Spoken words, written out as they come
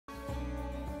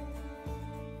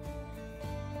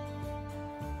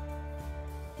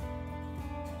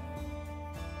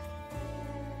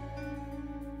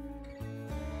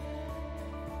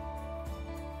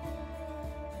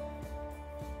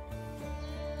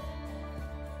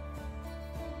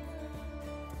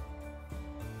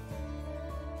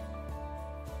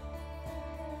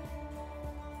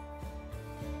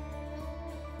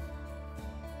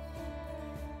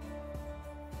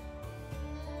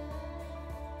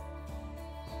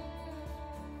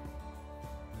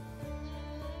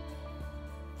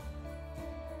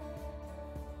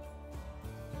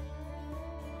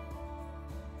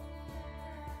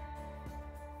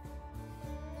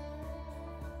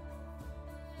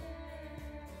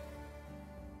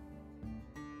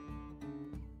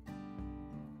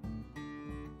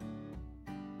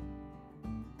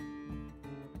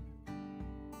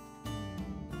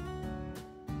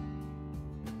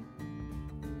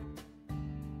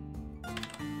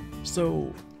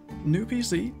So, new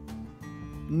PC,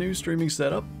 new streaming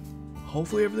setup,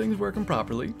 hopefully everything's working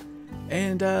properly,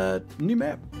 and new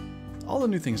map. All the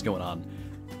new things going on.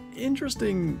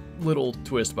 Interesting little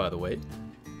twist, by the way.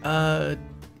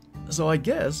 So I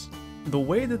guess the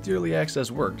way that the early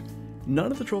access worked,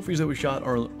 none of the trophies that we shot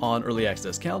are on early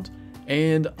access count,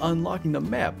 and unlocking the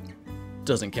map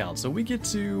doesn't count. So we get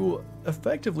to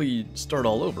effectively start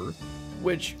all over,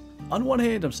 which on one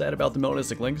hand I'm sad about the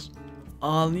melanistic links.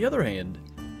 On the other hand,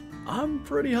 I'm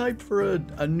pretty hyped for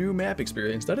a new map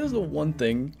experience. That is the one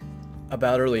thing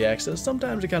about early access.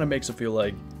 Sometimes it kind of makes it feel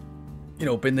like, you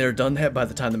know, been there, done that by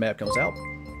the time the map comes out.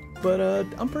 But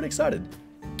I'm pretty excited.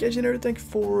 Legendary, thank you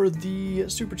for the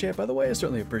super chat, by the way. I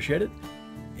certainly appreciate it.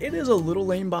 It is a little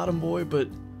lame bottom boy, but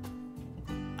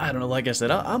I don't know, like I said,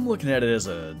 I'm looking at it as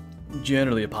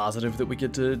generally a positive that we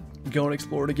get to go and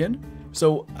explore it again.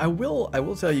 So I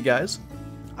will tell you guys,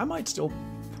 I might still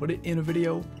put it in a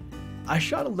video. I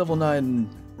shot a level 9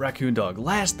 raccoon dog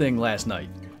last night.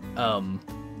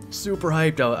 Super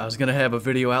hyped. I was gonna have a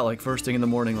video out like first thing in the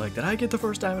morning, like, did I get the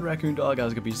first diamond raccoon dog? I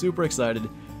was gonna be super excited,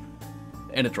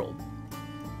 and it trolled.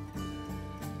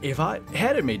 If I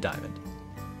had it made diamond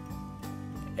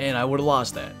and I would have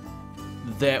lost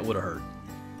that would have hurt.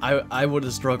 I would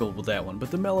have struggled with that one. But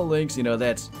the mellow links, you know,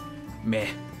 that's meh.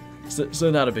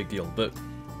 So not a big deal. But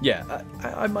yeah,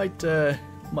 I might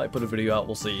put a video out.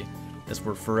 We'll see, as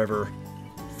we're forever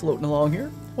floating along here.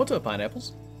 What's up,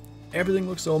 pineapples? Everything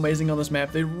looks so amazing on this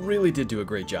map. They really did do a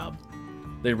great job.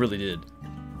 They really did.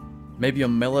 Maybe a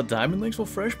Mela diamond links will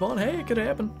fresh spawn. Hey, it could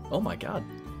happen. Oh my god.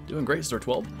 Doing great, Star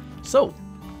 12. So,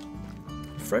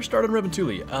 fresh start on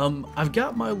Revontuli. I've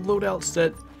got my loadout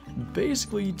set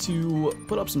basically to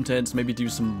put up some tents, maybe do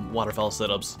some waterfowl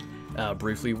setups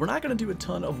briefly. We're not going to do a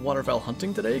ton of waterfowl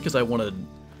hunting today because I want to,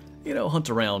 you know, hunt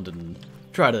around and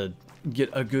try to get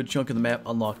a good chunk of the map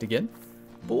unlocked again.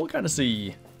 But we'll kind of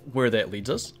see where that leads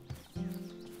us.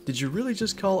 Did you really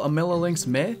just call Amela Links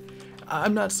meh?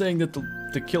 I'm not saying that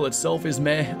the kill itself is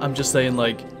meh. I'm just saying,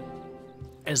 like,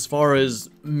 as far as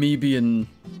me being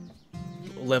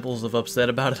levels of upset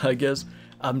about it, I guess,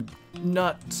 I'm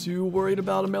not too worried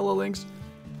about Amela Links.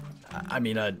 I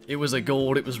mean, it was a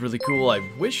gold, it was really cool. I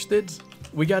wish that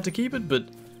we got to keep it, but,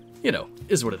 you know,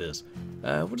 is what it is.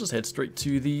 We'll just head straight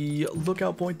to the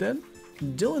lookout point then.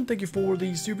 Dylan, thank you for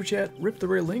the super chat, rip the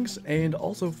rare links, and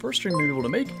also first stream you're able to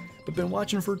make, but been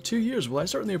watching for 2 years. Well, I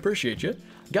certainly appreciate you.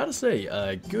 Gotta say,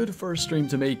 a good first stream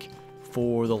to make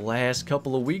for the last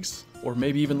couple of weeks, or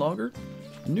maybe even longer.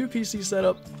 New PC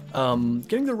setup,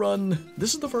 getting the run.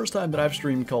 This is the first time that I've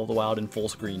streamed Call of the Wild in full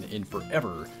screen in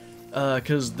forever,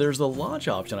 because there's the launch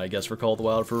option, I guess, for Call of the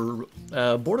Wild for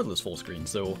borderless full screen,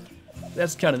 so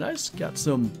that's kind of nice. Got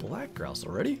some black grouse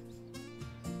already.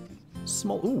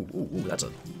 Small, ooh, that's a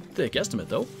thick estimate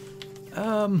though.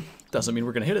 Doesn't mean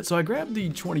we're gonna hit it. So I grabbed the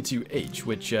 22H,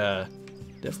 which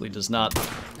definitely does not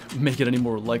make it any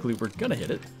more likely we're gonna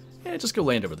hit it. Yeah, just go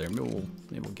land over there. Maybe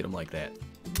we'll get him like that.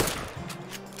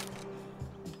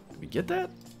 Did we get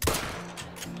that?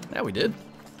 Yeah, we did.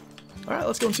 All right,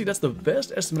 let's go and see. That's the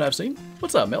best estimate I've seen.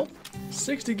 What's up, Mel?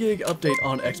 60 gig update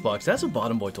on Xbox. That's what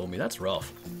Bottom Boy told me. That's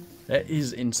rough. That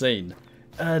is insane.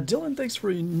 Dylan, thanks for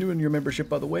renewing your membership,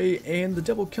 by the way, and The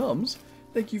Devil Comes.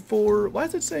 Thank you for... Why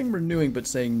is it saying renewing but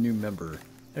saying new member?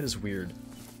 That is weird.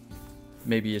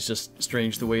 Maybe it's just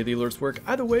strange the way the alerts work.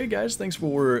 Either way, guys, thanks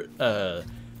for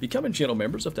becoming channel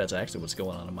members, if that's actually what's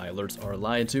going on and my alerts are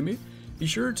lying to me. Be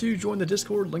sure to join the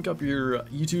Discord, link up your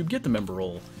YouTube, get the member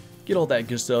roll, get all that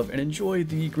good stuff, and enjoy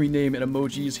the green name and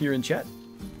emojis here in chat.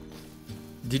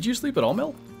 Did you sleep at all,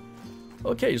 Mel?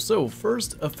 Okay, so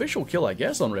first official kill, I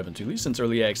guess, on Revontuli, since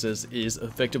early access is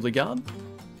effectively gone,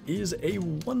 is a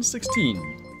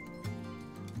 116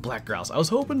 black grouse. I was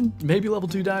hoping maybe level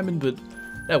 2 diamond, but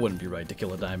that wouldn't be right to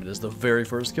kill a diamond as the very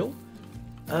first kill.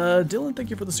 Dylan,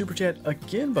 thank you for the super chat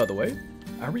again, by the way.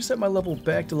 I reset my level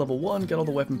back to level 1, got all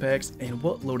the weapon packs, and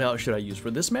what loadout should I use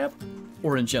for this map,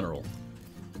 or in general?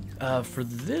 For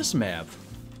this map,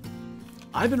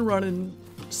 I've been running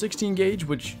 16 gauge,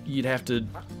 which you'd have to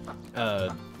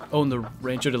own the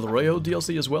Rancho del Arroyo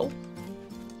DLC as well.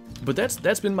 But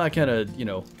that's been my kind of, you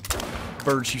know,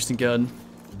 bird shooting gun,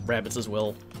 rabbits as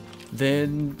well.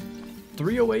 Then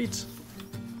 308.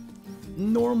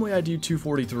 Normally I do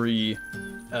 243,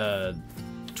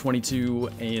 22,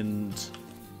 and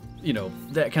you know,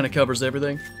 that kind of covers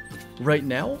everything. Right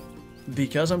now,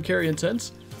 because I'm carrying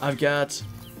tents, I've got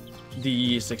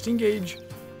the 16 gauge,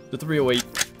 the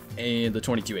 308, and the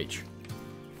 22H.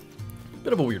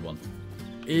 Bit of a weird one.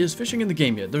 Is fishing in the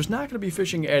game yet? There's not going to be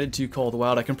fishing added to Call of the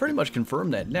Wild. I can pretty much confirm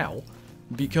that now,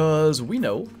 because we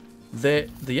know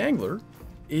that the angler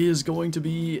is going to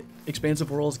be Expansive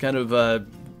World's kind of,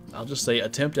 I'll just say,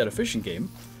 attempt at a fishing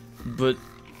game. But,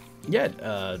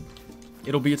 yeah,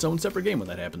 it'll be its own separate game when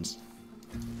that happens.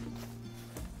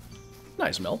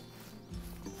 Nice, Mel.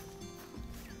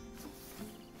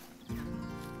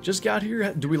 Just got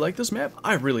here. Do we like this map?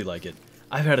 I really like it.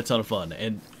 I've had a ton of fun.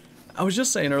 And I was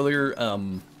just saying earlier,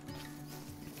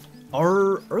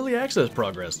 our early access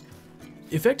progress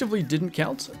effectively didn't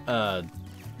count. I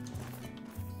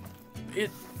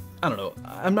don't know.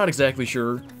 I'm not exactly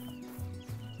sure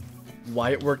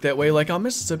why it worked that way. Like on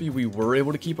Mississippi, we were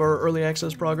able to keep our early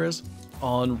access progress.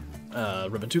 On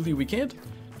Revontuli, we can't.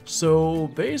 So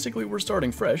basically, we're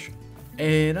starting fresh.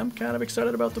 And I'm kind of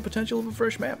excited about the potential of a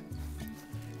fresh map.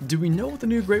 Do we know what the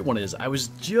new great one is? I was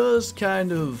just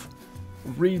kind of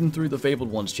reading through the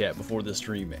Fabled Ones chat before this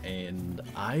stream, and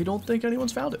I don't think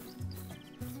anyone's found it.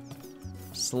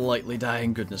 Slightly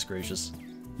dying, goodness gracious.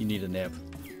 You need a nap.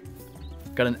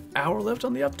 Got an hour left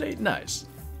on the update? Nice.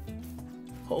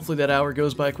 Hopefully that hour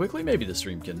goes by quickly. Maybe the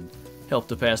stream can help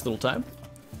to pass a little time.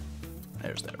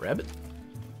 There's that rabbit.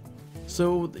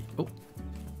 So, oh,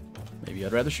 maybe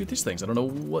I'd rather shoot these things. I don't know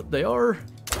what they are.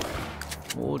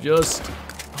 We'll just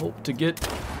hope to get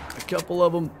a couple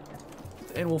of them,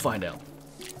 and we'll find out.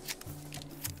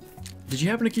 Did you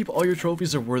happen to keep all your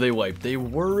trophies, or were they wiped? They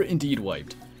were indeed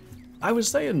wiped. I was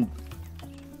saying,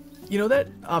 you know, that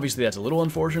obviously that's a little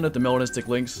unfortunate, the melanistic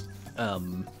links.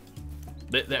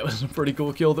 That was a pretty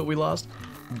cool kill that we lost,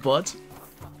 but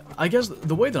I guess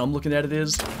the way that I'm looking at it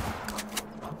is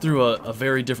through a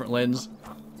very different lens.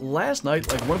 Last night,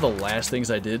 like, one of the last things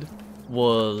I did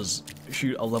was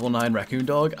shoot a level 9 raccoon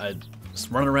dog. I was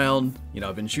running around, you know,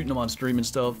 I've been shooting them on stream and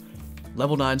stuff.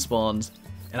 Level 9 spawns,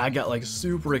 and I got like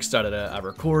super excited. I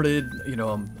recorded, you know,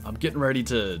 I'm getting ready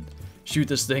to shoot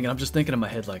this thing, and I'm just thinking in my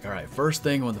head like, alright, first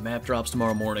thing when the map drops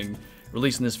tomorrow morning,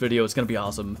 releasing this video, it's gonna be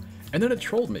awesome. And then it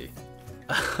trolled me.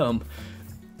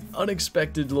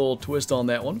 Unexpected little twist on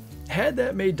that one. Had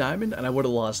that made diamond and I would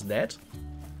have lost that,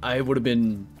 I would have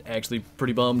been actually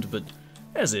pretty bummed, but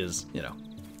as is, you know.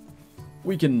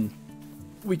 We can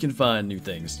find new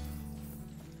things.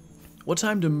 What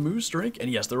time do moose drink? And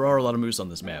yes, there are a lot of moose on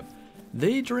this map.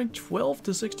 They drink 12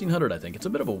 to 1600, I think. It's a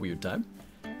bit of a weird time.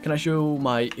 Can I show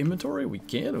my inventory? We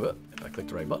can. If I click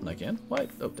the right button, I can. Why?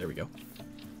 Oh, there we go.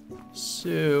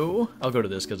 So, I'll go to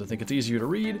this because I think it's easier to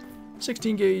read.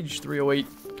 16 gauge,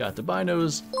 308, got the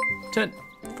binos, tent,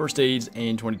 first aids,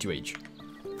 and 22H.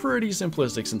 Pretty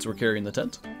simplistic since we're carrying the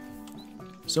tent.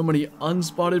 So many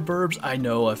unspotted burbs. I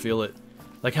know, I feel it.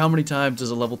 Like, how many times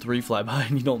does a level 3 fly by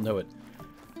and you don't know it?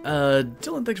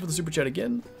 Dylan, thanks for the super chat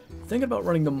again. Thinking about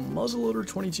running the muzzleloader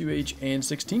 22H and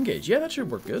 16 gauge. Yeah, that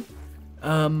should work good.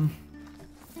 That'll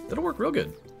work real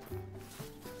good.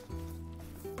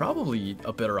 Probably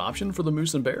a better option for the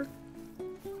moose and bear.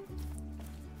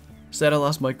 Sad I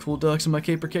lost my cool ducks and my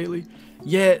caper Kaylee.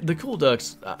 Yeah, the cool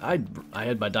ducks, I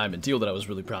had my diamond teal that I was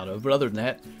really proud of, but other than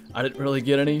that, I didn't really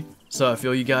get any. So I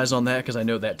feel you guys on that because I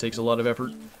know that takes a lot of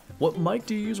effort. What mic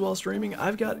do you use while streaming?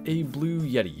 I've got a Blue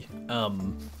Yeti.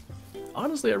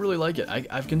 Honestly, I really like it.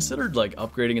 I've considered like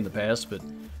upgrading in the past, but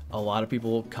a lot of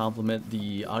people compliment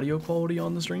the audio quality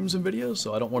on the streams and videos,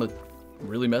 so I don't want to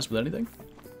really mess with anything.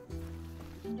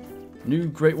 New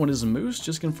great one is a moose,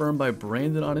 just confirmed by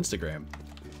Brandon on Instagram.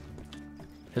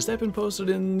 Has that been posted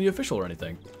in the official or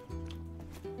anything?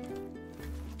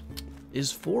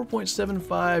 Is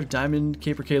 4.75 Diamond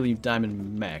Caper Kaylee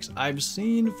Diamond Max? I've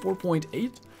seen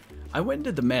 4.8. I went and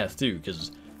did the math too,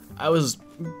 because I was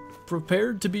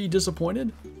prepared to be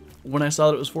disappointed when I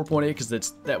saw that it was 4.8,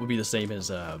 because that would be the same as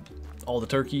all the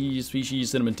turkey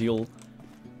species, cinnamon teal.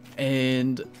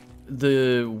 And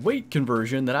the weight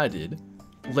conversion that I did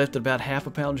left about half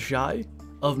a pound shy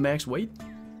of max weight.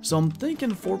 So I'm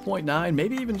thinking 4.9,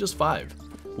 maybe even just 5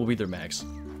 will be their max.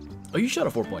 Oh, you shot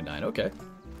a 4.9, okay.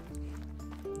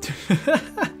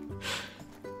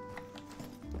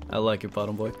 I like it,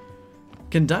 Bottom Boy.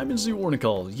 Can diamonds do warning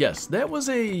calls? Yes, that was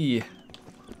a...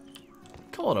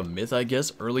 call it a myth, I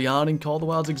guess, early on in Call of the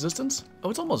Wild's existence.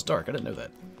 Oh, it's almost dark, I didn't know that.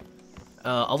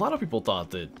 A lot of people thought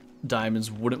that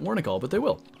diamonds wouldn't warn a call, but they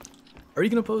will. Are you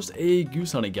going to post a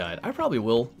goose hunting guide? I probably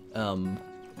will.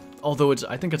 Although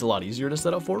I think it's a lot easier to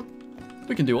set up for.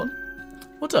 We can do one.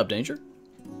 What's up, Danger?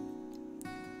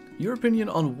 Your opinion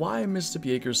on why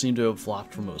Mississippi Acres seem to have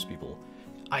flopped for most people?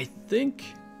 I think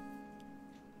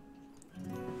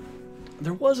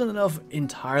there wasn't enough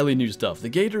entirely new stuff. The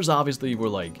gators obviously were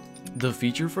like the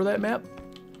feature for that map.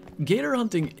 Gator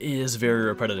hunting is very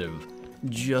repetitive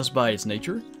just by its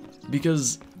nature,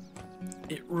 because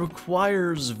it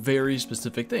requires very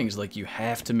specific things, like you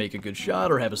have to make a good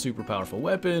shot or have a super powerful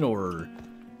weapon, or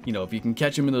You know, if you can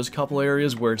catch them in those couple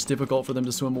areas where it's difficult for them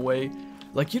to swim away,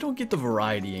 like, you don't get the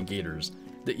variety in gators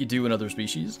that you do in other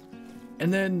species.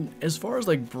 And then, as far as,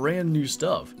 like, brand new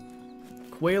stuff,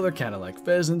 quail are kind of like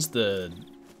pheasants, the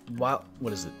wild,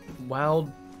 what is it?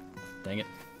 Wild, dang it.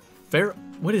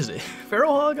 What is it?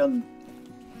 Feral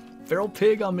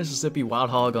pig on Mississippi, wild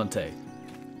hog on Tay.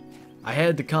 I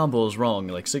had the combos wrong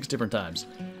like 6 different times.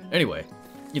 Anyway,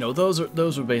 you know, those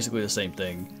are basically the same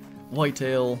thing.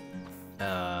 Whitetail,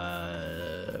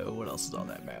 what else is on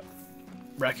that map?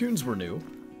 Raccoons were new,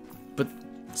 but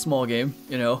small game,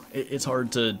 you know, it's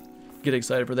hard to get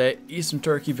excited for that. Eastern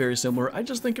turkey, very similar. I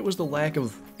just think it was the lack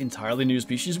of entirely new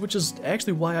species, which is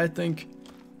actually why I think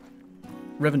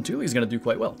Revontuli is going to do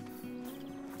quite well.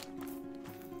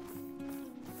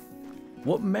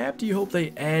 What map do you hope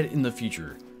they add in the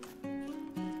future?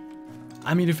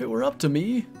 I mean, if it were up to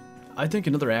me, I think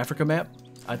another Africa map.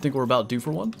 I think we're about due for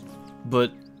one.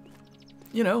 But,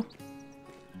 you know,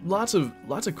 lots of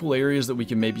cool areas that we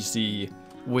can maybe see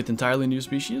with entirely new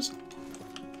species.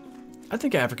 I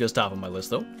think Africa is top of my list,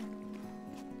 though.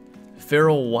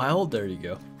 Feral Wild, there you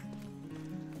go.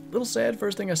 Little sad,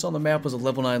 first thing I saw on the map was a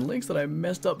level 9 lynx that I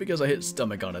messed up because I hit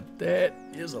stomach on it. That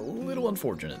is a little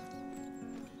unfortunate.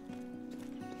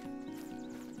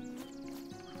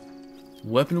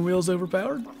 Weapon wheels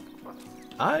overpowered?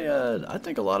 I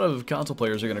think a lot of console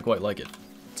players are going to quite like it.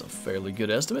 It's a fairly good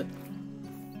estimate.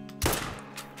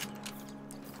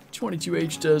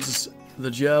 22H does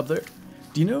the job there.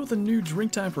 Do you know the new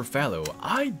drink time for fallow?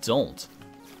 I don't.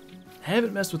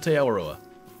 Haven't messed with Te Awaroa.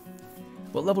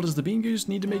 What level does the bean goose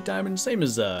need to make diamond? Same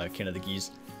as Canada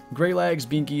geese. Grey lags,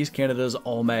 bean geese, Canada's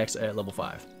all max at level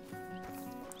 5.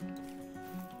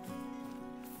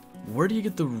 Where do you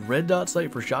get the red dot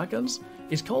sight for shotguns?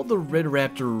 It's called the Red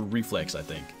Raptor Reflex, I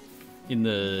think. In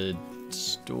the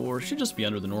store, should just be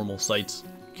under the normal sights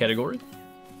category.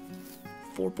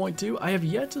 4.2. I have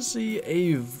yet to see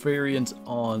a variant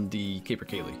on the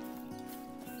Capercaillie.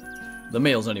 The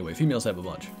males anyway, females have a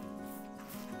bunch.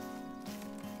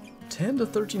 10 to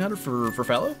 1300 for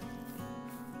fallow?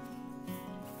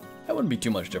 That wouldn't be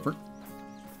too much different.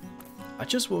 I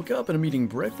just woke up and I'm eating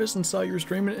breakfast and saw you were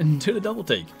streaming and did a double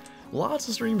take. Lots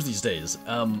of streams these days.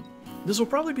 This will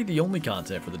probably be the only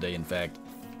content for the day, in fact.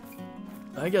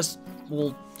 I guess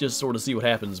we'll just sort of see what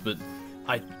happens, but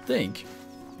I think,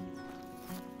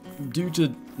 due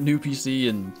to new PC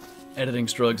and editing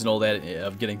struggles and all that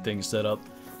of getting things set up,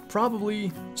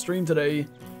 probably stream today,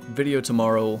 video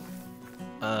tomorrow,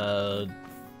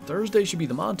 Thursday should be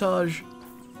the montage,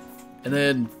 and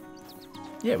then,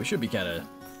 yeah, we should be kind of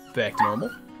back to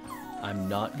normal. I'm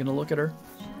not gonna look at her.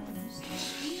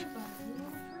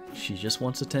 She just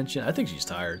wants attention. I think she's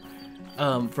tired.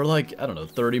 For like, I don't know,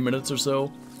 30 minutes or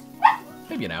so,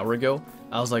 maybe an hour ago,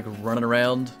 I was like running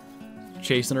around,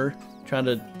 chasing her, trying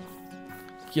to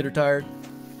get her tired.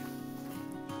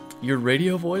 Your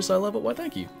radio voice, I love it. Why,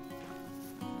 thank you.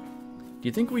 Do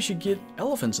you think we should get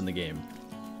elephants in the game?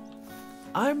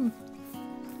 I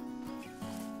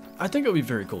think it would be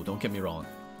very cool, don't get me wrong.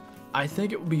 I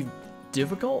think it would be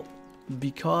difficult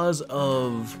because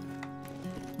of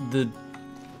the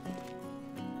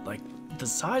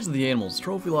size of the animals,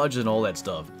 trophy lodges and all that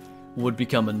stuff would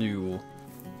become a new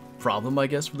problem, I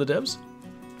guess, for the devs.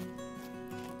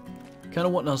 Kind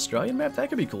of want an Australian map, that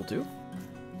could be cool too.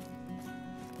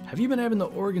 Have you been having the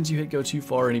organs you hit go too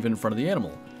far and even in front of the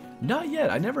animal? Not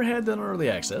yet, I never had that on early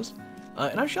access.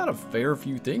 And I've shot a fair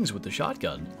few things with the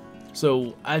shotgun.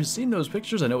 So I've seen those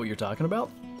pictures, I know what you're talking about.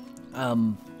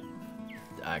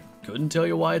 I couldn't tell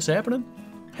you why it's happening.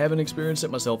 Haven't experienced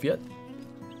it myself yet.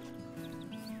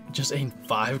 Just ate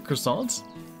 5 croissants?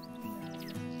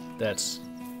 That's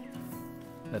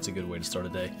a good way to start a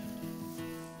day.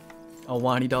 A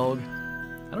whiny dog.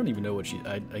 I don't even know what she...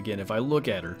 again, if I look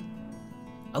at her...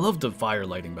 I love the fire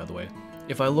lighting, by the way.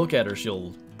 If I look at her,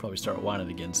 she'll probably start whining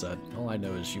again, so all I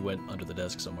know is she went under the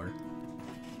desk somewhere.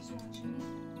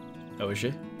 Oh, is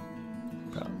she?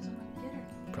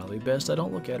 Probably best I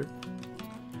don't look at her.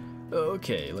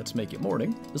 Okay, let's make it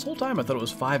morning. This whole time I thought it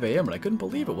was 5 a.m. and I couldn't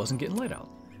believe it wasn't getting light out.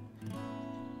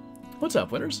 What's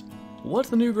up, winners? What's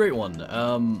the new great one?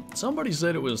 Somebody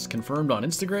said it was confirmed on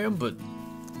Instagram, but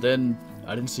then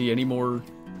I didn't see any more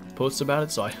posts about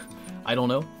it, so I don't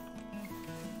know.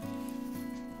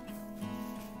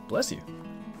 Bless you.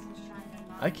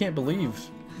 I can't believe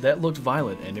that looked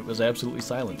violent, and it was absolutely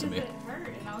silent to me. It hurt,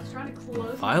 and I was trying to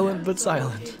close violent but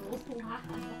silent.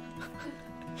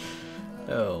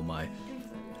 Oh my.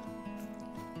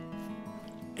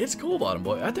 It's cool, Bottom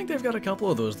Boy. I think they've got a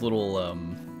couple of those little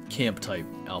camp type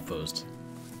outposts.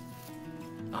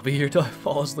 I'll be here till I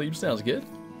fall asleep. Sounds good.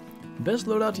 Best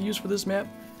loadout to use for this map?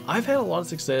 I've had a lot of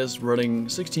success running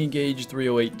 16 gauge,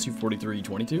 308, 243,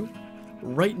 22.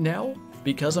 Right now,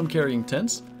 because I'm carrying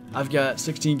tents, I've got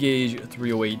 16 gauge,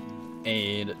 308,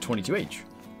 and 22H.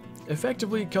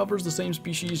 Effectively covers the same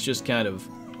species, just kind of,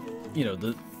 you know,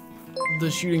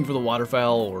 the shooting for the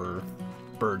waterfowl or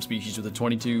bird species with the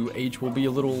 22H will be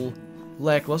a little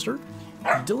lackluster.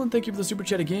 Dylan, thank you for the super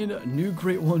chat again. New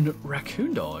Great One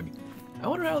Raccoon Dog. I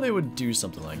wonder how they would do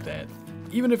something like that.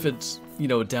 Even if it's, you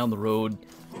know, down the road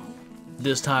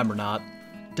this time or not.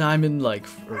 Diamond, like,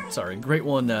 or sorry, Great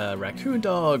One Raccoon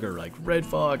Dog or like Red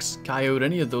Fox, Coyote,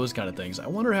 any of those kind of things. I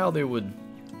wonder how they would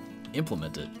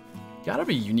implement it. Gotta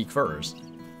be unique furs.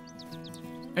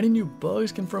 Any new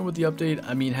bugs confirmed with the update?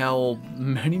 I mean, how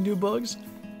many new bugs?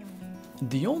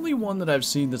 The only one that I've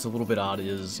seen that's a little bit odd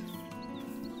is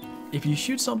if you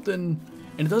shoot something,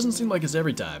 and it doesn't seem like it's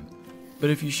every time, but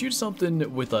if you shoot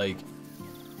something with like,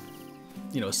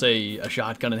 you know, say a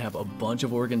shotgun and have a bunch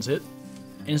of organs hit,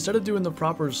 instead of doing the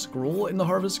proper scroll in the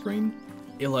harvest screen,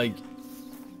 it like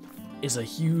is a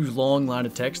huge long line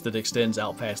of text that extends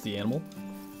out past the animal.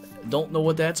 Don't know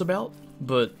what that's about,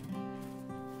 but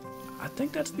I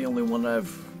think that's the only one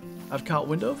I've caught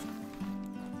wind of.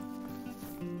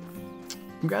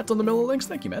 Congrats on the Mellow Links,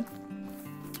 thank you, man.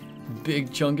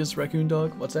 Big Chungus Raccoon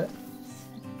Dog, what's that?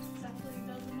 Exactly,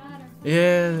 doesn't matter.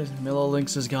 Yeah, Mellow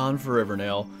Links is gone forever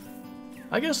now.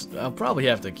 I guess I'll probably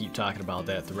have to keep talking about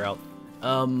that throughout.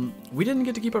 We didn't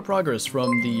get to keep our progress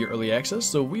from the early access,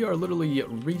 so we are literally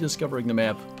rediscovering the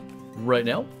map right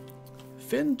now.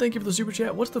 Finn, thank you for the super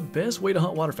chat. What's the best way to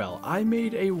hunt waterfowl? I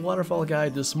made a waterfowl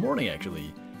guide this morning,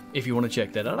 actually. If you want to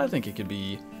check that out, I think it could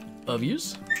be of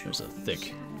use. There's a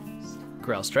thick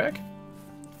grouse track.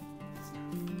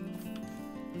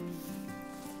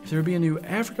 If there would be a new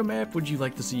Africa map, would you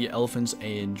like to see elephants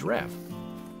and giraffe?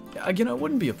 Again, I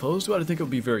wouldn't be opposed to it. I think it would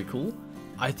be very cool.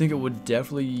 I think it would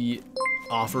definitely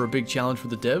offer a big challenge for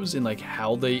the devs in like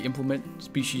how they implement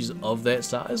species of that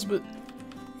size, but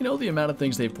you know, the amount of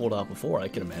things they've pulled out before, I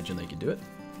can imagine they can do it.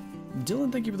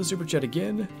 Dylan, thank you for the super chat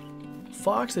again.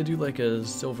 Fox, they do like a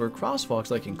silver cross fox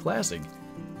like in Classic.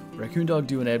 Raccoon Dog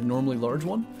do an abnormally large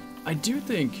one. I do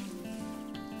think,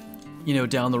 you know,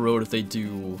 down the road if they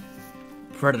do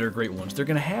Predator Great Ones, they're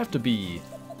gonna have to be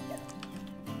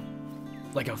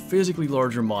like a physically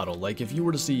larger model. Like if you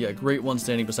were to see a Great One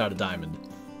standing beside a Diamond,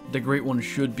 the Great One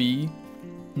should be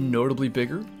notably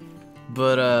bigger,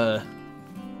 but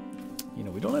you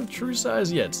know, we don't have true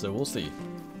size yet, so we'll see.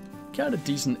 Kind of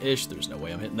decent-ish. There's no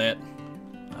way I'm hitting that.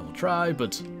 I will try,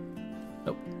 but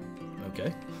oh,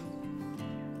 okay.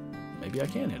 Maybe I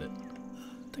can hit it.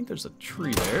 I think there's a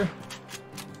tree there.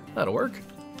 That'll work.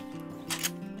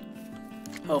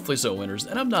 Hopefully so, winners.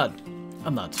 And I'm not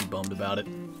too bummed about it.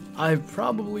 I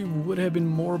probably would have been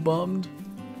more bummed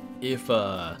if,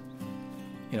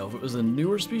 you know, if it was a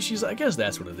newer species. I guess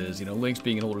that's what it is. You know, lynx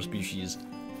being an older species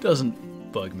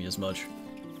doesn't bug me as much.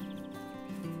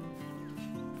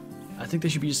 I think they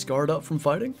should be scarred up from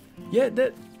fighting. Yeah,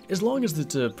 that as long as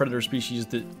it's a predator species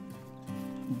that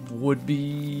would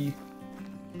be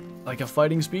like a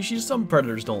fighting species. Some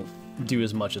predators don't do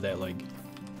as much of that, like,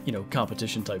 you know,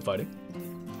 competition type fighting.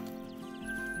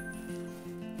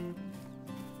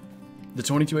 The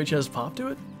 22H has pop to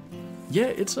it? Yeah,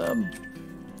 it's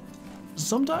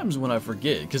sometimes when I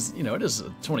forget, because you know it is a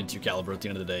 22 caliber at the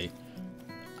end of the day,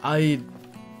 I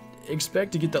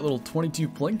expect to get that little 22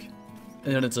 plink,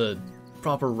 and then it's a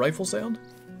proper rifle sound.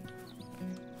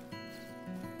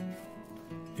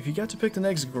 If you got to pick the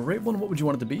next great one, what would you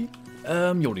want it to be?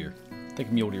 Mule deer. I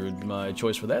think mule deer would be my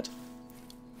choice for that.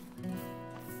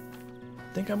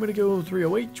 I think I'm going to go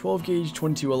 308, 12 gauge,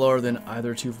 22 LR, then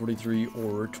either 243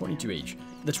 or 22H.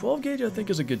 The 12 gauge I think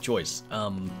is a good choice.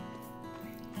 I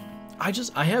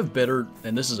have better,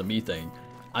 and this is a me thing,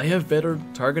 I have better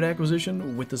target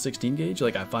acquisition with the 16 gauge.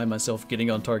 Like, I find myself getting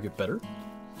on target better,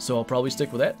 so I'll probably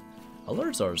stick with that.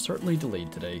 Alerts are certainly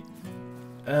delayed today.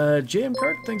 JM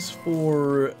Kirk, thanks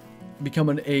for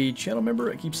becoming a channel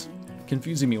member. It keeps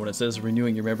confusing me when it says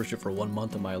renewing your membership for 1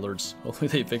 month in my alerts. Hopefully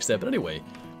they fix that, but anyway,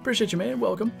 appreciate you, man.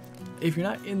 Welcome. If you're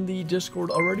not in the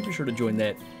Discord already, be sure to join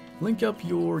that. Link up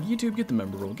your YouTube, get the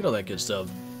member role, get all that good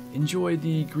stuff. Enjoy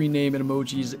the green name and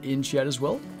emojis in chat as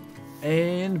well.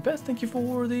 And Beth, thank you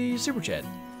for the super chat.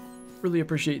 Really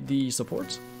appreciate the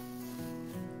support.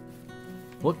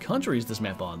 What country is this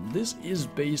map on? This is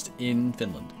based in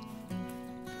Finland.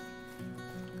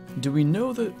 Do we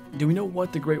know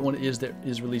what the great one is that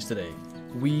is released today?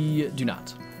 We do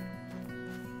not.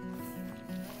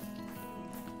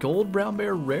 Gold brown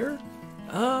bear rare?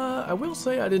 I will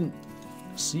say I didn't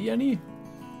see any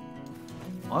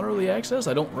on early access.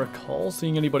 I don't recall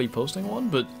seeing anybody posting one,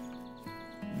 but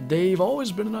they've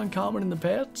always been an uncommon in the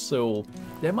past, so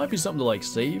that might be something to like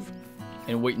save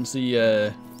and wait and see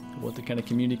what the kind of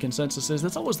community consensus is.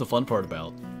 That's always the fun part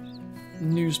about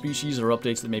new species or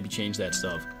updates that maybe change that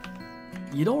stuff.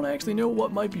 You don't actually know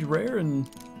what might be rare, and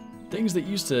things that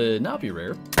used to not be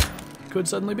rare could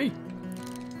suddenly be.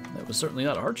 That was certainly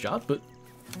not a hard shot, but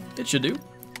it should do.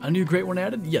 A new great one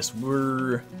added? Yes,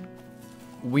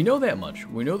 we know that much.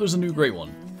 We know there's a new great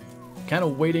one. Kind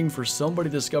of waiting for somebody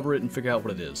to discover it and figure out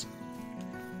what it is.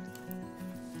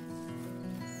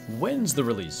 When's the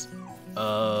release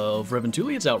of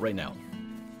Revontuli? It's out right now.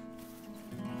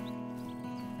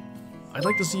 I'd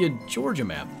like to see a Georgia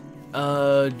map.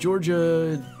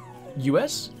 Georgia,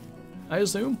 US, I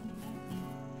assume?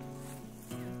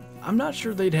 I'm not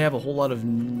sure they'd have a whole lot of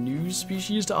new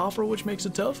species to offer, which makes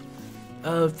it tough.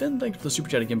 Finn, thanks for the super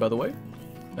chat again, by the way.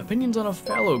 Opinions on a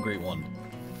fallow great one.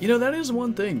 You know, that is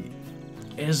one thing.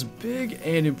 As big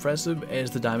and impressive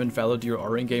as the diamond fallow deer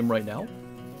are in game right now,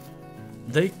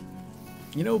 they,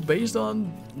 you know, based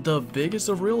on the biggest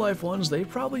of real life ones, they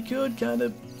probably could kind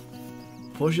of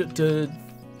push it to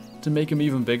make them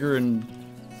even bigger and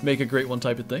make a great one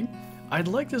type of thing. I'd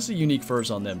like to see unique furs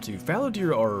on them too. Fallow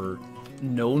deer are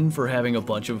known for having a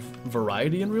bunch of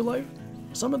variety in real life.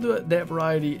 Some of that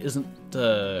variety isn't,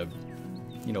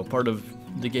 you know, part of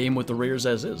the game with the rares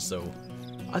as is, so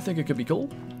I think it could be cool.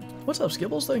 What's up,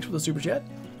 Skibbles? Thanks for the super chat.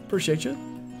 Appreciate you.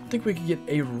 Think we could get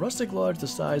a rustic lodge the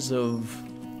size of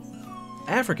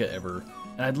Africa ever,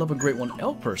 and I'd love a great one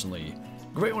elk personally.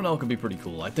 Great one elk would be pretty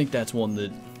cool. I think that's one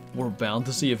that we're bound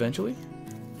to see eventually.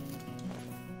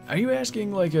 Are you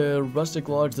asking like a rustic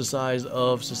lodge the size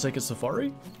of Saseka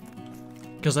Safari?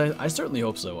 Because I certainly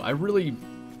hope so.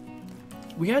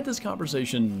 We had this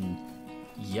conversation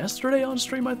yesterday on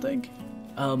stream, I think.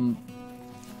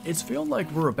 It's feeling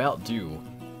like we're about due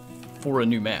for a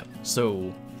new map,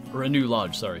 so, or a new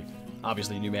lodge, sorry.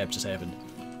 Obviously, a new map just happened.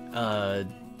 A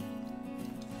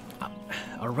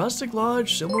rustic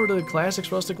lodge, similar to the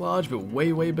Classics Rustic Lodge, but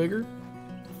way, way bigger?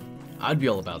 I'd be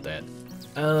all about that.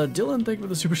 Dylan, thank you for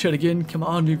the super chat again. Come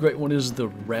on, new great one is the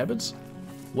rabbits.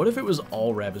 What if it was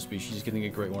all rabbit species getting a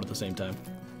great one at the same time?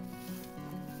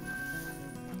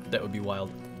 That would be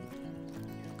wild.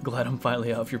 Glad I'm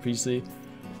finally off your PC.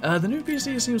 The new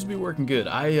PC seems to be working good.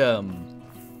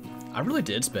 I really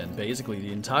did spend basically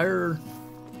the entire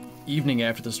evening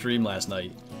after the stream last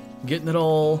night getting it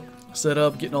all set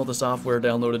up, getting all the software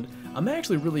downloaded. I'm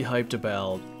actually really hyped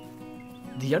about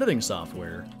the editing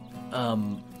software.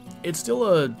 It's still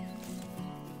a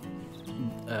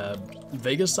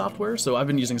Vegas software, so I've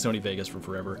been using Sony Vegas for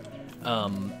forever.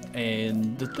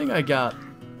 And the thing I got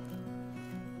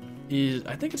is,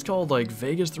 I think it's called like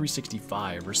Vegas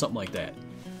 365 or something like that.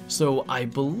 So I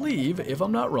believe, if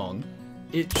I'm not wrong,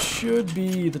 it should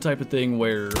be the type of thing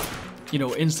where, you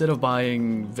know, instead of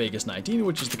buying Vegas 19,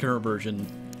 which is the current version,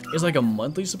 it's like a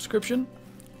monthly subscription.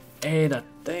 And I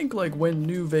think like when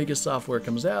new Vegas software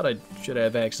comes out, I should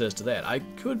have access to that. I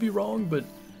could be wrong, but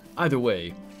either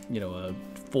way, you know, a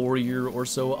 4-year or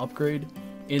so upgrade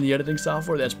in the editing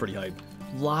software, that's pretty hype.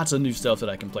 Lots of new stuff that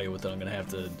I can play with that I'm going to have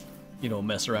to, you know,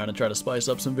 mess around and try to spice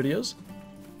up some videos.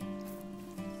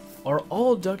 Are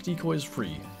all duck decoys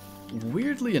free?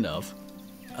 Weirdly enough,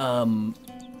 oh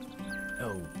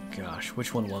gosh,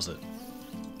 which one was it?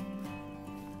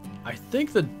 I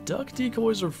think the duck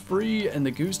decoys are free and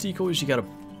the goose decoys you gotta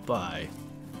buy.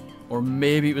 Or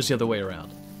maybe it was the other way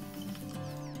around.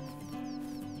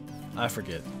 I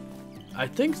forget. I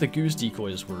think the goose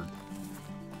decoys were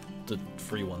the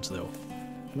free ones though.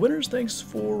 Winners, thanks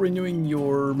for renewing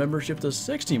your membership to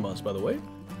 60 months, by the way.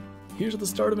 Here's at the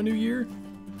start of a new year.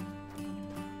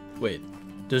 Wait,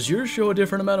 does yours show a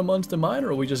different amount of months than mine,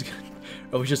 or are we just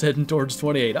heading towards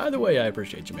 28? Either way, I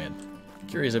appreciate you, man.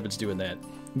 Curious if it's doing that.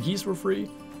 Geese were free?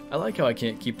 I like how I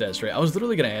can't keep that straight. I was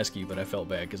literally going to ask you, but I felt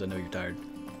bad because I know you're tired.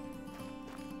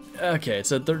 Okay, it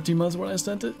said 13 months when I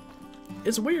sent it.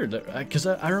 It's weird, because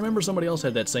I remember somebody else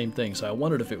had that same thing, so I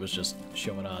wondered if it was just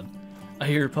showing odd. I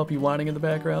hear puppy whining in the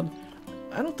background.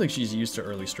 I don't think she's used to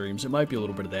early streams. It might be a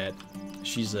little bit of that.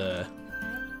 She's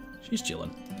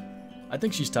chilling. I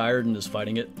think she's tired and is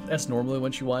fighting it. That's normally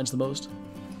when she whines the most.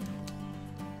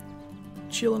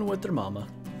 Chilling with their mama.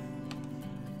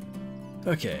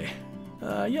 Okay.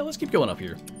 Yeah, let's keep going up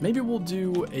here. Maybe we'll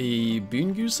do a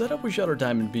bean goose setup. We shot our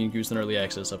diamond bean goose in early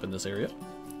access up in this area.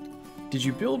 Did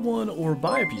you build one or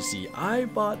buy a PC? I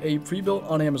bought a pre-built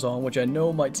on Amazon, which I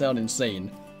know might sound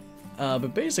insane.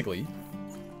 But basically,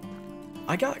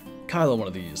 I got Kyla one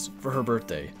of these for her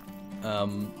birthday.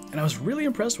 And I was really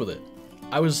impressed with it.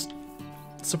 I was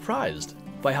surprised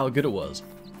by how good it was.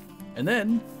 And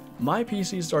then my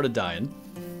PC started dying,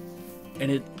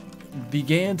 and it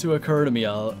began to occur to me,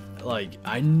 like,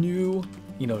 I knew,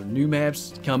 you know, new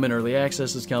maps coming, early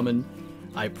access is coming.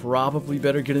 I probably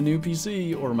better get a new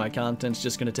PC or my content's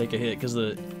just gonna take a hit, because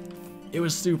it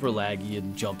was super laggy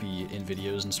and jumpy in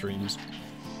videos and streams.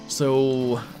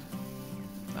 So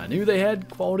I knew they had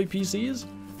quality PCs.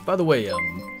 By the way,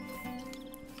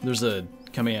 there's a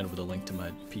command with a link to my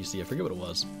PC. I forget what it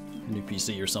was. A new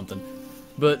PC or something.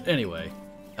 But anyway,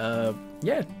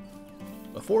 yeah.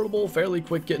 Affordable, fairly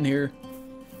quick getting here.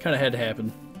 Kind of had to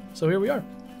happen. So here we are.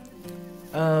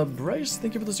 Bryce,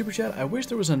 thank you for the super chat. I wish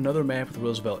there was another map with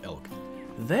Roosevelt elk.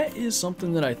 That is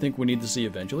something that I think we need to see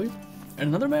eventually. And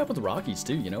another map with Rockies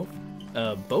too, you know.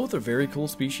 Both are very cool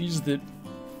species that,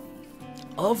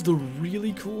 of the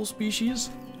really cool species,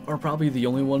 are probably the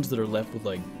only ones that are left with,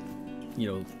 like, you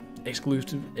know,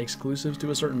 exclusives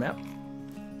to a certain map.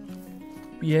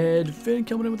 We had Finn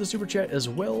coming in with a super chat as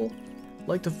well.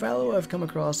 Like the fallow I've come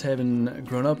across, having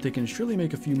grown up, they can surely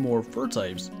make a few more fur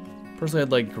types. Personally,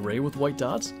 I'd like gray with white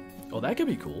dots. Oh, that could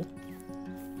be cool.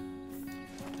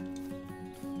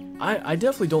 I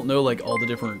definitely don't know, like, all the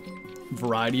different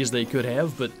varieties they could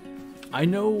have, but I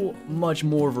know much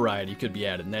more variety could be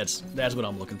added, and that's what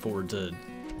I'm looking forward to,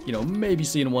 you know, maybe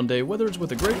seeing one day, whether it's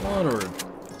with a great one or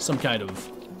some kind of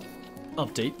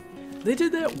update. They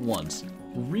did that once,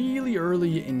 really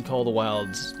early in Call of the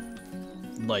Wild's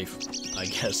life, I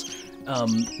guess.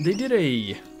 They did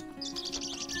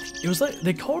it was like,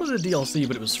 they called it a DLC,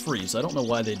 but it was free, so I don't know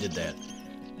why they did that.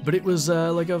 But it was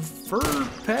like a fur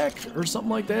pack or something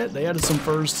like that. They added some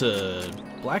furs to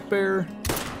Black Bear.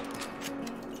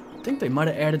 I think they might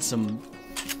have added some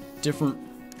different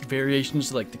variations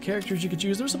to, like, the characters you could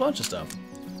choose. There's a bunch of stuff.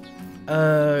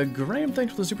 Graham,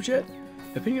 thanks for the super chat.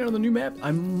 Opinion on the new map?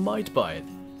 I might buy it.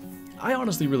 I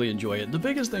honestly really enjoy it. The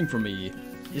biggest thing for me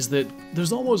is that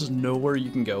there's almost nowhere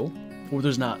you can go where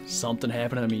there's not something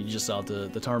happening. I mean, you just saw the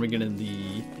ptarmigan and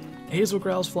the hazel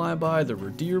grouse flying by, there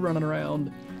were deer running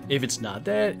around. If it's not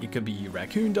that, it could be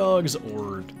raccoon dogs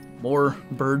or more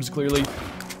birds, clearly.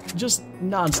 Just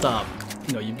non-stop.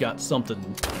 You know, you've got something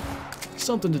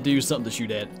to do, something to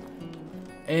shoot at.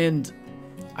 And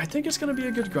I think it's going to be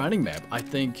a good grinding map. I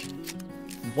think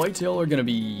whitetail are going to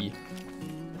be...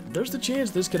 There's the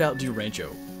chance this could outdo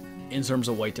Rancho in terms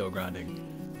of whitetail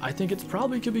grinding. I think it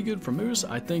probably could be good for moose.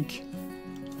 I think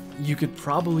you could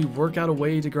probably work out a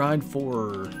way to grind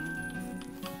for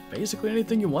basically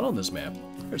anything you want on this map.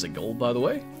 There's a gold, by the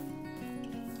way.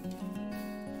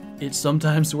 It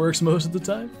sometimes works most of the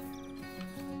time.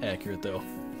 Accurate, though.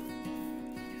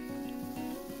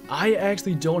 I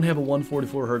actually don't have a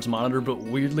 144 Hz monitor, but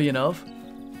weirdly enough,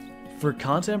 for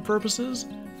content purposes,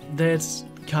 that's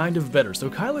kind of better. So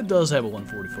Kyla does have a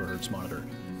 144 Hz monitor,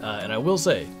 and I will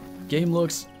say, game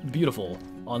looks beautiful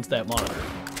on that monitor.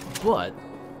 But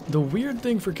the weird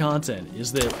thing for content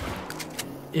is that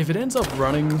if it ends up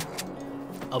running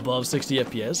above 60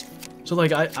 FPS, so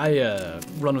like I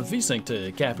run with VSync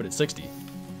to cap it at 60.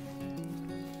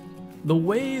 The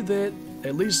way that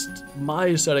at least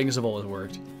my settings have always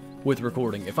worked with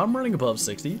recording, if I'm running above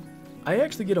 60, I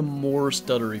actually get a more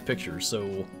stuttery picture.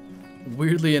 So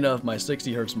weirdly enough, my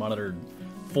 60 Hz monitor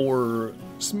for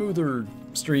smoother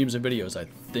streams and videos I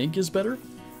think is better.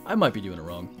 I might be doing it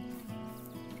wrong.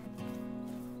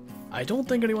 I don't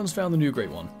think anyone's found the new great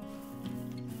one.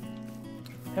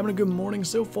 Having a good morning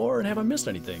so far, and have I missed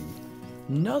anything?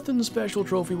 Nothing special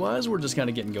trophy-wise, we're just kind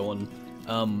of getting going.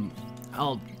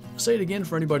 I'll say it again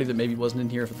for anybody that maybe wasn't in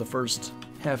here for the first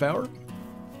half hour.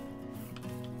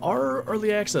 Our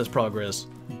early access progress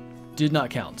did not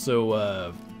count,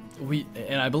 so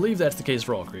and I believe that's the case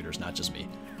for all creators, not just me.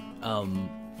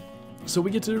 So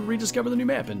we get to rediscover the new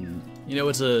map, and, you know,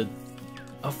 it's a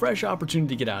fresh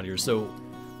opportunity to get out here, so,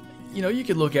 you know, you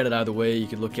could look at it either way. You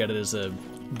could look at it as a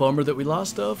bummer that we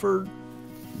lost stuff, or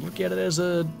look at it as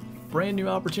a brand new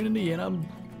opportunity, and I'm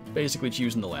basically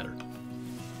choosing the latter.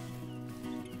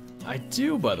 I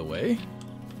do, by the way,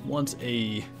 want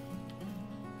a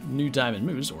new diamond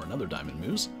moose, or another diamond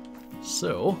moose,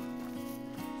 so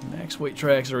max weight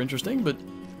tracks are interesting, but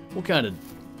we'll kind of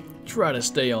try to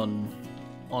stay on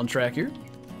track here.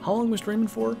 How long are we streaming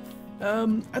for?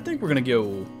 I think we're gonna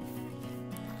go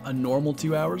a normal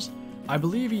 2 hours. I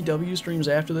believe EW streams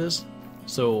after this,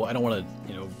 so I don't want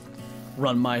to, you know,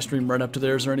 run my stream right up to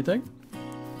theirs or anything.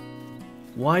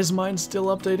 Why is mine still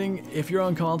updating? If you're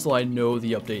on console, I know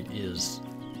the update is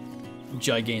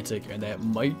gigantic, and that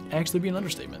might actually be an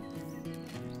understatement.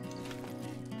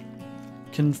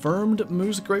 Confirmed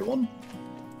Moose Great One?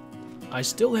 I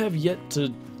still have yet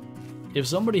to... If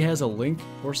somebody has a link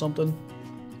or something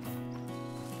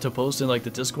to post in, like, the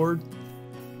Discord,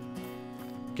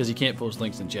 because you can't post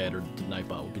links in chat or the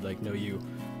Nightbot will be like, no you.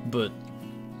 But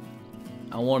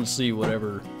I want to see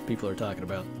whatever people are talking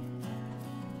about.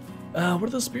 What do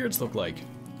the spirits look like?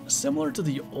 Similar to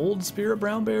the old spirit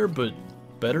brown bear, but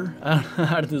better? I don't know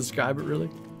how to describe it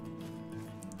really.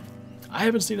 I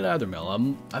haven't seen it either,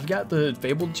 Mel. I've got the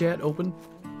Fabled chat open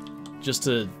just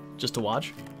to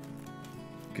watch.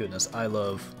 Goodness, I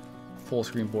love full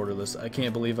screen borderless. I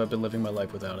can't believe I've been living my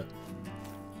life without it.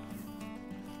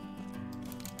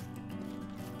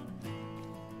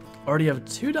 Already have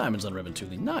 2 diamonds on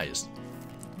Revontuli. Nice.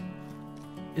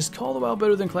 Is Call of the Wild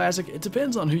better than Classic? It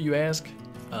depends on who you ask.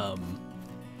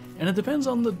 And it depends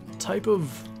on the type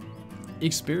of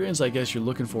experience I guess you're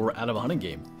looking for out of a hunting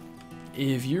game.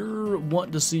 If you're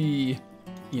wanting to see,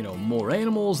 you know, more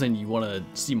animals and you want to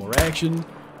see more action,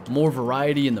 more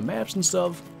variety in the maps and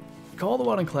stuff, Call of the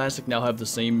Wild and Classic now have the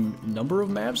same number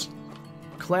of maps.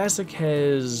 Classic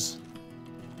has,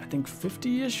 I think,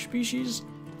 50-ish species.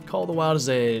 Call of the Wild is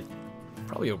at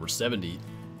probably over 70,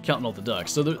 counting all the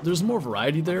ducks. So there's more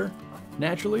variety there,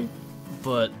 naturally,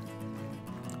 but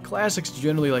Classic's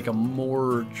generally like a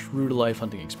more true-to-life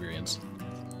hunting experience.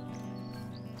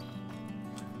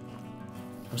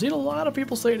 I've seen a lot of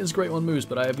people saying it's Great One Moose,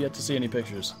 but I have yet to see any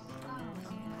pictures.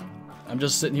 I'm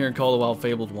just sitting here and Call of the Wild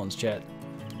Fabled Ones chat.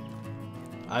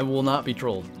 I will not be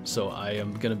trolled, so I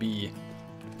am gonna be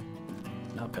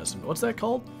not pessimistic. What's that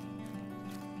called?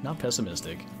 Not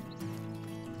pessimistic.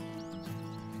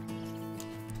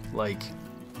 Like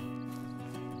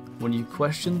when you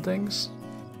question things.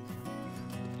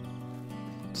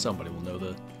 Somebody will know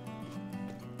the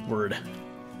word.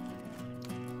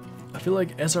 I feel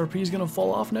like SRP is gonna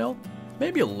fall off now.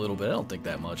 Maybe a little bit. I don't think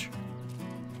that much.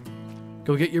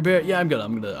 Go get your bear. Yeah, I'm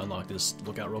gonna unlock this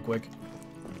lookout real quick.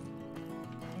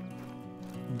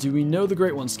 Do we know the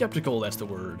Great One? Skeptical, that's the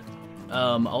word.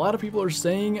 A lot of people are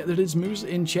saying that it's moose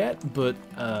in chat, but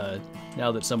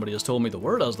now that somebody has told me the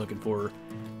word I was looking for,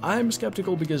 I'm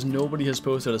skeptical because nobody has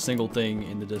posted a single thing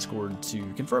in the Discord to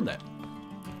confirm that.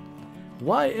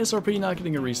 Why SRP not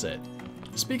getting a reset?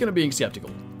 Speaking of being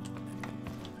skeptical,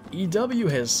 EW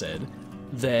has said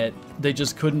that they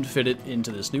just couldn't fit it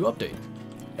into this new update.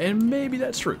 And maybe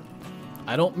that's true.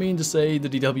 I don't mean to say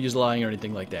that EW is lying or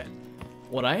anything like that.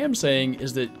 What I am saying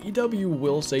is that EW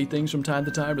will say things from time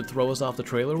to time to throw us off the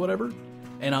trail or whatever,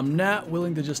 and I'm not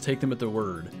willing to just take them at their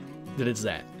word that it's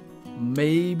that.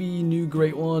 Maybe new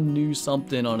Great One, new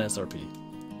something on SRP.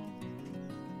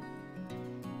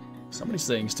 Somebody's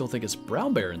saying still think it's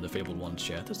Brown Bear in the Fabled Ones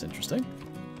chat. That's interesting.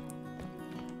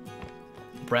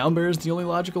 Brown Bear is the only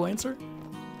logical answer?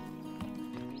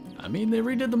 I mean, they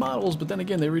redid the models, but then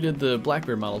again, they redid the Black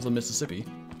Bear models in Mississippi.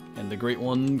 And the Great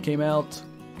One came out...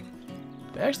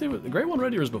 Actually, the Great One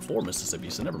Red Ear was before Mississippi,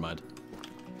 so never mind.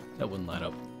 That wouldn't line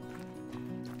up.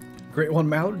 Great One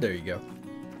Mallard, there you go.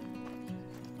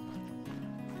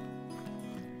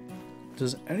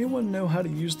 Does anyone know how to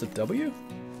use the W?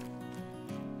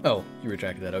 Oh, you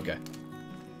retracted that, okay.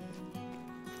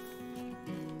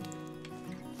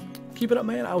 Keep it up,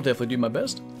 man. I'll definitely do my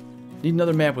best. Need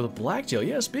another map with a blacktail.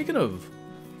 Yeah, speaking of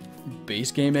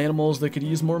base game animals that could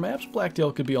use more maps,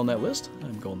 blacktail could be on that list.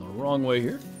 I'm going the wrong way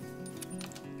here.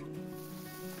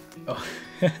 Oh,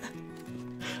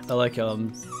 I like how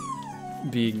I'm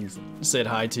being said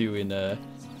hi to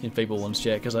in Fable 1's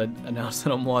chat because I announced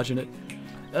that I'm watching it.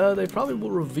 They probably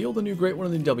will reveal the new Great One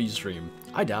in the W stream.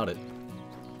 I doubt it.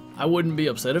 I wouldn't be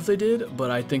upset if they did, but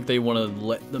I think they want to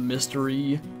let the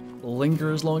mystery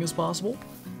linger as long as possible.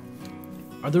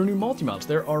 Are there new multi-mounts?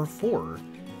 There are 4.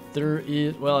 There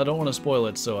is, well, I don't want to spoil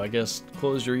it, so I guess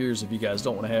close your ears if you guys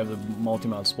don't want to have the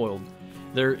multi-mount spoiled.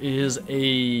 There is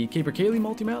a Caper Cayley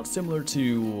multi-mount similar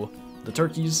to the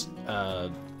turkeys, a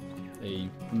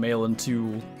male and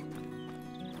 2,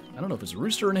 I don't know if it's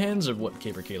rooster and hens or what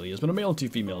Caper Cayley is, but a male and 2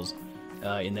 females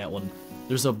in that one.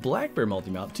 There's a black bear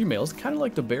multi-mount, 2 males, kind of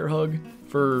like the bear hug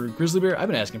for grizzly bear. I've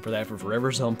been asking for that for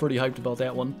forever, so I'm pretty hyped about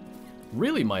that one.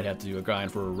 Really might have to do a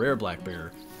grind for a rare black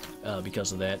bear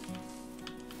because of that.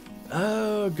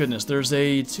 Oh goodness, there's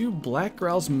a 2 black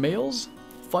grouse males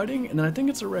fighting, and then I think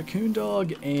it's a raccoon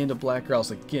dog and a black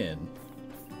grouse again.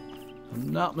 If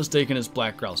I'm not mistaken, it's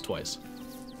black grouse twice.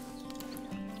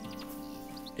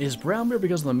 Is brown bear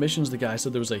because of the missions the guy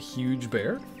said there was a huge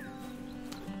bear?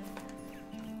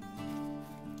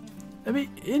 It'd be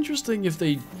interesting if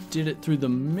they did it through the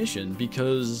mission,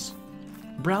 because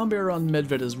brown bear on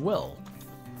Medved as well.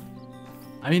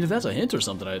 I mean, if that's a hint or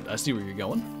something, I see where you're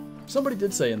going. Somebody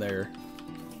did say in there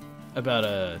about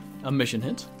a mission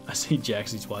hint. I see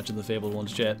Jaxy's watching the Fabled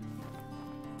Ones chat.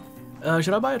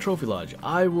 Should I buy a trophy lodge?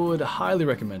 I would highly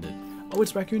recommend it. Oh,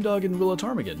 it's Raccoon Dog and Willow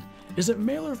Ptarmigan. Is it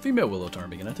male or female Willow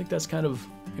Ptarmigan? I think that's kind of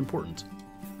important.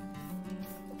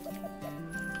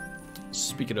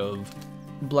 Speaking of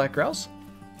black grouse,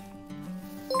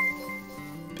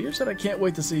 Pierre said I can't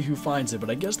wait to see who finds it, but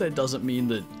I guess that doesn't mean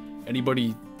that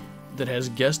anybody that has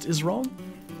guessed is wrong.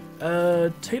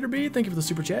 Taterbee, thank you for the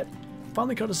super chat.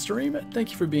 Finally caught a stream.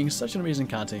 Thank you for being such an amazing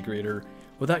content creator.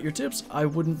 Without your tips, I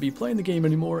wouldn't be playing the game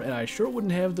anymore, and I sure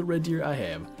wouldn't have the red deer I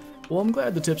have. Well, I'm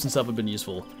glad the tips and stuff have been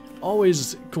useful.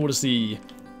 Always cool to see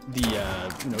the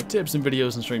you know, tips and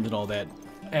videos and streams and all that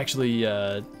actually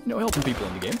you know, helping people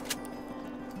in the game.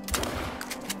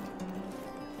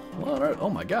 Well, alright. Oh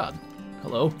my god.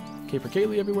 Hello.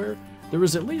 Capercaillie everywhere. There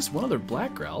was at least one other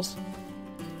black grouse.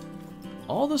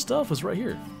 All the stuff was right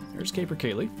here. There's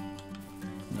Capercaillie.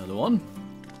 Another one.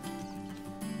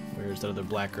 Where's that other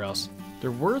black grouse?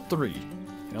 There were 3.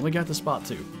 I only got to spot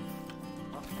 2.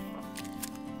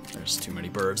 There's too many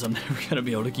birds. I'm never going to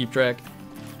be able to keep track.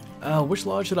 Which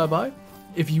lodge should I buy?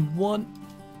 If you want,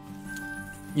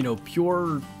 you know,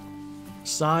 pure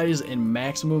size and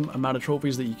maximum amount of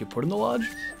trophies that you could put in the lodge,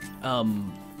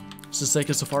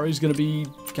 Saseka Safari is going to be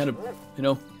kind of, you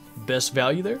know, best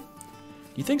value there. Do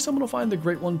you think someone will find the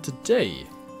great one today?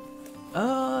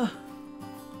 I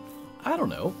don't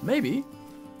know. Maybe.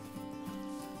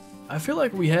 I feel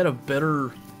like we had a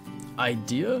better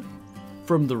idea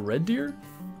from the red deer,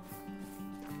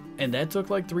 and that took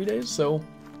like 3 days, so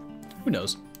who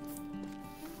knows?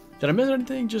 Did I miss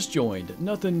anything? Just joined.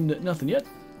 Nothing yet.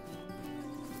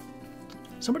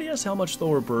 Somebody asked how much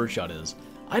slower birdshot is.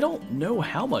 I don't know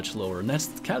how much lower, and that's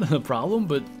kind of the problem,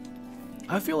 but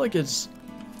I feel like it's...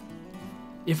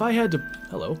 If I had to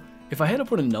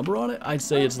put a number on it, I'd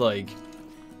say it's like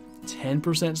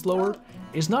 10% slower.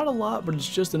 It's not a lot, but it's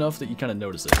just enough that you kind of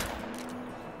notice it.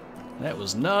 That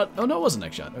was not... Oh, no, it wasn't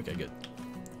next shot. Okay, good.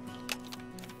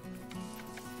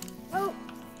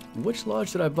 Which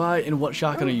lodge did I buy and what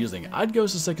shotgun are you using? I'd go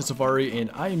Saseka Safari,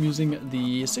 and I am using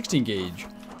the 16 gauge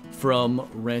from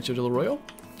Rancho del Arroyo.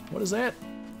 What is that?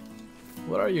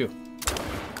 What are you?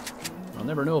 I'll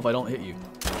never know if I don't hit you.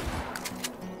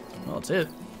 Well, it's hit.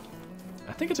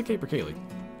 I think it's a Capercaillie.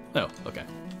 Oh, okay.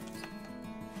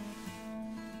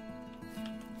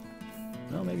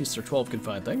 Well, maybe Sir 12 can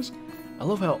find things. I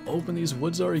love how open these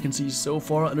woods are. You can see so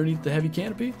far underneath the heavy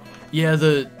canopy. Yeah,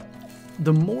 the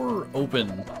more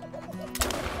open,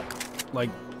 like,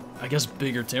 I guess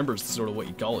bigger timbers is sort of what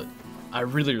you call it. I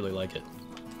really, really like it.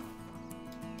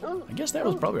 I guess that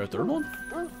was probably our 3rd one.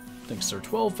 I think Sir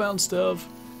 12 found stuff.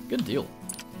 Good deal.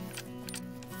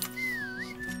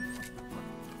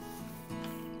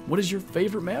 What is your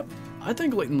favorite map? I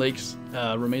think Leighton Lakes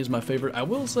remains my favorite. I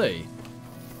will say,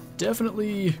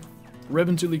 definitely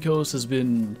Revontuli Coast has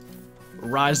been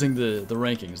rising the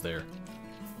rankings there.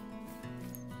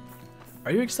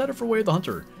 Are you excited for Way of the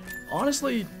Hunter?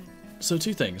 Honestly, so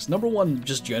 2 things. Number 1,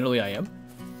 just generally I am.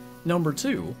 Number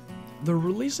 2, they're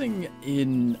releasing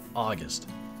in August,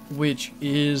 which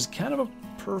is kind of a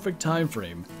perfect time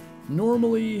frame.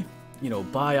 Normally, you know,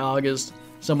 by August,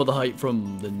 some of the hype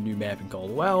from the new map in Call of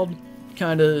the Wild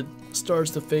kind of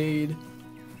starts to fade.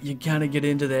 You kind of get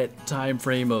into that time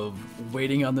frame of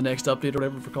waiting on the next update or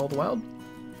whatever for Call of the Wild.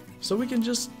 So we can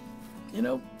just, you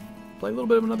know, play a little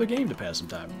bit of another game to pass some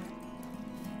time.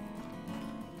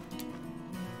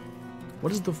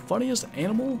 What is the funniest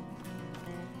animal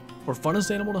or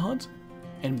funnest animal to hunt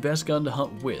and best gun to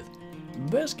hunt with?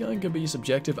 Best gun can be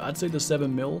subjective. I'd say the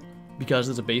 7mm, because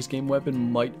it's a base game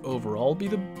weapon, might overall be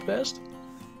the best.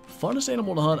 Funnest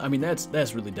animal to hunt, I mean,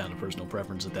 that's really down to personal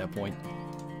preference at that point.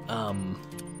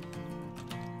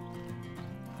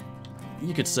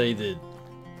 You could say that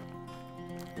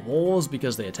wolves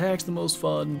because they attack's the most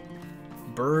fun,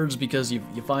 birds because you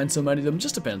find so many of them,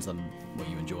 just depends on what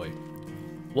you enjoy.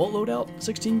 Walt loadout,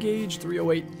 16 gauge,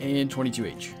 308, and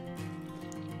 22H.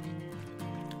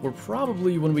 We're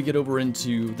probably, when we get over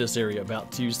into this area,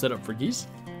 about to set up for geese.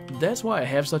 That's why I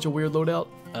have such a weird loadout.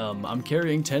 I'm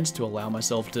carrying tents to allow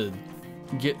myself to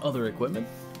get other equipment.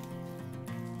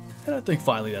 And I think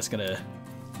finally that's going to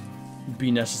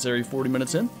be necessary 40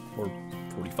 minutes in, or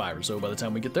 45 or so by the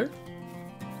time we get there.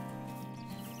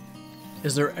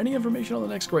 Is there any information on the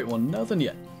next great one? Nothing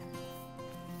yet.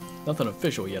 Nothing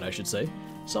official yet, I should say.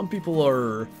 Some people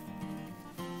are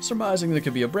surmising there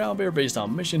could be a brown bear based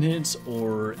on mission hints,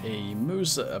 or a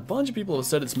moose. A bunch of people have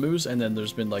said it's moose, and then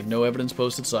there's been like no evidence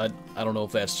posted, so I don't know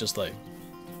if that's just like,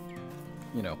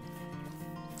 you know,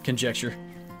 conjecture.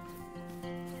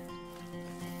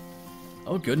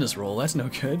 Oh goodness, roll, that's no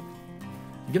good.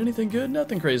 You get anything good?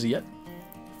 Nothing crazy yet.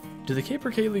 Do the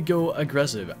Capercaillie go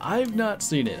aggressive? I've not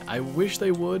seen it. I wish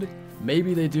they would.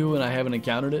 Maybe they do and I haven't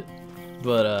encountered it.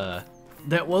 But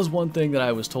that was one thing that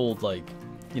I was told, like,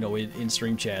 you know, in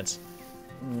stream chats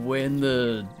when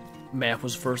the map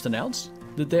was first announced,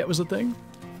 that was a thing.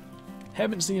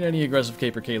 Haven't seen any aggressive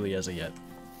Caper Kaylee as of yet.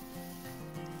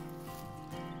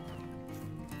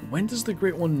 When does the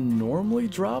Great One normally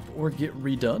drop or get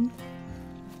redone?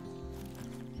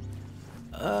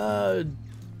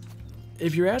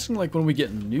 If you're asking like when we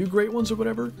get new Great Ones or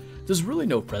whatever, there's really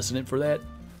no precedent for that.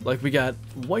 Like we got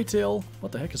Whitetail.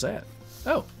 What the heck is that?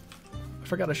 Oh, I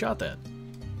forgot I shot that.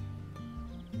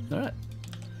 Alright.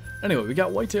 Anyway, we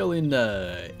got Whitetail in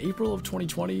April of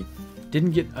 2020.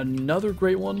 Didn't get another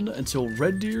Great One until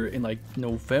Red Deer in like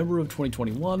November of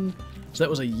 2021. So that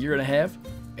was a year and a half.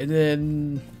 And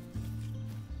then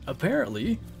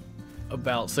apparently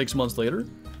about 6 months later,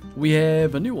 we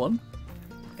have a new one.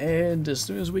 And as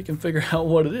soon as we can figure out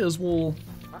what it is, we'll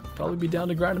probably be down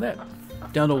to grinding that.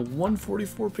 Down to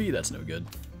 144p, that's no good.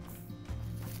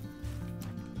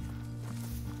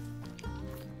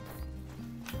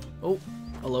 Oh,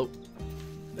 hello.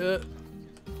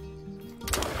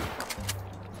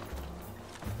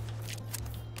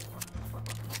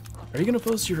 Are you gonna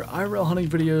post your IRL hunting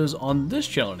videos on this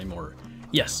channel anymore?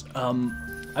 Yes,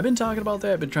 I've been talking about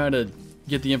that, I've been trying to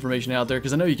get the information out there,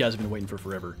 because I know you guys have been waiting for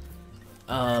forever.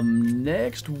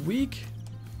 Next week,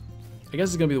 I guess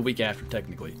it's gonna be the week after,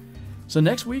 technically. So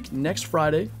next week, next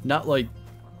Friday, not like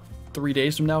 3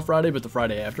 days from now Friday, but the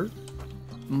Friday after,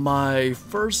 my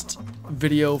first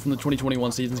video from the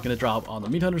 2021 season is gonna drop on the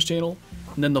Meat Hunters channel,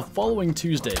 and then the following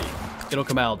Tuesday, it'll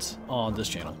come out on this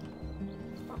channel.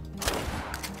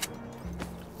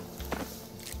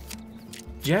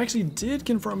 Jaxy did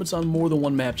confirm it's on more than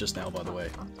one map just now, by the way,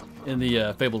 in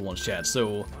the Fabled Ones chat,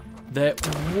 so that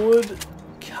would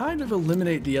kind of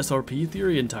eliminate the SRP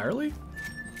theory entirely.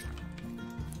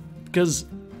 Because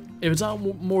if it's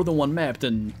on more than one map,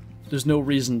 then there's no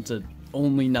reason to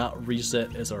only not reset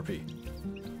SRP.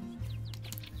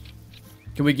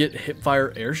 Can we get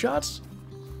hipfire air shots?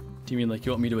 Do you mean like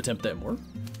you want me to attempt that more?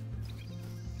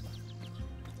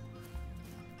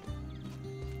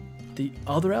 The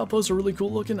other outposts are really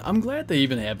cool looking. I'm glad they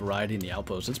even have variety in the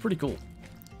outposts. It's pretty cool.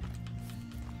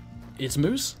 It's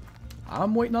Moose.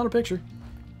 I'm waiting on a picture.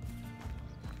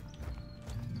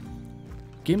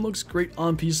 Game looks great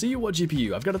on PC. What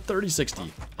GPU? I've got a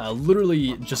 3060.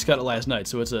 Literally just got it last night,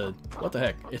 so it's a, what the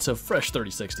heck? It's a fresh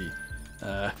 3060.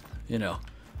 You know,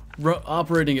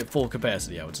 operating at full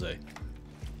capacity, I would say.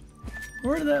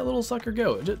 Where did that little sucker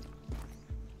go?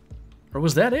 Or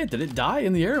was that it? Did it die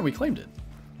in the air and we claimed it?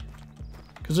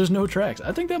 Because there's no tracks.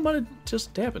 I think that might have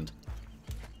just happened.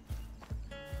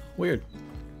 Weird.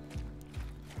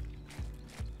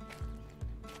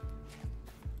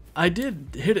 I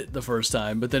did hit it the first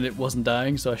time, but then it wasn't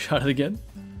dying, so I shot it again.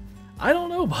 I don't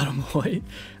know, Bottom Boy.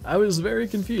 I was very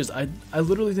confused. I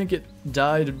literally think it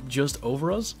died just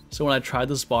over us, so when I tried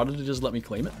to spot it, it just let me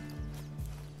claim it.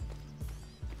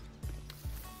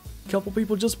 Couple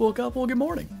people just woke up. Well, good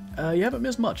morning. You haven't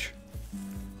missed much.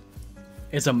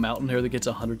 It's a mountain hare that gets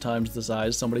 100 times the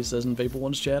size, somebody says in Fable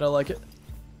One's chat. I like it.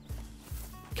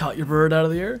 Caught your bird out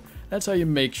of the air. That's how you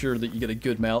make sure that you get a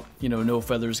good mount. You know, no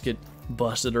feathers get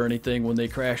busted or anything when they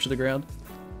crash to the ground.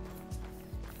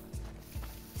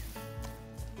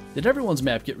 Did everyone's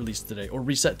map get released today or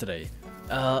reset today?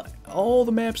 All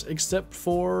the maps except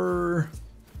for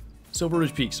Silver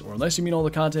Ridge Peaks, or unless you mean all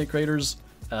the content creators,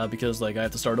 because like I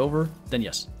have to start over, then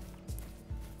yes.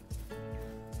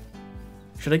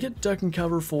 Should I get duck and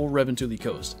cover for Revontuli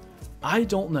Coast? I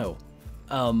don't know.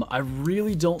 I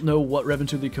really don't know what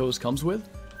Revontuli Coast comes with.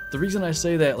 The reason I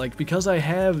say that, like, because I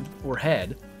have, or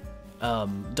had,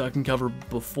 duck and cover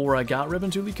before I got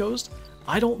Revontuli Coast,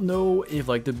 I don't know if,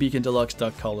 like, the Beacon Deluxe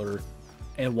duck color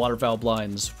and waterfowl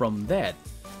blinds from that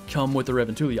come with the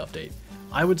Revontuli update.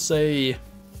 I would say,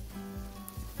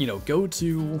 you know, go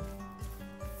to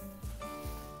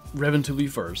Revontuli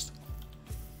first,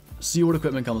 see what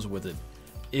equipment comes with it.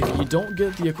 If you don't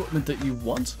get the equipment that you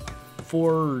want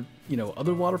for, you know,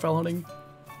 other waterfowl hunting,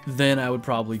 then I would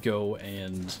probably go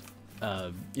and,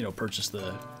 you know, purchase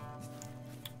the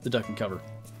duck and cover.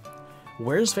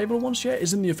 Where's Fabled Ones chat?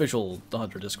 Is in the official The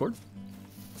Hunter Discord.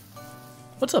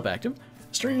 What's up, Active?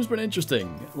 Stream's been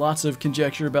interesting. Lots of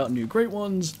conjecture about new Great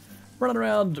Ones, running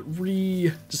around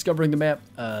rediscovering the map.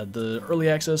 The early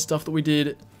access stuff that we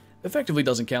did effectively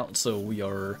doesn't count, so we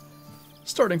are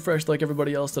starting fresh like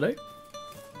everybody else today.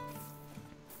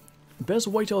 Best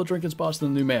whitetail drinking spots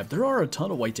in the new map. There are a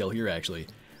ton of whitetail here, actually.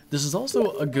 This is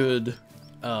also a good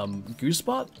goose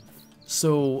spot,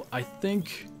 so I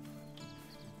think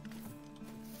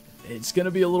it's going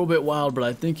to be a little bit wild, but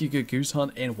I think you could goose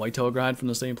hunt and whitetail grind from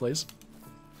the same place.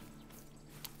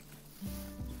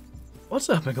 what's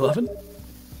up, McLovin?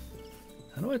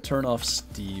 How do I turn off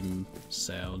Steam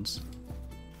sounds?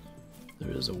 There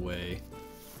is a way.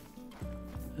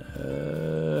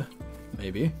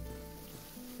 Maybe.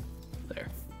 There.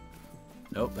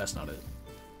 Nope, that's not it.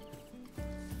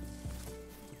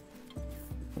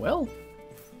 Well,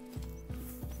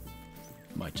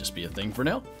 might just be a thing for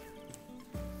now.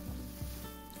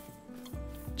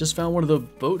 Just found one of the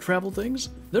boat travel things.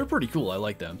 They're pretty cool, I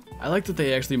like them. I like that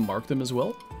they actually mark them as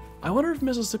well. I wonder if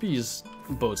Mississippi's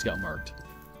boats got marked.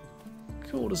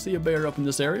 Cool to see a bear up in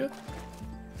this area.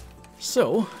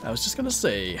 So, I was just gonna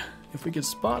say, if we could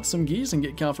spot some geese and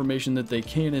get confirmation that they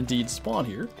can indeed spawn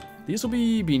here, these will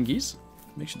be bean geese.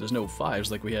 Make sure there's no 5s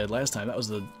like we had last time. That was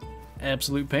the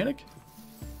absolute panic.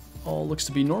 All looks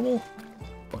to be normal.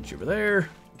 Bunch over there.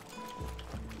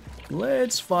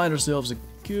 Let's find ourselves a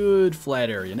good flat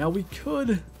area. Now we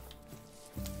could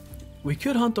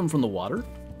hunt them from the water.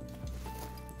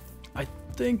 I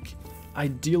think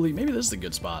ideally, maybe this is a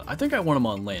good spot. I think I want them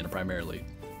on land primarily.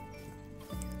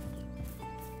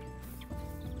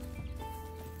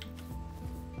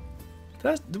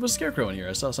 There was Scarecrow in here.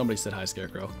 I saw somebody said hi,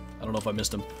 Scarecrow. I don't know if I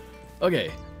missed him.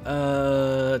 Okay,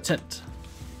 tent.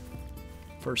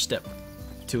 First step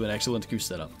to an excellent goose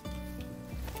setup.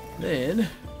 Then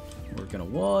we're gonna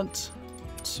want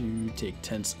to take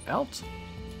tents out.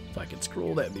 If I could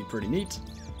scroll, that'd be pretty neat.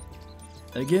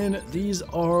 And again, these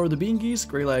are the bean geese,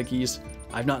 gray lag geese.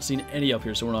 I've not seen any up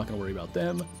here, so we're not gonna worry about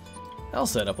them. I'll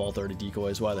set up all 30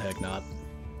 decoys, why the heck not?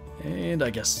 And I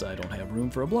guess I don't have room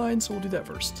for a blind, so we'll do that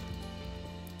first.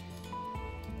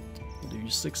 We'll do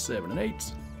 6, 7, and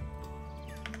 8.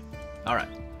 Alright,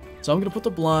 so I'm gonna put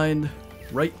the blind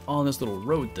right on this little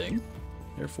road thing.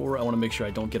 Therefore, I want to make sure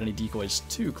I don't get any decoys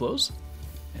too close.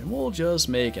 And we'll just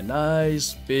make a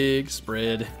nice big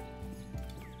spread.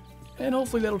 And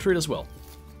hopefully that'll treat us well.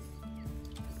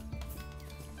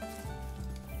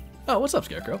 Oh, what's up,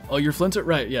 Scarecrow? Oh, you're Flinter?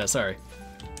 Right, yeah, sorry.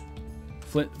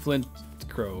 Flint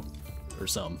Crow or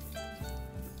something.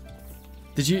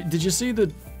 Did you see the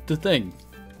thing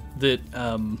that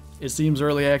it seems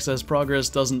early access progress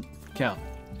doesn't count?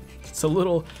 It's a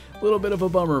little bit of a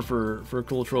bummer for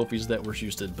cool trophies that were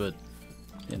shoosted, but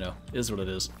you know, is what it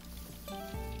is.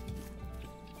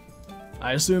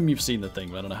 I assume you've seen the thing,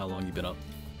 but I don't know how long you've been up.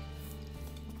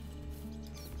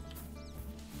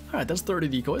 Alright, that's 30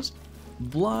 decoys.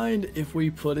 Blind, if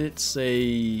we put it,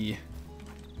 say,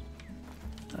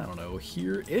 I don't know,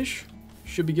 here-ish,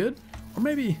 should be good. Or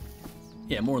maybe,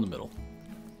 yeah, more in the middle.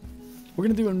 We're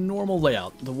gonna do a normal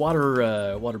layout. The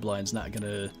water blind's not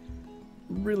gonna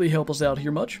really help us out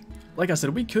here much. Like I said,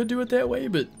 we could do it that way,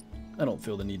 but I don't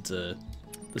feel the need to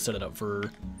set it up for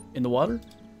in the water.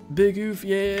 Big Oof,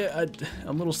 yeah, I'm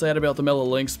a little sad about the mellow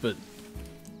links, but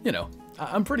you know,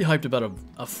 I'm pretty hyped about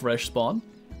a fresh spawn.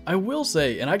 I will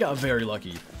say, and I got very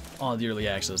lucky on the early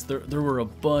access. There were a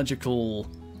bunch of cool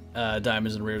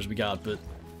diamonds and rares we got, but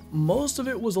most of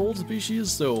it was old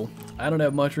species, so I don't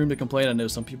have much room to complain. I know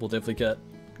some people definitely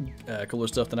got cooler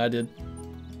stuff than I did.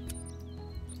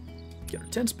 Get our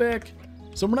tents back.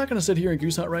 So we're not going to sit here and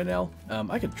goose hunt right now.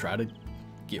 I could try to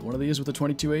get one of these with a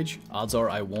 22H. Odds are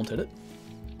I won't hit it.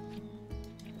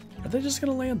 Are they just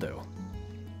going to land, though?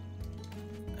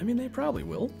 I mean, they probably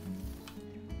will.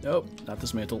 Nope, not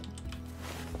this mantle.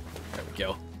 There we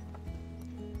go.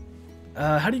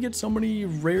 How do you get so many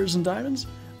rares and diamonds?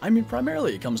 I mean,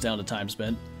 primarily it comes down to time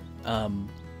spent.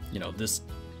 You know, this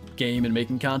game and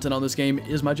making content on this game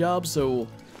is my job, so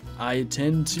I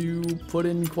tend to put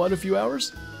in quite a few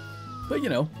hours. But, you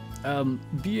know,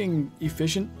 being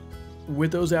efficient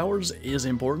with those hours is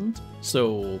important.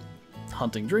 So,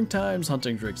 hunting drink times,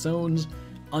 hunting drink zones,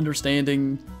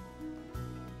 understanding,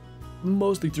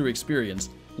 mostly through experience,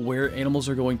 where animals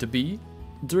are going to be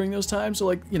during those times. So,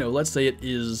 like, you know, let's say it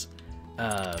is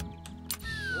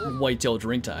whitetail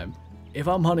drink time. If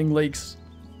I'm hunting lakes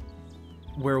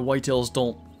where whitetails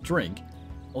don't drink,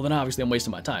 well, then obviously I'm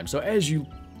wasting my time. So as you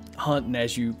hunt and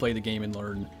as you play the game and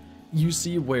learn, you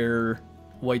see where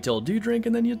whitetail do drink,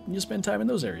 and then you spend time in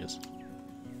those areas.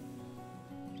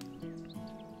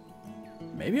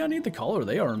 Maybe I need the caller.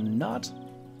 They are not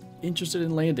interested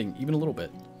in landing even a little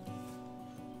bit.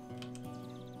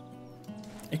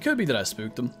 It could be that I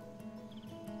spooked them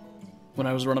when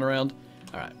I was running around.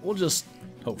 Alright, we'll just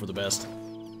hope for the best.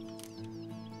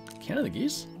 Canada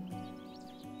geese?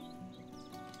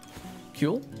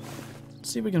 Cool.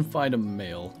 Let's see if we can find a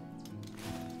male.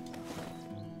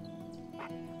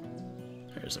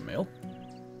 There's a male.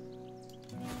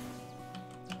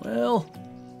 Well,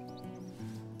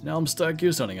 now I'm stuck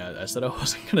goose hunting. I said I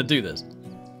wasn't gonna do this.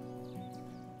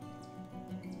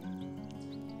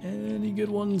 Any good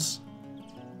ones?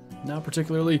 Not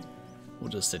particularly. We'll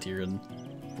just sit here and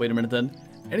wait a minute then.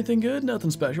 Anything good?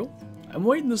 Nothing special. I'm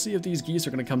waiting to see if these geese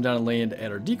are going to come down and land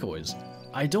at our decoys.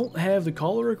 I don't have the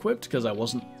collar equipped because I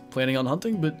wasn't planning on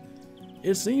hunting, but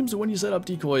it seems that when you set up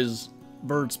decoys,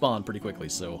 birds spawn pretty quickly,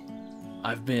 so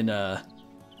I've been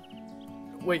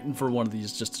waiting for one of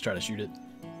these just to try to shoot it.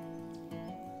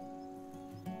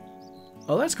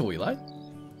 Oh, that's cool, Eli.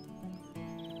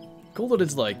 Cool that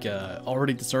it's like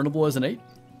already discernible as an 8.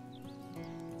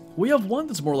 We have one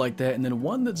that's more like that, and then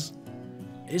one that's...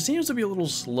 It seems to be a little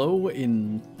slow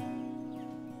in,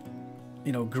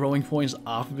 you know, growing points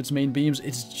off of its main beams.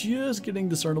 It's just getting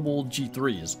discernible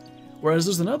G3s. Whereas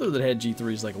there's another that had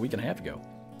G3s like a week and a half ago.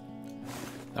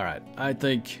 Alright, I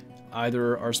think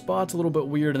either our spot's a little bit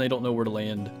weird and they don't know where to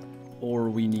land, or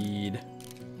we need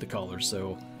the collar.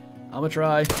 So I'm gonna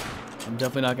try. I'm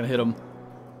definitely not gonna hit them,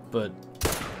 but,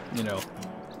 you know,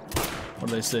 what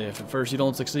do they say? If at first you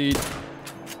don't succeed,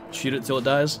 shoot it till it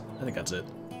dies. I think that's it.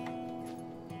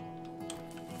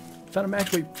 Found a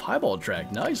max weight piebald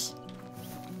track. Nice.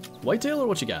 Whitetail or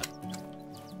what you got?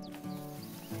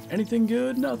 Anything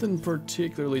good? Nothing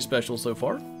particularly special so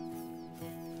far.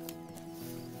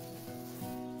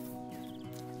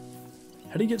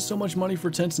 How do you get so much money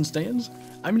for tents and stands?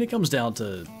 I mean, it comes down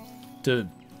to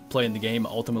playing the game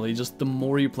ultimately. Just the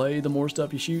more you play, the more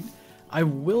stuff you shoot. I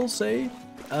will say,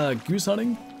 goose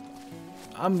hunting,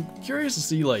 I'm curious to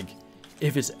see like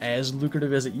if it's as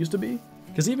lucrative as it used to be.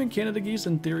 Because even Canada geese,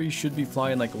 in theory, should be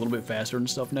flying like a little bit faster and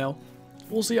stuff now.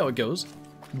 We'll see how it goes.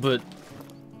 But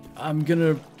I'm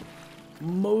gonna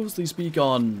mostly speak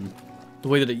on the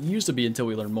way that it used to be until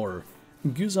we learn more.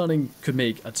 Goose hunting could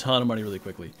make a ton of money really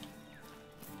quickly.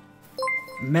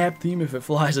 Map theme, if it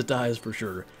flies, it dies for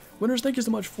sure. Winners, thank you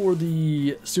so much for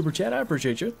the super chat. I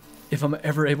appreciate you. If I'm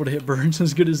ever able to hit birds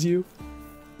as good as you.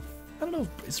 I don't know,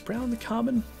 is brown the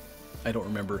common? I don't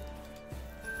remember.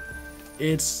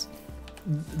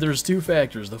 There's two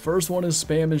factors. The first one is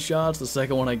spamming shots. The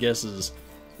second one, I guess,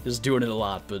 is doing it a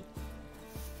lot, but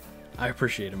I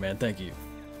appreciate it, man. Thank you.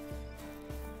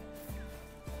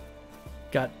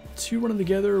 Got 2 running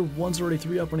together. One's already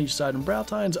 3 up on each side in brow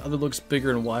tines. Other looks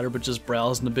bigger and wider, but just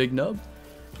brows and the big nub.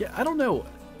 Yeah, I don't know.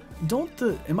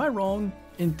 Am I wrong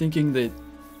in thinking that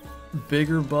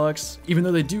bigger bucks, even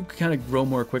though they do kind of grow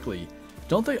more quickly,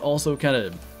 don't they also kind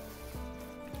of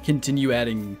continue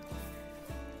adding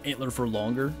antler for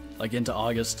longer, like into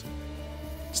August,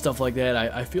 stuff like that?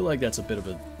 I feel like that's a bit of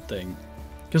a thing,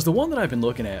 because the one that I've been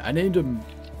looking at, I named him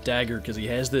Dagger because he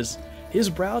has this, his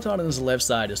brow tine on his left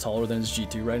side is taller than his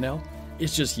G2 right now.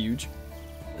 It's just huge,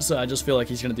 so I just feel like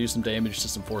he's gonna do some damage to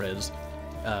some foreheads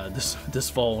this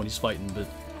fall when he's fighting. But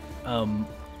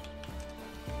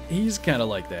he's kind of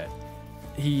like that.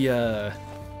 He's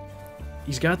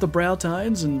got the brow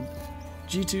tines and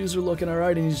G2s are looking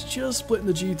alright, and he's just splitting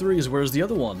the G3s, whereas the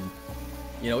other one,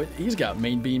 you know, he's got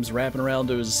main beams wrapping around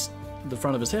to the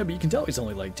front of his head, but you can tell he's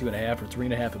only like 2.5 or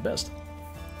 3.5 at best.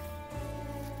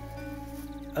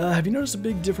 Have you noticed a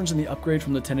big difference in the upgrade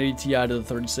from the 1080 Ti to the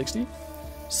 3060?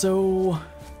 So,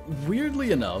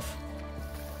 weirdly enough,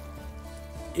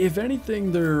 if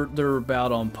anything, they're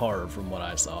about on par from what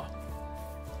I saw.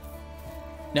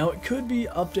 Now, it could be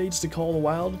updates to Call of the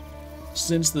Wild,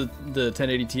 since the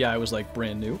 1080 Ti was like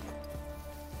brand new.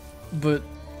 But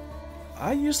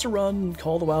I used to run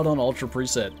Call of the Wild on Ultra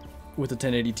preset with the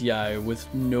 1080 Ti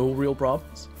with no real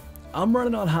problems. I'm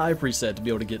running on high preset to be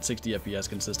able to get 60 FPS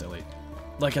consistently.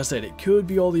 Like I said, it could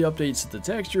be all the updates to the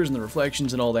textures and the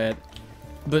reflections and all that,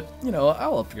 but, you know,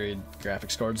 I'll upgrade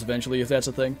graphics cards eventually if that's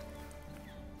a thing.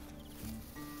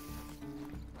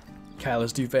 Kyle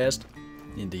is too fast?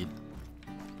 Indeed.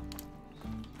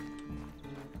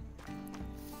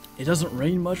 It doesn't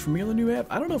rain much for me on the new app.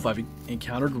 I don't know if I've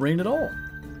encountered rain at all.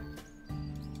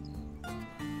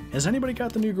 Has anybody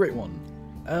got the new Great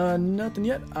One? Nothing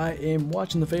yet. I am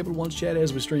watching the Fabled Ones chat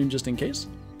as we stream just in case.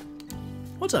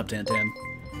 What's up, Tantan?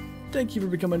 Thank you for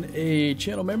becoming a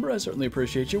channel member. I certainly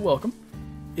appreciate you. Welcome.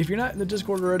 If you're not in the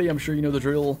Discord already, I'm sure you know the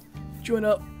drill. Join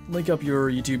up, link up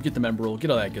your YouTube, get the member role,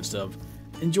 get all that good stuff.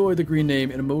 Enjoy the green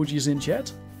name and emojis in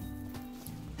chat.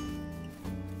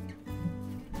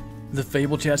 The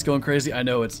Fable chat's going crazy. I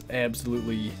know, it's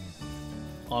absolutely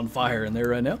on fire in there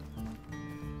right now.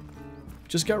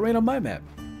 Just got rain on my map.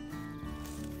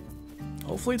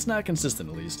 Hopefully it's not consistent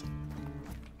at least.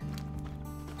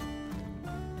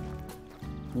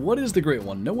 What is the Great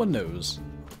One? No one knows.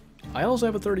 I also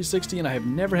have a 3060 and I have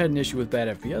never had an issue with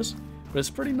bad FPS, but it's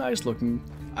pretty nice looking.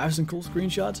 I have some cool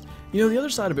screenshots. You know, the other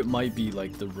side of it might be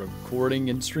like the recording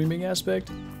and streaming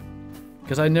aspect,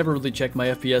 because I never really check my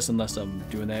FPS unless I'm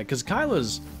doing that, because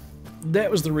Kyla's that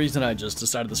was the reason I just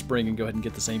decided to spring and go ahead and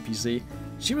get the same PC.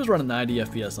 She was running 90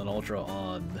 FPS on Ultra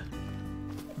on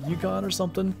Yukon or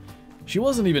something. She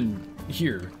wasn't even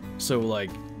here, so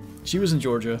like, she was in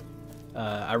Georgia.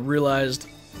 I realized,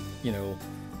 you know,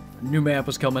 new map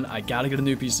was coming, I gotta get a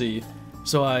new PC,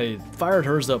 so I fired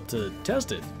hers up to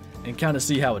test it and kind of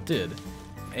see how it did.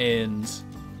 And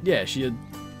yeah, she had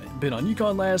been on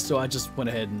Yukon last, so I just went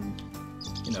ahead and,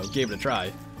 you know, gave it a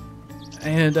try.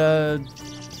 And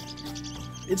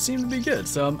it seemed to be good,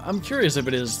 so I'm curious if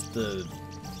it is the,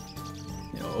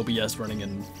 you know, OBS running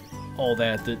and all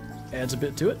that that adds a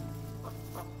bit to it.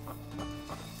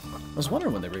 I was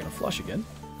wondering when they were going to flush again.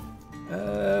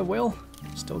 Well,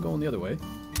 still going the other way.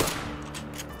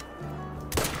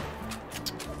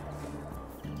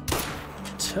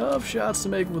 Tough shots to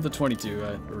make with the 22,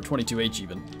 or 22H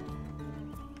even.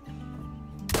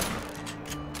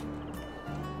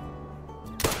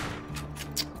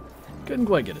 Couldn't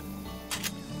quite get it.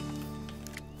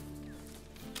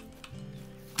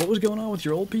 What was going on with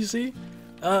your old PC?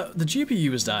 The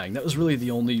GPU was dying. That was really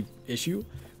the only issue.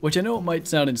 Which I know it might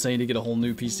sound insane to get a whole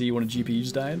new PC when a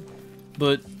GPU's dying,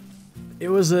 but it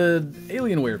was an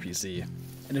Alienware PC.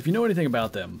 And if you know anything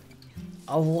about them,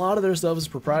 a lot of their stuff is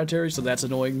proprietary, so that's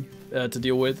annoying to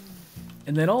deal with.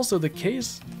 And then also the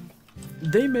case,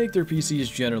 they make their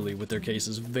PCs generally with their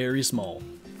cases very small,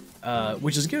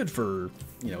 which is good for,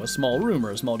 you know, a small room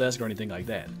or a small desk or anything like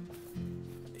that.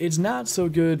 It's not so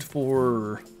good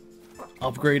for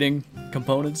upgrading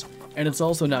components, and it's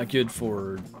also not good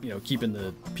for, you know, keeping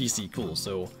the PC cool.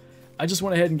 So I just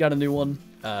went ahead and got a new one.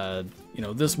 You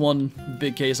know, this one,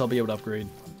 big case, I'll be able to upgrade.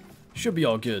 Should be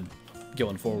all good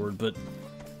going forward, but,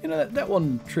 you know, that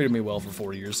one treated me well for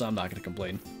 4 years, so I'm not going to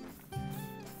complain.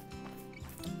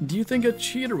 Do you think a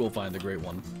cheater will find the great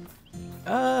one?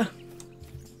 I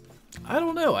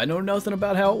don't know. I know nothing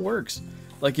about how it works.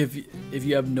 Like, if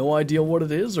you have no idea what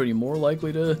it is, are you more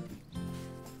likely to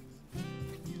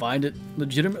find it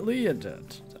legitimately? And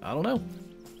I don't know.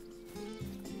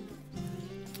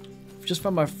 Just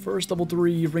found my first level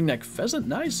 3 ringneck pheasant.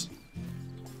 Nice.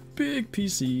 Big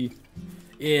PC.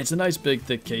 Yeah, it's a nice big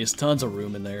thick case. Tons of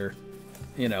room in there.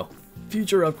 You know,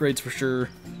 future upgrades for sure.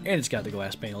 And it's got the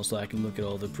glass panel so I can look at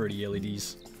all the pretty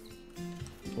LEDs.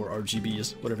 Or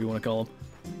RGBs, whatever you want to call them.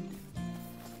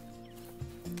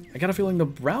 I got a feeling the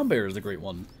brown bear is the great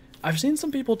one. I've seen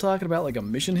some people talking about like a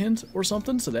mission hint or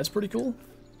something, so that's pretty cool.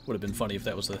 Would have been funny if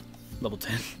that was a level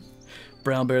 10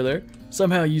 brown bear there.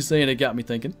 Somehow you saying it got me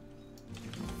thinking.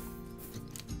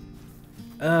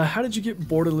 How did you get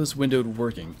borderless windowed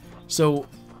working? So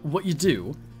what you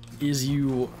do is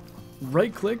you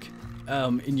right click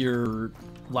in your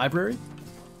library,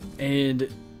 and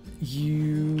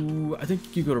I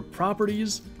think you go to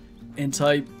properties and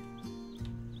type,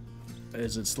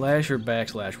 is it slash or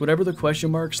backslash? Whatever the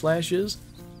question mark slash is,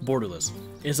 borderless.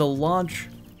 Is a launch,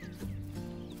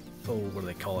 oh, what do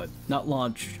they call it? Not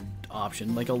launch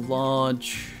option, like a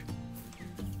launch,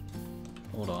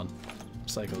 hold on,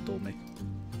 Psycho told me.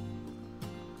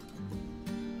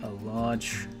 A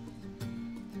launch,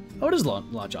 oh, it is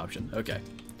launch option, okay.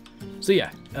 So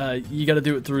yeah, you gotta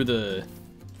do it through the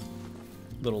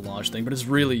little launch thing, but it's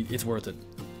worth it.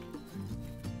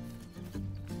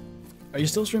 Are you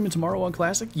still streaming tomorrow on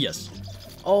Classic? Yes.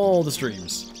 All the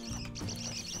streams.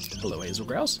 Hello, Hazel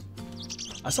Grouse.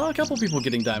 I saw a couple people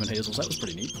getting diamond hazels. That was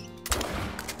pretty neat.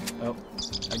 Oh,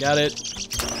 I got it.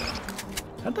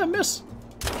 How'd that miss?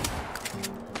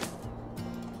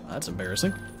 That's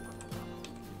embarrassing.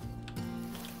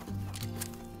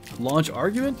 Launch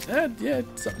argument? Yeah,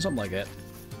 something like that.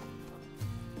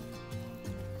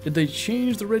 Did they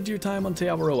change the red deer time on Te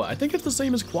Awaroa? I think it's the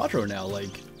same as Quattro now,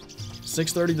 like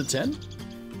 6:30 to 10?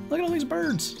 Look at all these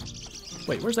birds.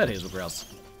 Wait, where's that hazel grouse?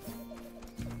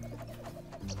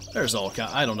 There's all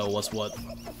kind. I don't know what's what.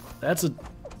 That's a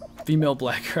female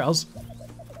black grouse.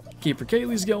 Keeper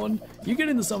Kaylee's going. You get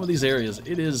into some of these areas,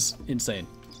 it is insane.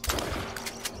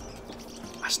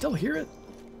 I still hear it.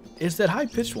 It's that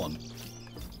high-pitched one.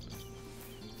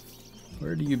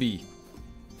 Where do you be?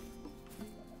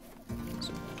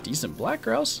 Some decent black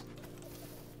grouse.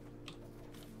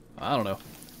 I don't know. Do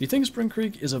you think Spring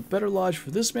Creek is a better lodge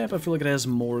for this map? I feel like it has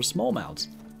more smallmouths.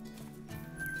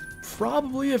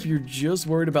 Probably if you're just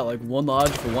worried about like one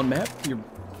lodge for one map,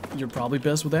 you're probably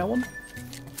best with that one.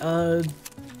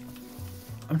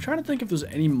 I'm trying to think if there's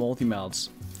any multi-mounts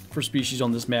for species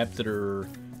on this map that are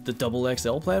the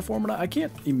XXL platform, and I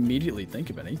can't immediately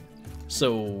think of any.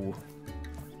 So,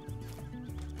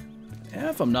 yeah,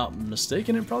 if I'm not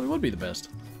mistaken, it probably would be the best.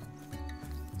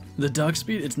 The duck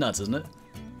speed, it's nuts, isn't it?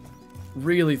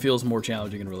 Really feels more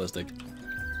challenging and realistic.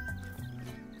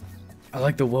 I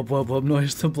like the wub wub wub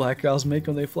noise the black cows make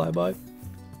when they fly by.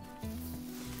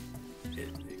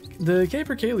 The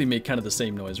caper Kaylee make kind of the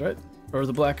same noise, right? Or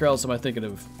the black cows am I thinking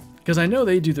of? Because I know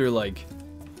they do their like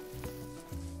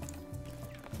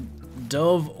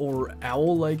dove or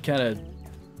owl like kind of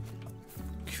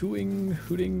cooing,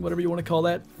 hooting, whatever you want to call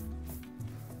that.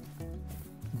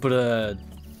 But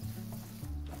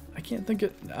I can't think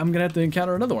of, I'm gonna have to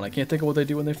encounter another one. I can't think of what they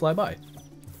do when they fly by.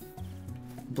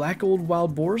 Black old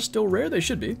wild boars, still rare? They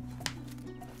should be.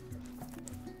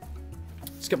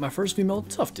 It's got my first female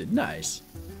tufted, nice.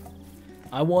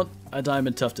 I want a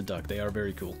diamond tufted duck, they are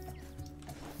very cool.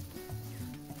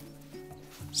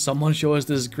 Someone show us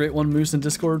this great one moose in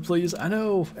Discord, please. I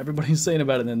know, everybody's saying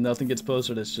about it and then nothing gets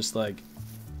posted. It's just like,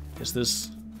 is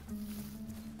this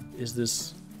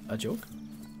a joke?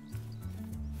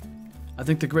 I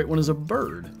think the great one is a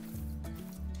bird.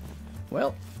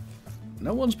 Well,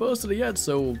 no one's posted it yet,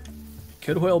 so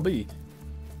could well be.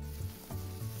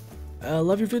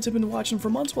 Love your vids, have been watching for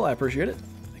months. Well, I appreciate it.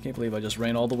 I can't believe I just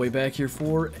ran all the way back here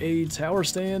for a tower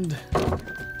stand.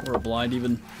 Or a blind,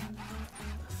 even.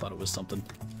 I thought it was something.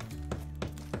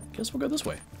 Guess we'll go this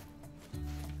way.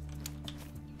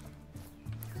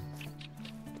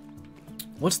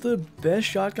 What's the best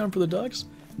shotgun for the ducks?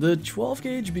 The 12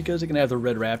 gauge, because it can have the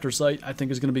red raptor sight, I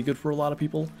think is going to be good for a lot of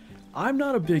people. I'm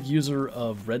not a big user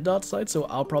of red dot sights, so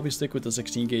I'll probably stick with the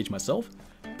 16 gauge myself.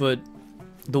 But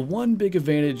the one big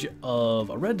advantage of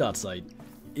a red dot sight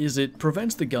is it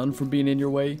prevents the gun from being in your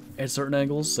way at certain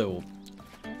angles. So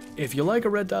if you like a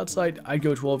red dot sight, I'd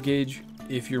go 12 gauge.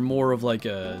 If you're more of like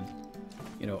a,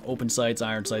 you know, open sights,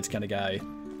 iron sights kind of guy,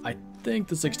 I think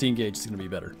the 16 gauge is going to be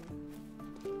better.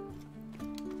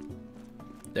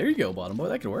 There you go, bottom boy,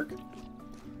 that could work.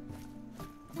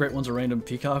 Great one's a random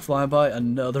peacock flying by,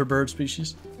 another bird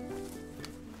species.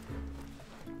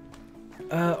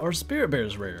 Are spirit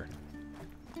bears rare?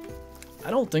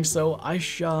 I don't think so. I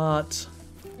shot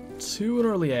 2 in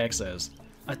early access.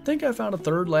 I think I found a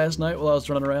 3rd last night while I was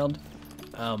running around.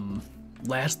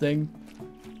 Last thing.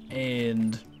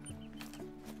 And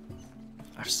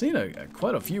I've seen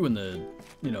quite a few in the,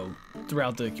 you know,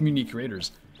 throughout the community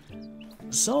creators.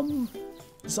 Some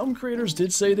creators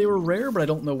did say they were rare, but I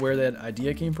don't know where that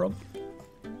idea came from.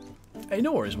 Hey,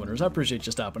 no worries, winners. I appreciate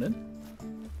you stopping in.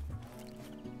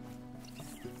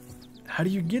 How do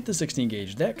you get the 16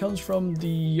 gauge? That comes from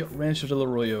the Rancho del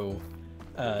Arroyo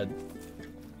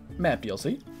map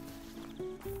DLC.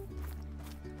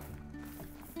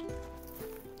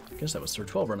 I guess that was Sir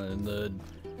 12 running in the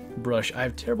brush. I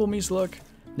have terrible Mies luck.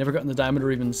 Never gotten the diamond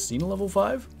or even seen a level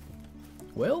 5.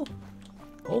 Well,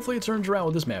 hopefully it turns around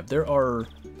with this map. There are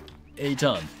a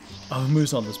ton of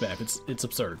moose on this map. It's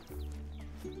absurd.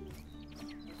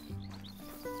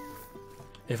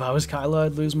 If I was Kyla,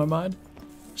 I'd lose my mind.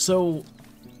 So,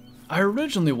 I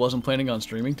originally wasn't planning on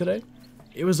streaming today.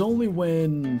 It was only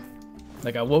when,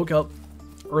 like, I woke up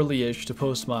early-ish to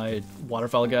post my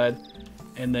waterfowl guide,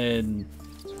 and then,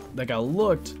 like, I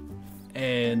looked,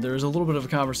 and there was a little bit of a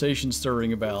conversation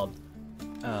stirring about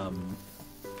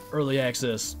early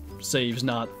access saves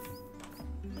not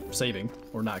saving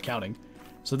or not counting.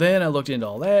 So then I looked into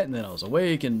all that, and then I was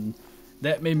awake, and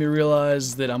that made me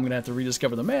realize that I'm gonna have to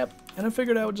rediscover the map, and I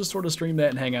figured I would just sort of stream that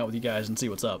and hang out with you guys and see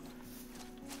what's up.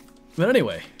 But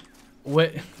anyway,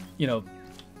 you know,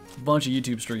 a bunch of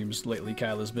YouTube streams lately,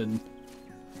 Kyla's been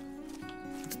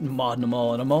modding them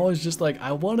all, and I'm always just like,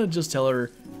 I want to just tell her,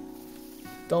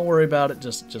 don't worry about it,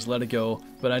 just let it go.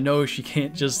 But I know she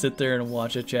can't just sit there and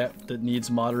watch a chat that needs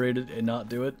moderated and not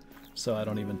do it, so I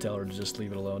don't even tell her to just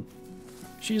leave it alone.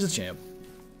 She's a champ.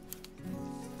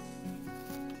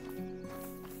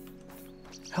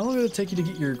 How long did it take you to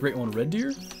get your great one red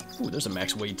deer? Ooh, there's a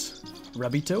max weight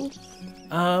rabito.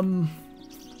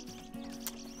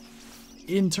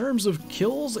 In terms of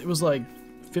kills, it was like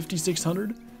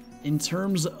 5,600. In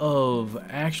terms of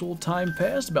actual time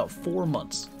passed, about 4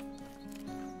 months.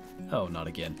 Oh, not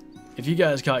again. If you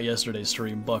guys caught yesterday's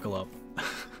stream, buckle up.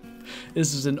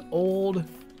 This is an old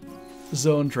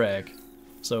zone track,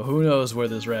 so who knows where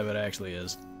this rabbit actually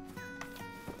is.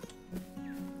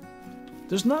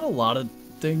 There's not a lot of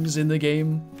things in the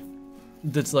game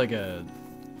that's like a,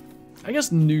 I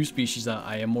guess, new species that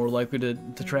I am more likely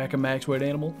to track a max weight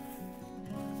animal.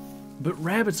 But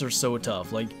rabbits are so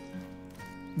tough, like,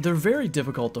 they're very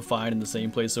difficult to find in the same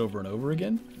place over and over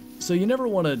again. So you never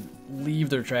want to leave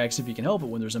their tracks if you can help it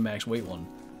when there's a max weight one.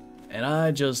 And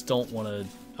I just don't want to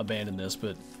abandon this,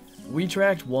 but we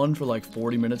tracked one for like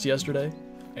 40 minutes yesterday,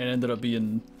 and ended up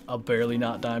being a barely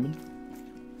not diamond.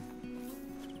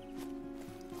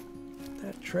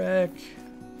 That track...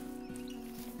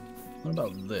 What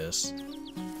about this?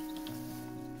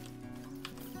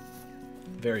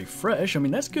 very fresh. I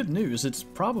mean, that's good news. It's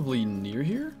probably near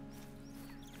here.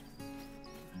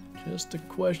 Just a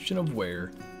question of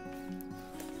where.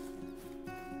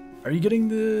 Are you getting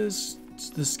the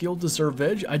skill to serve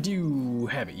veg? I do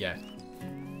have it, yeah.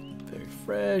 Very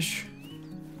fresh.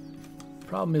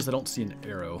 Problem is I don't see an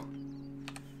arrow.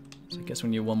 So I guess we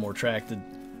need one more track to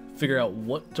figure out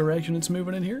what direction it's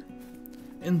moving in here.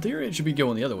 In theory, it should be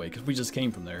going the other way because we just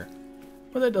came from there.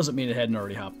 But that doesn't mean it hadn't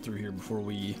already hopped through here before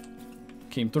we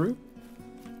came through.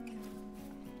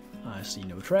 I see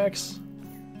no tracks.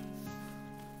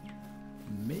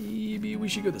 Maybe we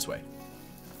should go this way.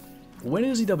 When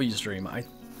is EW stream? I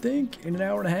think in an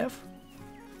hour and a half.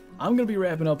 I'm going to be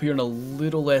wrapping up here in a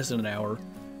little less than an hour.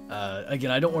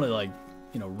 Again, I don't want to, like,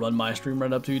 you know, run my stream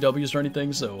right up to EWs or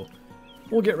anything, so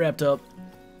we'll get wrapped up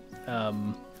yeah,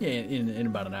 in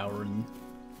about an hour, and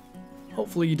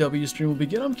hopefully EW stream will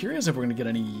begin. I'm curious if we're going to get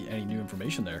any new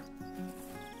information there.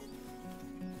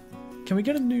 Can we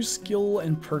get a new skill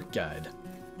and perk guide?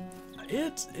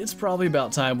 It's probably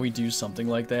about time we do something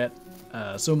like that.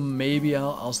 So maybe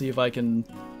I'll see if I can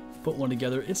put one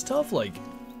together. It's tough, like,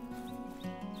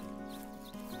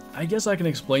 I guess I can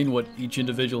explain what each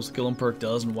individual skill and perk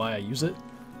does and why I use it,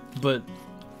 but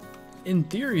in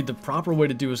theory, the proper way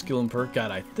to do a skill and perk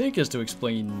guide, I think, is to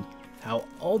explain how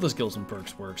all the skills and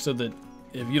perks work, so that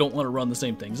if you don't want to run the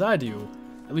same things I do,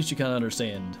 at least you kind of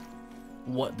understand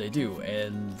what they do.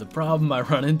 And the problem I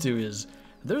run into is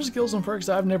there's skills and perks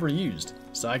I've never used,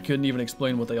 so I couldn't even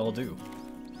explain what they all do.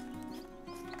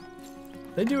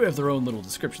 They do have their own little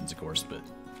descriptions, of course, but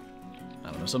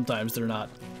I don't know, sometimes they're not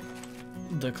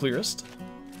the clearest.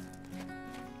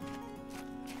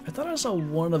 I thought I saw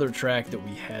one other track that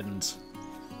we hadn't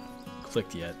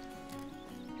clicked yet.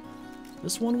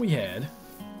 This one we had.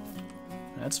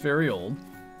 That's very old.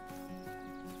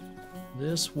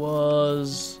 This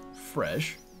was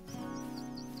fresh.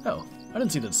 Oh, I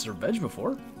didn't see that serve veg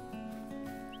before.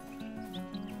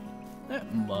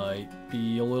 That might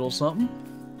be a little something.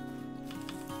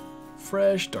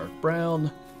 Fresh, dark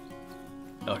brown.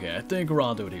 Okay, I think we're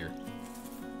onto it here.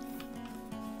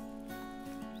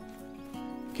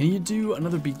 Can you do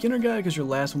another beginner guide because your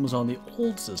last one was on the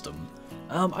old system?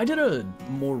 I did a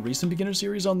more recent beginner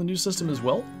series on the new system as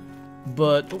well,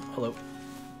 but oh, hello.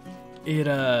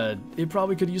 It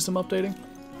probably could use some updating.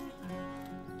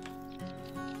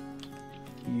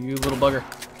 You little bugger.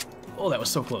 Oh, that was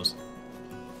so close.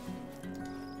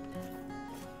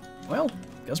 Well,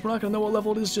 guess we're not gonna know what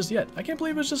level it is just yet. I can't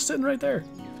believe it's just sitting right there.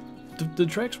 The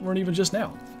tracks weren't even just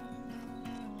now.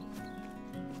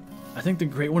 I think the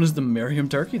great one is the Merriam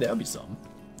turkey. That would be something.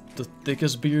 The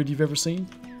thickest beard you've ever seen.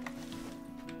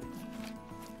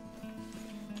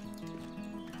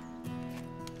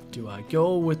 Do I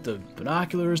go with the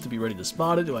binoculars to be ready to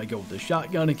spot it? Do I go with the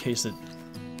shotgun in case it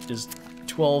is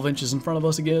 12 inches in front of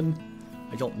us again?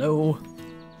 I don't know.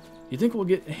 You think we'll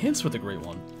get hints with the great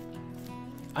one?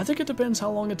 I think it depends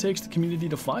how long it takes the community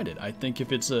to find it. I think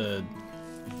if it's a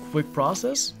quick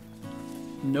process,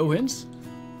 no hints.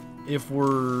 If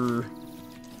we're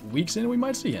weeks in, we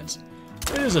might see hints.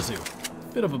 It is a 2.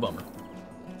 Bit of a bummer.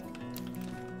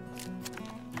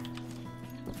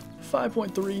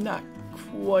 5.3, not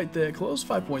quite that close.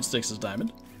 5.6 is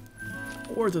diamond.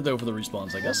 Worth it though for the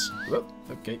respawns, I guess. Whoop,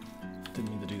 okay, didn't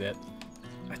mean to do that.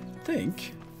 I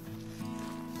think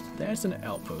that's an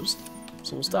outpost.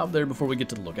 So we'll stop there before we get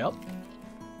to the lookout.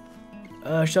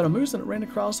 Shot a moose and it ran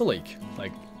across the lake.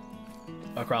 Like,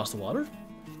 across the water?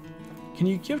 Can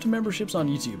you gift memberships on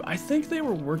YouTube? I think they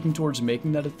were working towards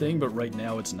making that a thing, but right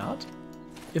now it's not.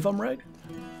 If I'm right.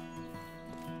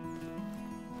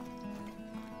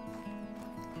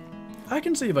 I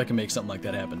can see if I can make something like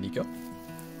that happen, Nico.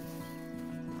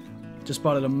 Just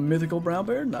spotted a mythical brown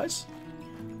bear. Nice.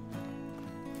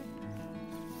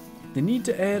 They need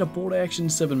to add a bolt action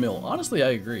 7mm. Honestly, I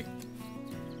agree.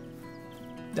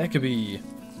 That could be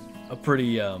a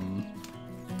pretty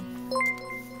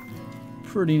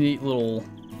neat little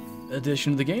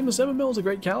addition to the game. The 7mm is a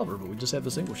great caliber, but we just have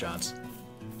the single shots.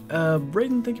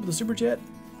 Brayden, thank you for the super chat.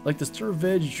 Like the stir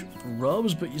veg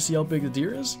rubs, but you see how big the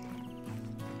deer is?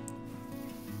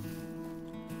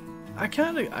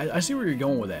 I see where you're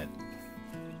going with that.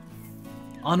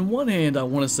 On one hand, I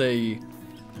want to say,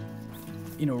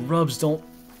 you know, rubs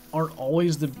aren't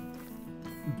always the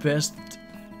best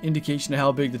indication of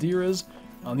how big the deer is.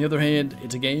 On the other hand,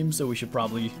 it's a game, so we could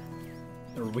probably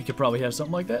have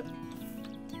something like that.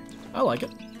 I like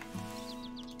it.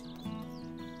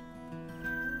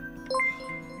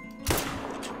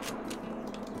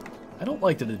 I don't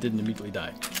like that it didn't immediately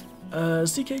die.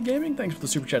 CK Gaming, thanks for the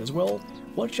super chat as well.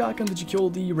 What shotgun did you kill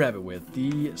the rabbit with?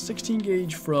 The 16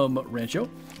 gauge from Rancho.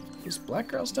 This black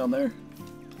grouse down there?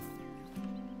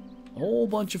 A whole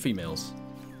bunch of females.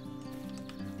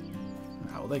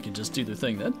 Oh, they can just do their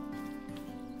thing then.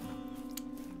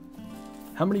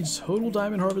 How many total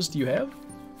diamond harvests do you have?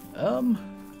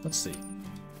 Let's see.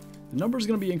 The number is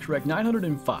going to be incorrect.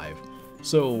 905.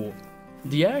 So,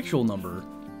 the actual number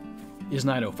is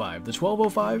 905. The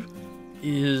 1205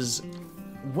 is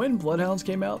when Bloodhounds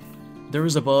came out. There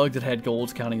was a bug that had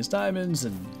golds counting as diamonds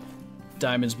and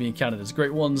diamonds being counted as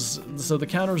great ones. So the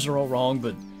counters are all wrong,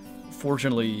 but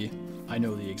fortunately, I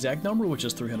know the exact number, which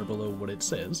is 300 below what it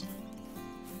says.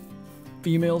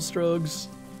 Female Strugs.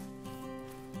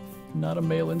 Not a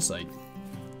male in sight.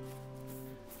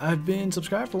 I've been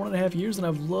subscribed for 1.5 years, and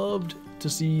I've loved to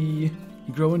see you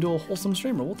grow into a wholesome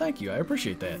streamer. Well, thank you. I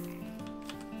appreciate that.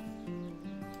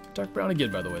 Dark brown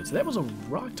again, by the way. So that was a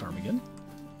rock ptarmigan.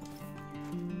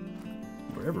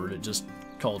 Wherever it just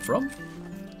called from.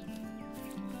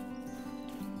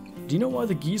 Do you know why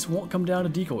the geese won't come down to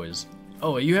decoys?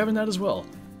 Oh, are you having that as well?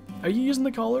 Are you using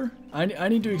the collar? I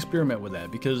need to experiment with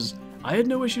that, because I had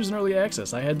no issues in early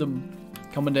access. I had them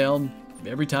coming down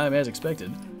every time as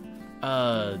expected.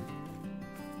 The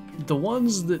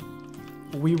ones that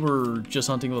we were just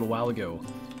hunting a little while ago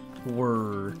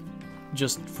were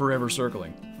just forever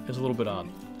circling. It's a little bit odd.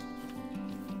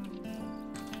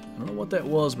 I don't know what that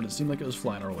was, but it seemed like it was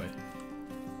flying our way.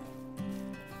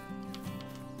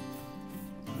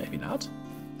 Maybe not.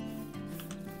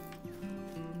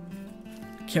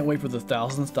 Can't wait for the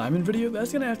 1000th diamond video.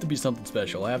 That's gonna have to be something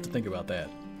special. I have to think about that.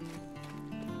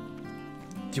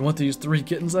 Do you want these 3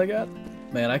 kittens I got?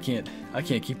 Man, I can't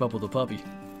keep up with a puppy.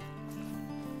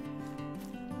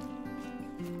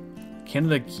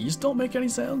 Canada geese don't make any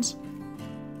sounds?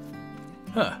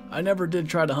 Huh, I never did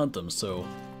try to hunt them, so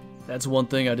that's one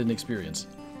thing I didn't experience.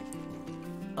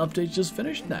 Update just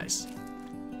finished? Nice.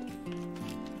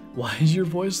 Why is your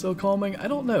voice so calming? I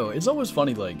don't know. It's always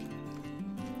funny, like,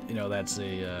 you know, that's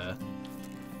a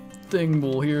thing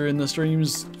we'll hear in the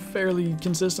streams fairly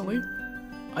consistently.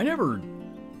 I never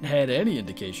had any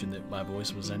indication that my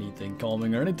voice was anything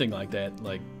calming or anything like that.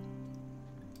 Like,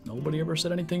 nobody ever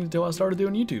said anything until I started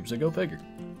doing YouTube, so go figure.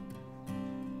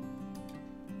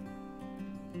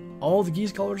 All the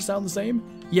geese colors sound the same?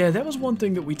 Yeah, that was one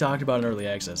thing that we talked about in early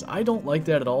access. I don't like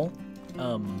that at all.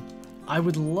 I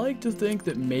would like to think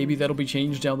that maybe that'll be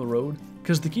changed down the road,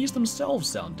 because the geese themselves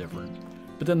sound different.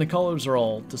 But then the colors are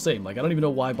all the same. Like, I don't even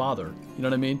know why bother. You know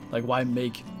what I mean? Like, why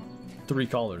make 3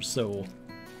 colors? So,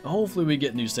 hopefully we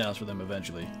get new sounds for them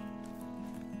eventually.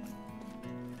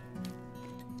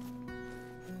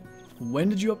 When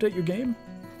did you update your game?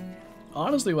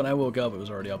 Honestly, when I woke up, it was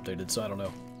already updated, so I don't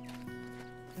know.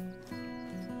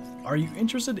 Are you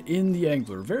interested in the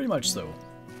angler? Very much so.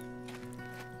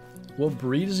 What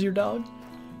breed is your dog?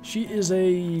 She is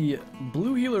a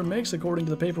Blue Heeler mix, according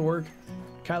to the paperwork.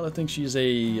 Kyla thinks she's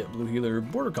a Blue Heeler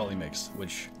Border Collie mix,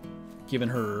 which, given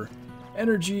her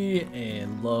energy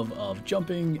and love of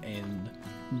jumping and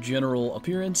general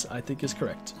appearance, I think is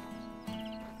correct.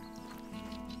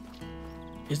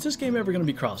 Is this game ever going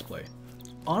to be crossplay?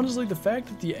 Honestly, the fact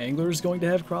that the angler is going to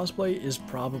have crossplay is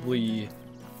probably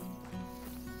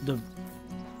the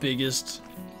biggest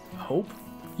hope,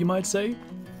 you might say,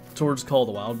 towards Call of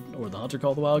the Wild, or the Hunter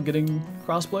Call of the Wild getting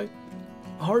crossplay.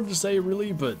 Hard to say,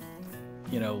 really, but,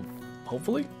 you know,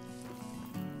 hopefully.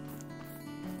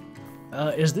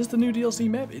 Is this the new DLC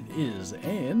map? It is,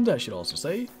 and I should also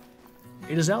say,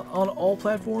 it is out on all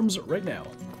platforms right now.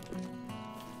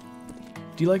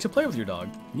 Do you like to play with your dog?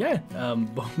 Yeah,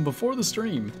 before the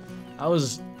stream, I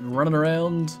was running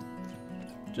around,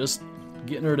 just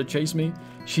getting her to chase me.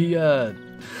 She, I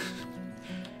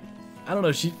don't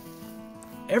know,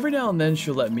 every now and then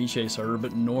she'll let me chase her,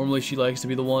 but normally she likes to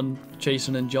be the one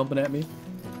chasing and jumping at me.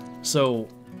 So,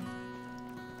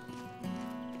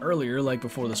 earlier, like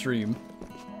before the stream,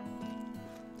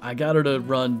 I got her to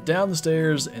run down the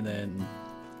stairs and then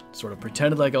sort of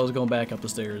pretended like I was going back up the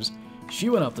stairs. She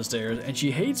went up the stairs, and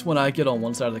she hates when I get on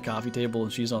one side of the coffee table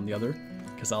and she's on the other,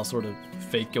 because I'll sort of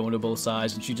fake going to both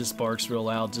sides, and she just barks real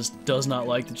loud, just does not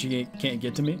like that she can't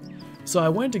get to me. So I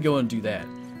went to go and do that,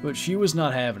 but she was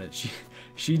not having it.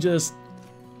 She just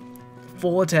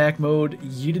full attack mode,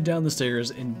 yeeted down the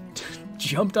stairs, and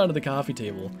jumped onto the coffee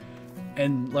table,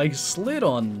 and like slid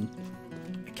on.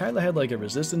 Kyla had like a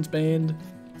resistance band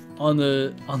on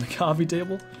the coffee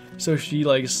table, so she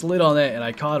like slid on that, and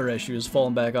I caught her as she was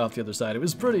falling back off the other side. It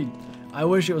was pretty. I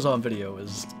wish it was on video. It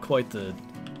was quite the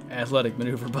athletic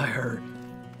maneuver by her.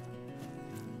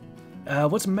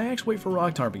 What's max weight for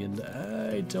rock ptarmigan?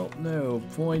 I don't know.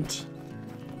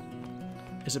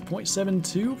 Is it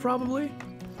 0.72 probably?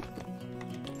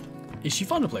 Is she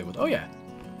fun to play with? Oh yeah.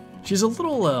 She's a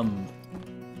little,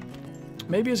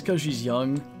 maybe it's because she's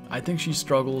young. I think she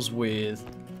struggles with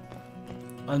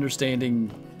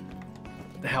understanding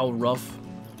how rough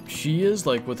she is,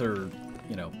 like with her,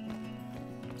 you know,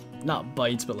 not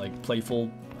bites, but like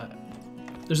playful.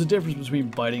 There's a difference between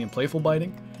biting and playful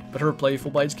biting, but her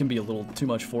playful bites can be a little too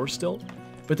much force still.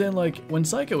 But then, like, when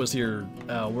Psycho was here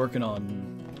working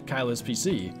on Kyla's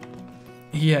PC,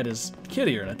 he had his kid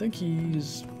here, and I think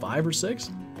he's 5 or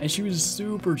 6, and she was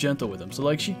super gentle with him. So,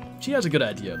 like, she has a good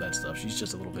idea of that stuff. She's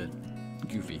just a little bit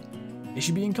goofy. Is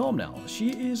she being calm now? She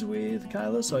is with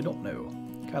Kyla, so I don't know.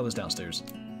 Kyla's downstairs.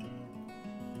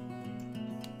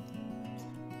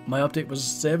 My update was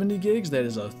 70 gigs. That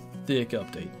is a thick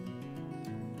update.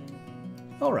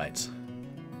 Alright.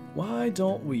 Why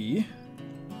don't we,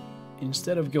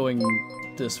 instead of going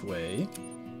this way,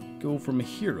 go from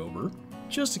here over,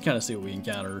 just to kind of see what we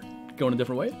encounter going a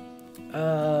different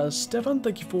way. Stefan,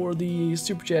 thank you for the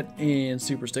super chat and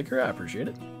super sticker. I appreciate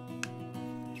it.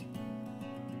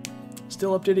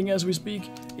 Still updating as we speak.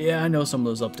 Yeah, I know some of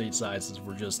those update sizes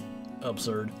were just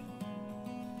absurd.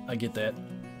 I get that.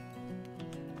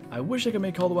 I wish I could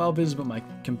make Call the Wild vids, but my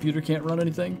computer can't run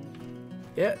anything.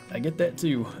 Yeah, I get that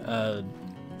too.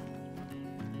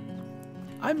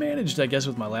 I managed, I guess,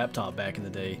 with my laptop back in the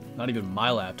day. Not even my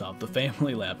laptop, the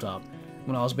family laptop,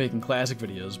 when I was making classic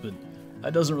videos, but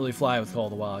that doesn't really fly with Call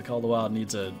the Wild. Call the Wild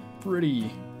needs a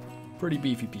pretty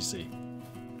beefy PC.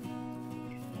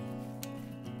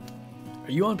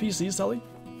 Are you on PC, Sully?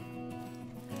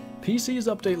 PC's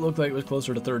update looked like it was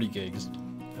closer to 30 gigs.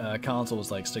 Console was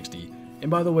like 60.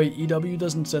 And by the way, EW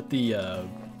doesn't set the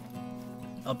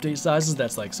update sizes.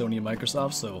 That's like Sony and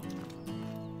Microsoft, so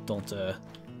don't, I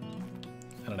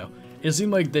don't know. It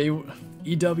seemed like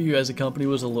EW as a company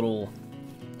was a little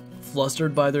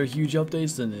flustered by their huge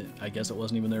updates, and I guess it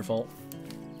wasn't even their fault.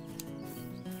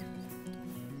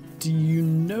 Do you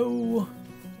know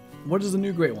what is the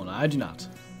new great one? I do not.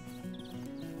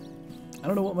 I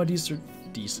don't know what my geese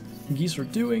are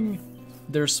doing.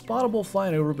 They're spottable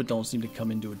flying over, but don't seem to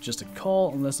come into it just a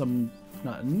call unless I'm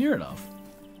not near enough.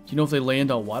 Do you know if they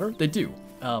land on water? They do.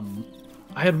 I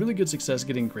had really good success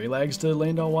getting gray lags to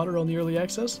land on water on the early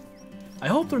access. I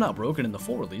hope they're not broken in the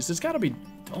full release. It's got to be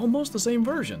almost the same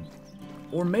version.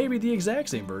 Or maybe the exact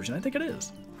same version. I think it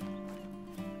is.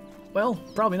 Well,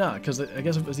 probably not, because I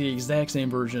guess if it was the exact same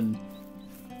version,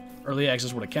 early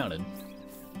access would have counted.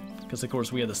 Because, of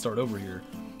course, we had to start over here.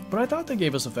 But I thought they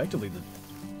gave us effectively the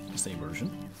same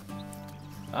version.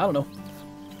 I don't know.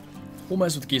 We'll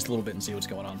mess with the geese a little bit and see what's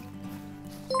going on.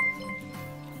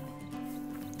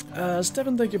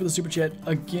 Stefan, thank you for the super chat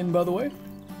again, by the way.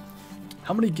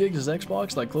 How many gigs is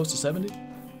Xbox? Like close to 70?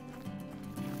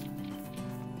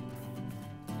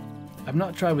 I've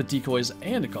not tried with decoys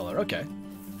and a collar. Okay.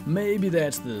 Maybe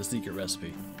that's the secret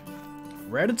recipe.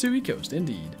 Revontuli Coast,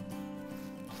 indeed.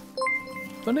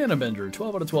 Banana Bender,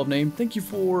 12 out of 12 name. Thank you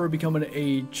for becoming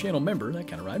a channel member. That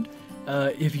kind of rhymed.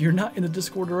 If you're not in the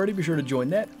Discord already, be sure to join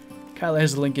that. Kyla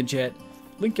has the link in chat.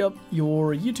 Link up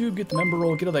your YouTube, get the member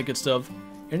roll, get all that good stuff.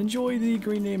 And enjoy the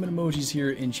green name and emojis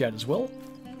here in chat as well.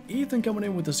 Ethan coming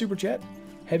in with the super chat.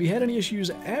 Have you had any issues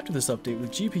after this update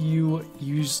with GPU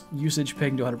usage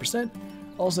pegging to 100%?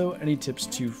 Also, any tips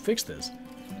to fix this?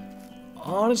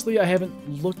 Honestly, I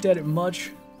haven't looked at it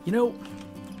much. You know,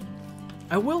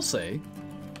 I will say.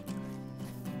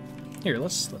 Here,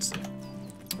 let's see.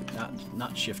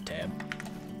 Not shift tab.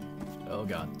 Oh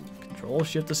god. Control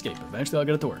shift escape. Eventually I'll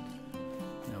get it to work.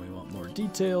 Now we want more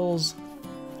details.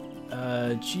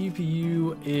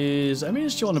 GPU is, I mean,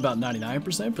 it's chilling about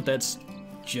 99%, but that's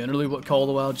generally what Call of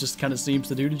the Wild just kind of seems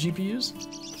to do to GPUs.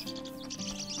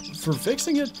 For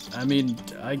fixing it, I mean,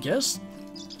 I guess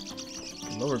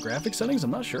lower graphic settings,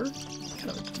 I'm not sure. Kind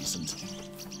of a decent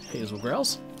hazel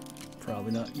grouse.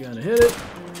 Probably not gonna hit it,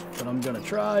 but I'm gonna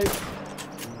try.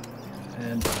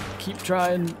 And keep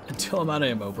trying until I'm out of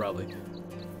ammo, probably.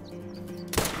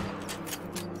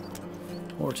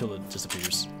 Or till it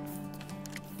disappears.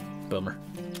 Bummer.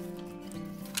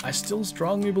 I still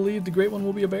strongly believe the Great One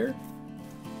will be a bear.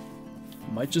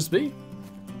 Might just be.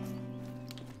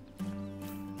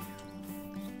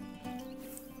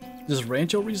 Does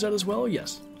Rancho reset as well?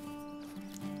 Yes.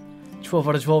 12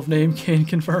 out of 12 name, can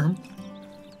confirm.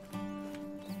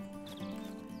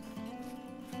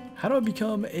 How do I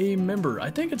become a member?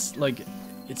 I think it's like,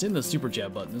 it's in the super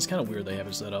chat button. It's kind of weird they have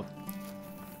it set up.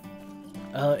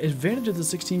 Advantage of the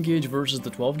 16 gauge versus the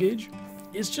 12 gauge.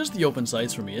 It's just the open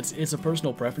sights for me. It's a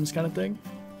personal preference kind of thing.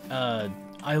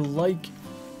 I like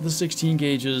the 16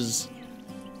 gauges.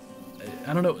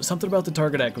 I don't know, something about the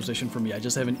target acquisition for me. I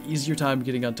just have an easier time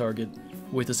getting on target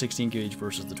with the 16 gauge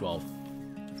versus the 12.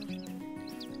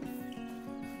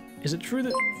 Is it true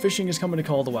that fishing is coming to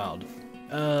Call of the Wild?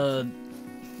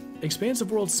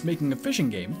 Expansive Worlds making a fishing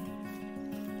game.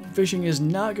 Fishing is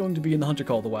not going to be in the Hunter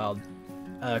Call of the Wild.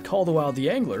 Call of the Wild the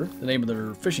Angler, the name of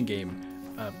their fishing game,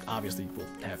 obviously will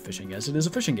have fishing as it is a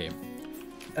fishing game.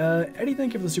 Eddie,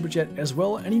 thank you for the super chat as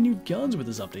well. Any new guns with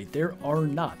this update? There are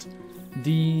not.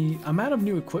 The amount of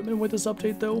new equipment with this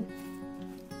update, though,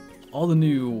 all the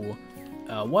new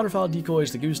waterfowl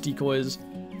decoys, the goose decoys,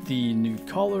 the new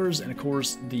collars, and of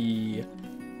course the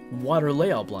water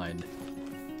layout blind,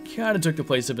 kind of took the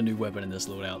place of a new weapon in this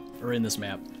loadout, or in this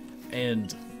map,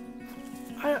 and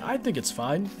I think it's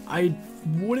fine. I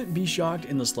wouldn't be shocked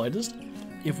in the slightest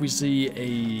if we see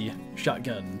a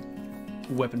shotgun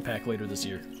weapon pack later this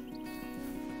year.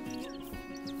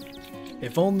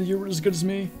 If only you were as good as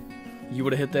me, you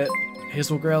would have hit that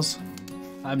hazel grouse.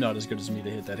 I'm not as good as me to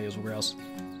hit that hazel grouse.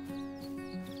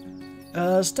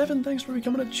 Stefan, thanks for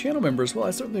becoming a channel member as well.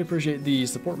 I certainly appreciate the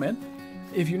support, man.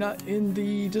 If you're not in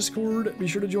the Discord, be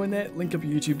sure to join that. Link up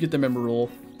your YouTube, get the member role,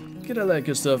 get all that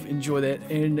good stuff, enjoy that,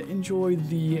 and enjoy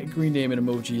the green name and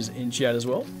emojis in chat as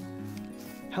well.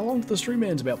 How long does the stream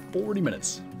end? About 40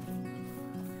 minutes.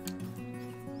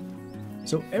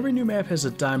 So every new map has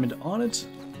a diamond on it,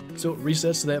 so it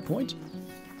resets to that point.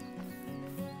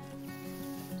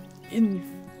 In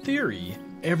theory,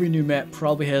 every new map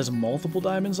probably has multiple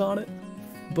diamonds on it,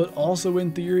 but also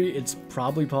in theory, it's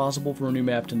probably possible for a new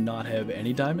map to not have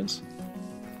any diamonds.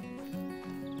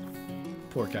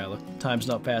 Poor Kyla. Time's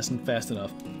not passing fast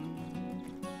enough.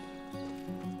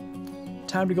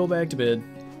 Time to go back to bed.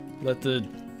 Let the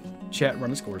chat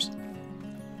run its course.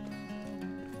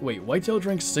 Wait, Whitetail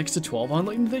drinks 6 to 12 on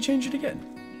Layton? Did they change it again?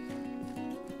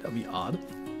 That'd be odd.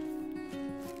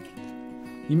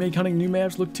 You make hunting new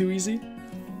maps look too easy?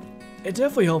 It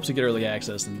definitely helps to get early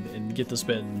access and get to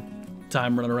spend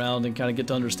time running around and kind of get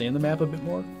to understand the map a bit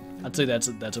more. I'd say that's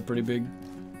a pretty big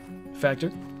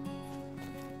factor.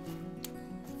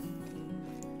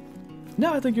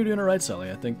 No, I think you're doing it right,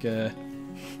 Sully. I think the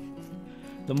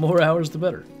more hours, the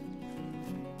better.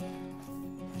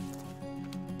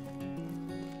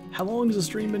 How long has the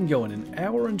stream been going? An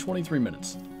hour and 23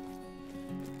 minutes.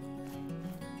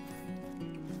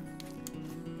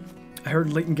 I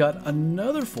heard Layton got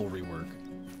another full rework.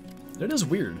 That is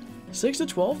weird. 6 to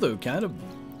 12 though, kind of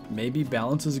maybe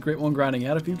balances a great one grinding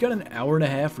out. If you've got an hour and a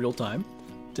half real time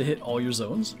to hit all your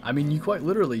zones, I mean, you quite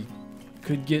literally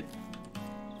could get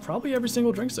probably every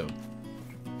single drink zone.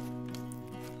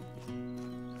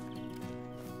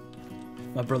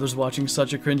 My brother's watching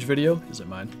such a cringe video. Is it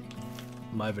mine?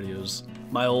 My videos,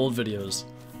 my old videos,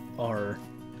 are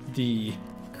the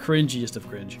cringiest of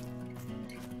cringe.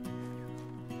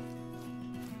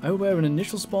 I hope I have an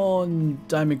initial spawn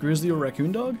diamond grizzly or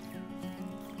raccoon dog?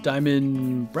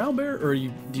 Diamond brown bear? Or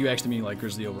do you actually mean like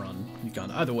grizzly over on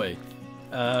Yukon? Either way.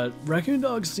 Raccoon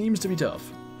dog seems to be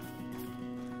tough.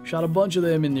 Shot a bunch of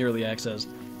them in the early access.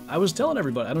 I was telling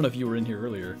everybody, I don't know if you were in here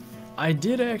earlier, I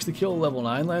did actually kill a level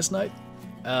 9 last night,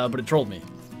 but it trolled me.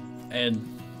 And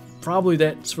probably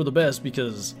that's for the best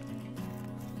because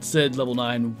said level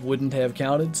 9 wouldn't have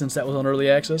counted since that was on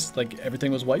early access, like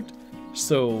everything was wiped.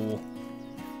 So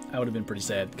I would have been pretty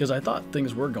sad because I thought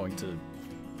things were going to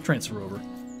transfer over.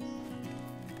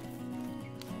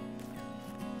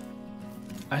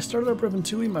 I started up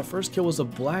Revontuli, my first kill was a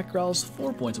black grouse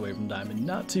 4 points away from diamond,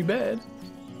 not too bad.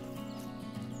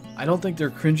 I don't think they're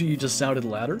cringy, you just sounded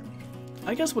louder.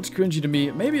 I guess what's cringy to me,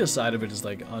 maybe a side of it is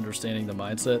like understanding the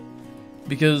mindset,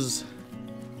 because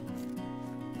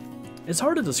it's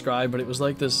hard to describe, but it was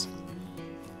like this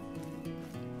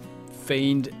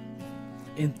feigned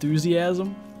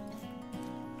enthusiasm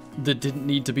that didn't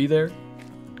need to be there.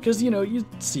 Because, you know, you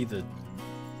see the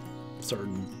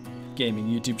certain gaming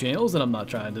YouTube channels, and I'm not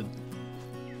trying to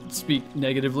speak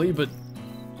negatively, but,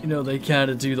 you know, they kind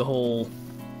of do the whole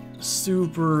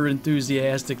super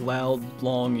enthusiastic, loud,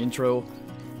 long intro.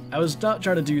 I was not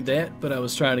trying to do that, but I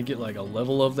was trying to get like a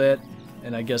level of that,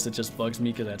 and I guess it just bugs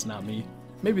me because that's not me.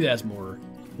 Maybe that's more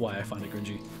why I find it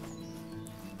cringy.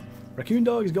 Raccoon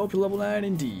dogs go up to level 9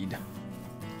 indeed.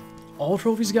 All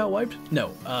trophies got wiped?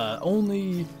 No,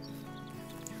 only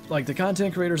like the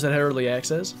content creators that had early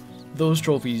access, those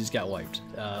trophies got wiped.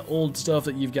 Old stuff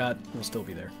that you've got will still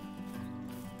be there.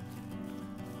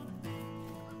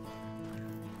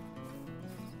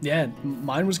 Yeah,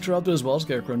 mine was corrupted as well,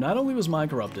 Scarecrow. Not only was mine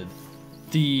corrupted,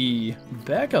 the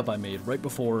backup I made right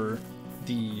before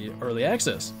the early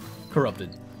access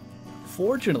corrupted.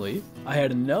 Fortunately, I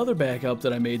had another backup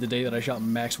that I made the day that I shot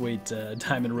max weight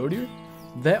diamond roe deer.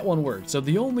 That one worked. So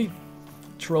the only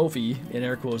trophy, in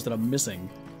air quotes, that I'm missing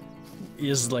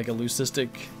is like a leucistic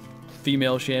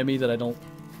female chamois that I don't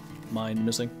mind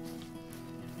missing.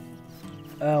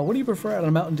 What do you prefer out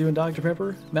of Mountain Dew and Dr.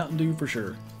 Pepper? Mountain Dew for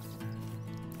sure.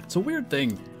 It's a weird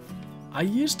thing. I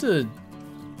used to...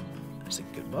 That's a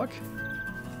good buck.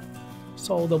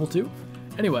 Solid double two.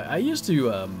 Anyway, I used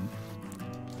to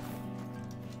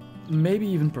maybe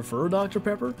even prefer Dr.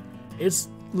 Pepper. It's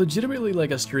legitimately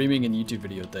like a streaming and YouTube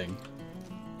video thing.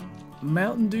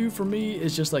 Mountain Dew for me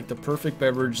is just like the perfect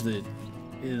beverage that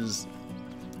is...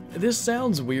 This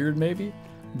sounds weird maybe,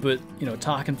 but you know,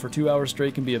 talking for 2 hours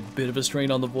straight can be a bit of a strain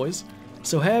on the voice.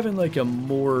 So having like a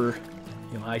more,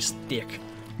 you know, ice thick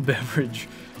beverage,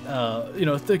 you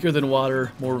know, thicker than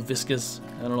water, more viscous,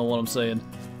 I don't know what I'm saying,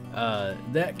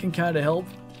 that can kind of help.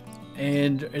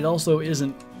 And it also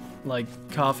isn't like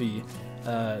coffee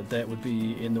that would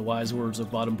be, in the wise words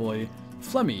of Bottom Boy,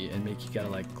 phlegmy and make you gotta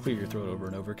like clear your throat over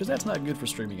and over, because that's not good for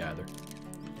streaming either.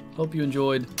 Hope you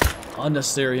enjoyed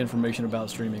unnecessary information about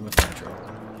streaming with Nitro.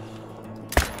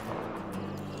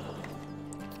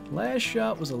 Last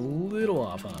shot was a little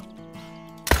off, huh?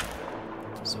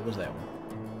 So was that one.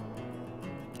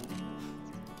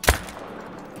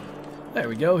 There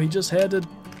we go, he just had to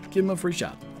give him a free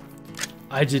shot.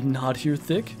 I did not hear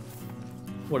thick.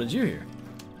 What did you hear?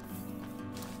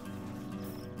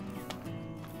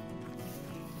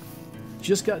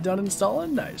 Just got done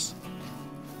installing? Nice.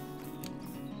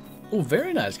 Oh,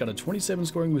 very nice. Got a 27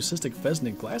 scoring Leucistic Pheasant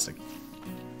in Classic.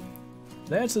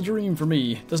 That's a dream for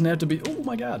me. Doesn't have to be... Oh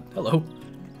my god. Hello.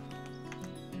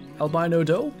 Albino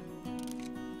doe?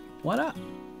 Why not?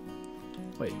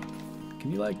 Wait.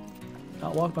 Can you, like,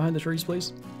 not walk behind the trees,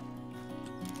 please?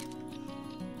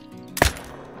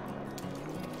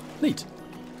 Neat.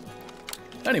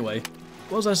 Anyway,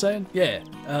 what was I saying? Yeah,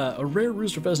 a rare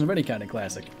rooster pheasant of any kind in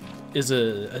Classic is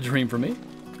a dream for me.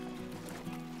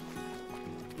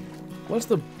 What's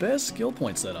the best skill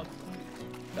point setup?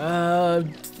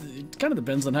 It kind of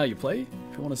depends on how you play.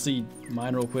 If you want to see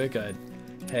mine real quick, I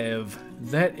have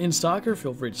that in Stalker.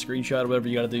 Feel free to screenshot whatever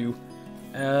you got to do.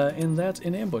 And that's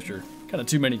in Ambusher. Kind of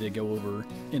too many to go over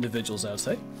individuals, I would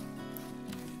say.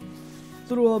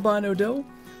 Little albino doe.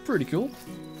 Pretty cool.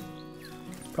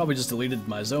 Probably just deleted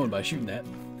my zone by shooting that.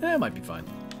 Eh, might be fine.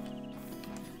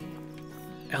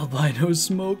 Albino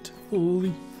smoked.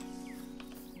 Holy.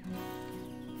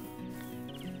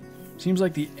 Seems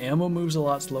like the ammo moves a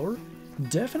lot slower.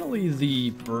 Definitely the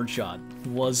birdshot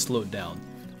was slowed down.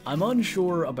 I'm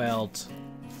unsure about,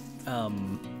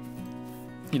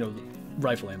 you know,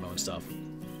 rifle ammo and stuff.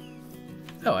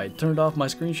 Oh, I turned off my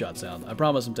screenshot sound. I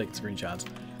promise I'm taking screenshots.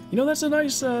 You know, that's a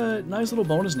nice, nice little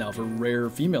bonus now for rare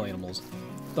female animals.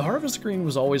 The harvest screen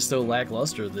was always so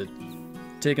lackluster that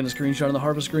taking a screenshot on the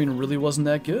harvest screen really wasn't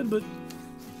that good, but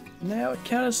now it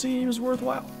kind of seems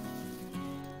worthwhile.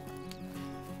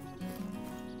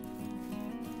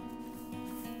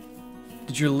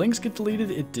 Did your links get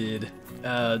deleted? It did.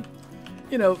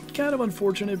 You know, kind of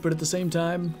unfortunate, but at the same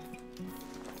time,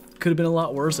 could have been a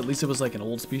lot worse. At least it was like an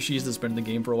old species that's been in the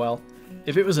game for a while.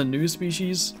 If it was a new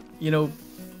species, you know,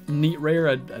 neat rare,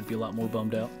 I'd be a lot more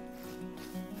bummed out.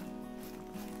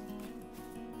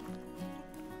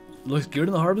 Looks good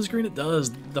in the harvest screen? It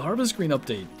does. The harvest screen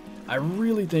update, I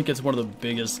really think it's one of the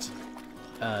biggest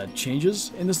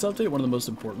changes in this update, one of the most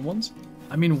important ones.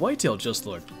 I mean, whitetail just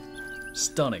look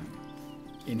stunning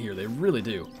in here, they really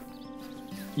do.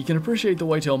 You can appreciate the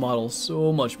whitetail model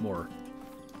so much more.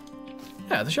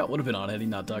 Yeah, the shot would have been on had he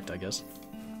not ducked, I guess.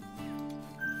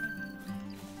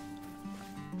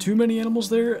 Too many animals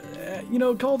there? You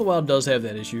know, Call of the Wild does have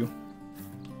that issue.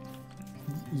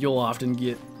 You'll often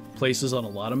get places on a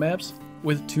lot of maps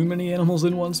with too many animals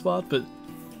in one spot, but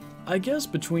I guess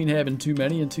between having too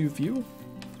many and too few,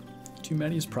 too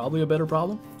many is probably a better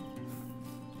problem.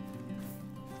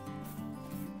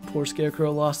 Poor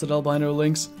Scarecrow lost at albino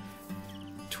lynx.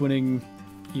 Twinning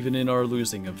even in our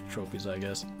losing of trophies, I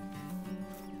guess.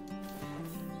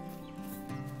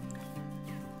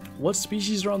 What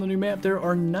species are on the new map? There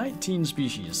are 19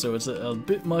 species, so it's a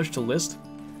bit much to list,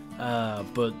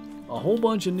 but a whole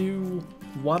bunch of new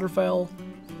waterfowl,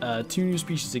 2 new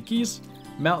species of geese,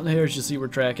 mountain hares you see we're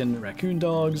tracking, raccoon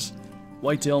dogs,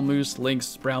 whitetail moose,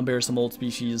 lynx, brown bear, some old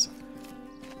species.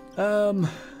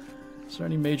 Is there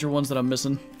any major ones that I'm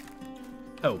missing?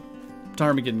 Oh,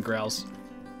 ptarmigan grouse.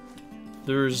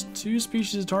 There's 2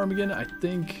 species of ptarmigan, I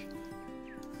think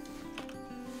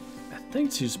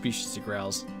 2 species of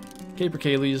grouse.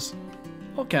 Capercaillies,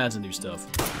 all kinds of new stuff.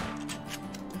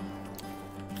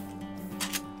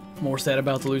 More sad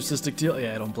about the leucistic teal?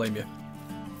 Yeah, I don't blame you.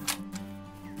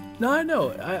 No, I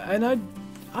know,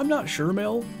 I'm not sure,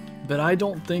 Mel, but I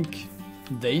don't think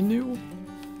they knew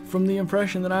from the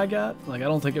impression that I got. Like, I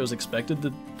don't think it was expected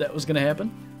that that was going to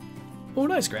happen. Oh,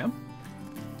 nice, Graham.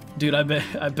 Dude, I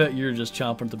bet you're just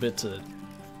chomping at the bit to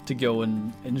go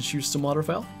and shoot some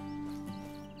waterfowl.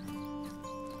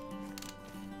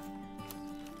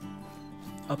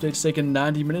 Update's taking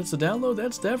 90 minutes to download.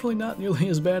 That's definitely not nearly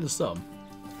as bad as some.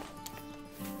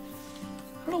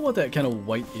 I don't know what that kind of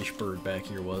white-ish bird back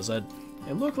here was. It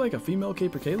looked like a female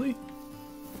capercaillie.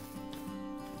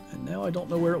 And now I don't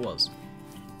know where it was.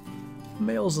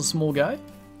 Male's a small guy.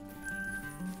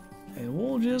 And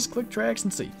we'll just click tracks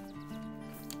and see.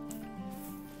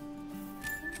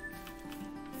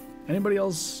 Anybody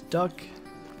else stuck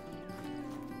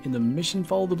in the mission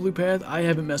follow the blue path? I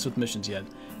haven't messed with missions yet.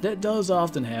 That does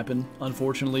often happen,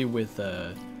 unfortunately, with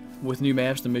new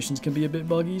maps. The missions can be a bit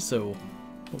buggy, so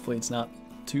hopefully it's not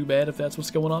too bad if that's what's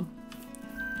going on.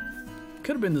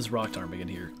 Could have been this rock ptarmigan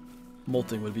here.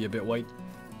 Molting would be a bit white.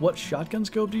 What shotgun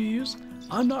scope do you use?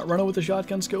 I'm not running with a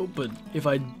shotgun scope, but if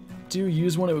I do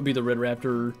use one, it would be the Red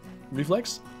Raptor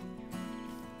Reflex.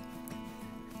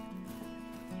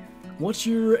 What's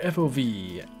your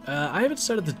FOV? I have it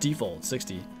set at the default,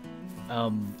 60.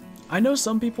 I know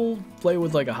some people play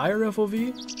with like a higher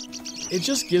FOV. It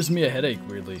just gives me a headache,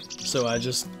 weirdly. So I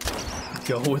just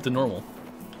go with the normal.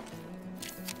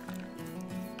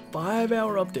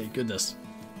 5-hour update, goodness.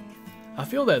 I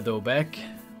feel that though, back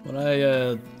when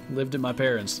I lived at my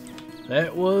parents'.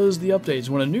 That was the updates.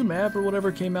 When a new map or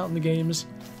whatever came out in the games,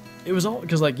 it was all,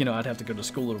 because like, you know, I'd have to go to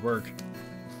school or work.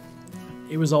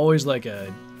 It was always like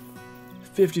a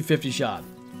 50-50 shot.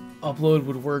 Upload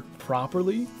would work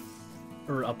properly,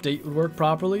 or update would work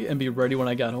properly and be ready when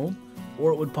I got home,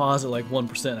 or it would pause at like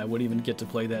 1%. I wouldn't even get to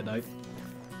play that night.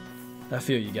 I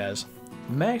feel you guys.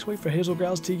 Max weight for Hazel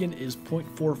Grouse Tegan is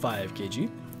 0.45 kg.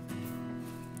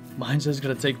 Mine says it's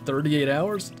gonna take 38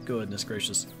 hours. Goodness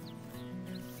gracious.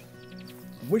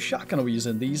 Which shotgun are we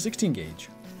using? The 16 gauge.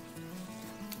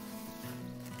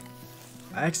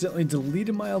 I accidentally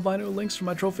deleted my albino links from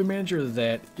my trophy manager.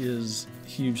 That is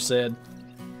huge sad.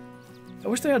 I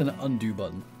wish they had an undo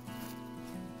button.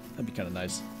 That'd be kind of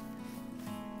nice.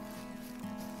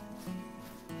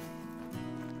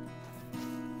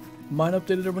 Mine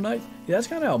updated overnight? Yeah, that's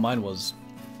kind of how mine was.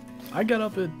 I got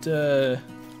up at,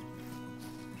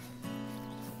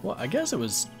 well, I guess it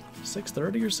was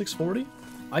 6:30 or 6:40.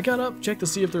 I got up, checked to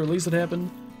see if the release had happened.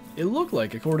 It looked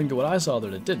like, according to what I saw,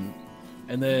 that it didn't.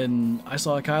 And then I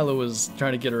saw Kyla was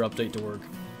trying to get her update to work.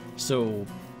 So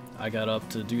I got up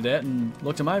to do that and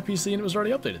looked at my PC and it was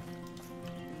already updated.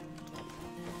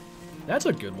 That's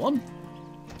a good one.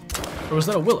 Or was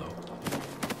that a willow?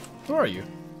 Where are you?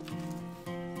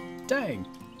 Dang.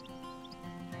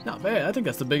 Not bad. I think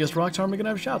that's the biggest rock ptarmigan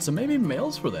I've shot, so maybe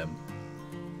males for them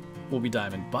will be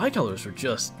diamond. Bicolors are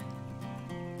just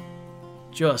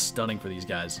stunning for these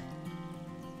guys.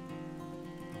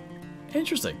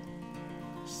 Interesting.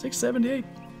 678.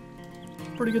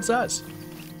 Pretty good size.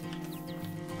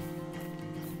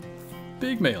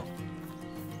 Big male.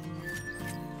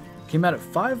 Came out at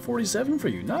 547 for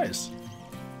you. Nice.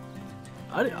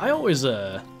 I always,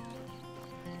 you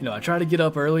know, I try to get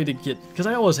up early to get, because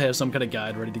I always have some kind of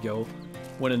guide ready to go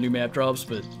when a new map drops,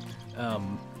 but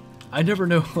I never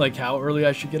know like how early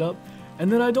I should get up,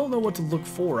 and then I don't know what to look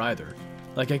for either.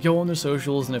 Like, I go on their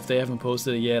socials, and if they haven't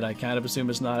posted it yet, I kind of assume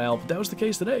it's not out, but that was the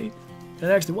case today. It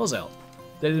actually was out.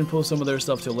 They didn't post some of their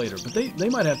stuff till later, but they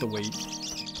might have to wait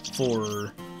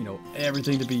for, you know,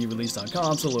 everything to be released on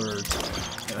console, or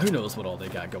you know, who knows what all they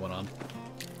got going on.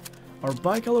 Are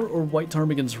bicolor or white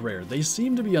ptarmigans rare? They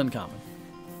seem to be uncommon.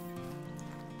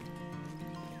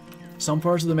 Some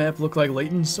parts of the map look like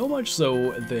Layton, so much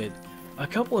so that a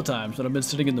couple of times when I've been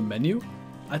sitting in the menu,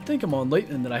 I think I'm on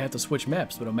Layton and that I have to switch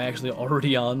maps, but I'm actually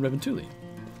already on Revontuli.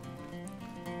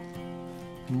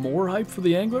 More hype for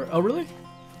the angler? Oh, really?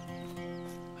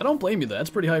 I don't blame you, that's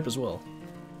pretty hype as well.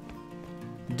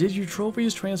 Did your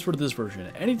trophies transfer to this version?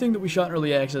 Anything that we shot in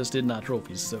early access did not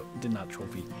transfer.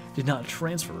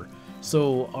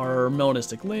 So our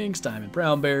melanistic lynx, diamond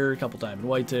brown bear, a couple diamond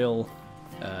whitetail,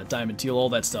 diamond teal, all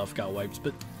that stuff got wiped,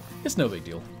 but it's no big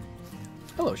deal.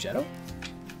 Hello, Shadow.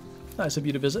 Nice of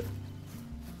you to visit.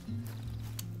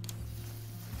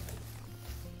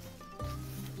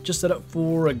 Just set up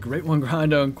for a great one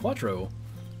grind on Quattro.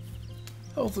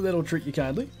 Hopefully that'll treat you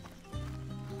kindly.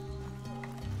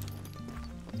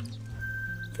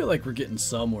 I feel like we're getting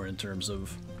somewhere in terms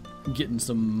of getting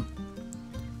some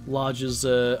lodges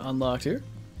unlocked here.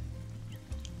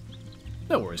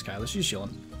 No worries, Kyla, she's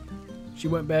chilling. She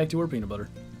went back to her peanut butter.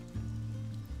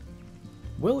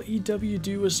 Will EW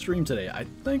do a stream today? I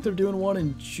think they're doing one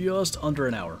in just under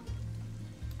an hour.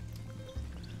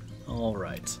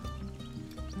 Alright.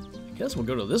 I guess we'll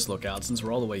go to this lookout since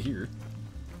we're all the way here.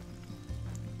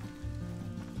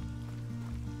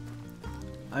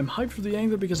 I'm hyped for the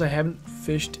angler because I haven't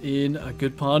fished in a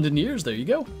good pond in years. There you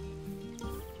go.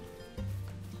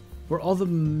 Were all the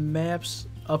maps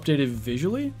updated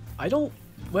visually? I don't...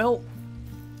 Well,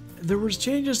 there was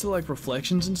changes to like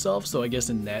reflections and stuff, so I guess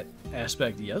in that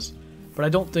aspect, yes. But I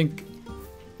don't think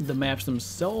the maps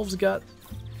themselves got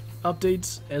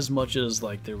updates as much as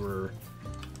like there were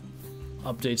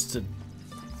updates to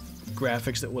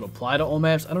graphics that would apply to all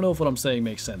maps. I don't know if what I'm saying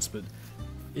makes sense, but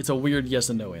it's a weird yes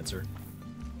and no answer.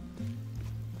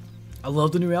 I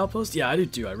love the new outpost. Yeah, I do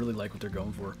too. I really like what they're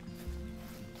going for.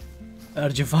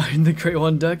 Did you find the Great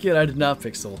One Duck yet? I did not,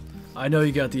 Pixel. I know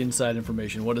you got the inside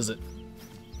information. What is it?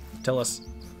 Tell us.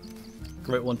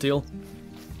 Great One Teal?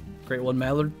 Great One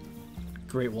Mallard?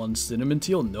 Great One Cinnamon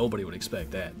Teal? Nobody would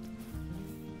expect that.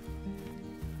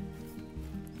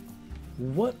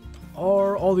 What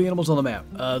are all the animals on the map?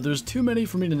 There's too many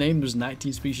for me to name. There's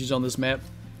 19 species on this map.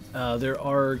 There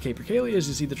are capercaillie, as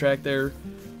you see the track there,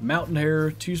 mountain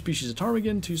hare, 2 species of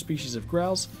ptarmigan, 2 species of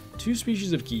grouse, 2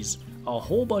 species of geese, a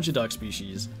whole bunch of duck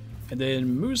species, and then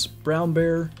moose, brown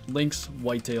bear, lynx,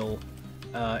 whitetail,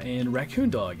 and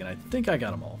raccoon dog, and I think I got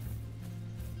them all.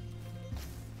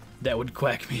 That would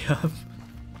quack me up.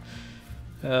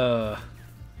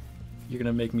 You're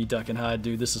gonna make me duck and hide,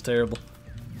 dude. This is terrible.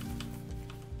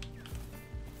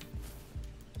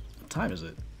 What time is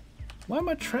it? Why are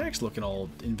my tracks looking all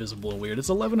invisible and weird? It's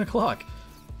 11 o'clock.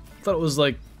 I thought it was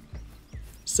like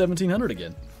 1700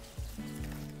 again.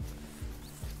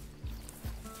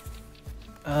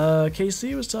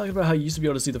 KC was talking about how you used to be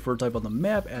able to see the fur type on the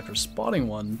map after spotting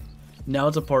one. Now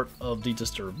it's a part of the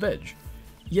disturbed veg.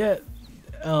 Yeah,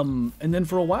 and then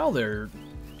for a while there,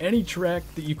 any track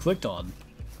that you clicked on,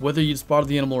 whether you'd spotted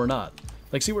the animal or not,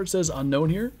 like see where it says unknown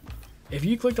here? If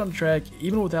you clicked on a track,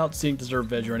 even without seeing disturbed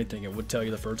veg or anything, it would tell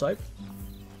you the fur type.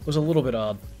 It was a little bit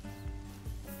odd.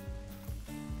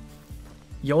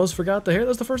 You always forgot the hair?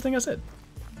 That's the first thing I said.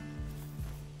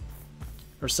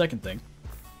 Or second thing.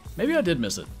 Maybe I did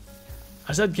miss it.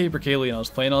 I said capercaillie and I was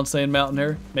planning on saying mountain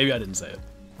hare. Maybe I didn't say it.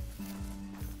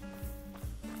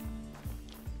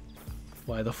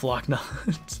 Why the flock not?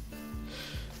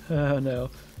 Oh no.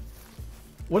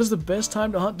 What is the best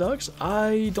time to hunt ducks?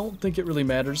 I don't think it really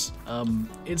matters.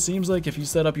 It seems like if you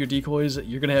set up your decoys,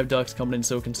 you're gonna have ducks coming in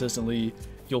so consistently,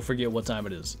 you'll forget what time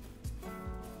it is.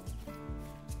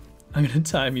 I'm gonna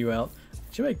time you out.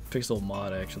 Should make Pixel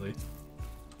mod actually.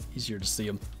 Easier to see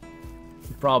them.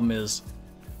 The problem is,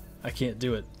 I can't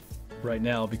do it right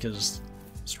now because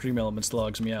Stream Elements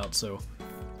logs me out, so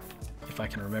if I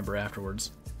can remember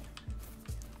afterwards.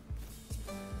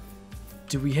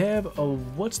 Do we have a,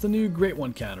 what's the new Great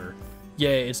One counter? Yeah,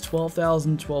 it's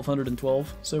 12,1212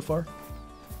 so far.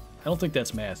 I don't think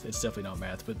that's math. It's definitely not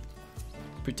math, but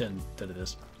pretend that it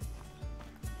is.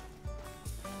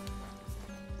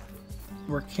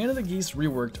 Were Canada geese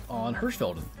reworked on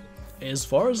Hirschfelden? As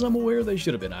far as I'm aware, they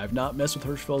should have been. I've not messed with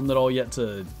Hirschfelden at all yet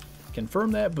to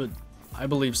confirm that, but I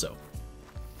believe so.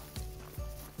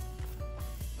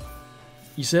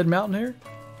 You said mountain hare?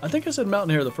 I think I said mountain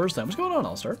hare the first time. What's going on,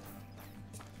 All-Star?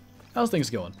 How's things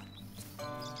going?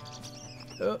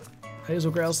 Hazel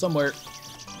grouse somewhere.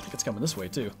 I think it's coming this way,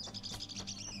 too.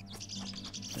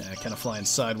 Yeah, kind of flying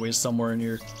sideways somewhere in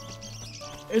here.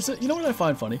 You know what I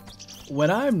find funny?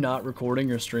 When I'm not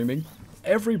recording or streaming,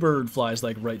 every bird flies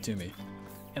like right to me,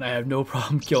 and I have no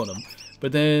problem killing them.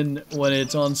 But then when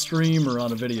it's on stream or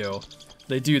on a video,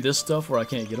 they do this stuff where I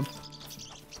can't get them.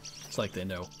 It's like they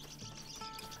know.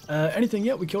 Anything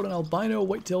yet? We killed an albino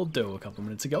white-tailed doe a couple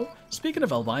minutes ago. Speaking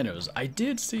of albinos, I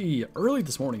did see early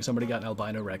this morning somebody got an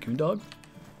albino raccoon dog.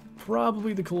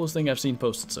 Probably the coolest thing I've seen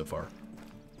posted so far.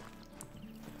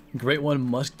 Great One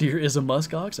musk deer is a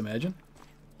musk ox, imagine.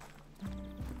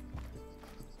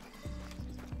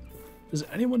 Does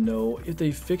anyone know if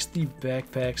they fixed the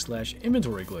backpack /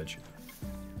 inventory glitch?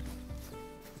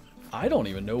 I don't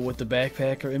even know what the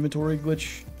backpack or inventory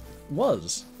glitch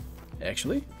was,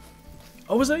 actually.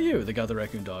 Oh, was that you that got the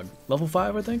raccoon dog? Level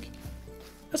 5, I think?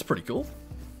 That's pretty cool.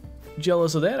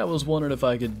 Jealous of that, I was wondering if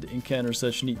I could encounter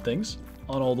such neat things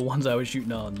on all the ones I was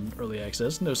shooting on early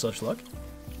access. No such luck.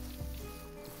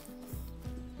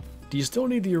 Do you still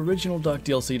need the original duck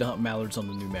DLC to hunt mallards on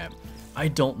the new map? I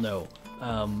don't know.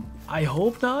 I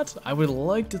hope not. I would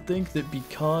like to think that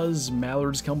because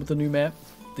mallards come with the new map,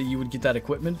 that you would get that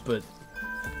equipment, but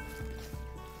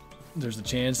there's a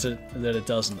chance that it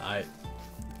doesn't. I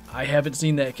haven't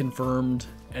seen that confirmed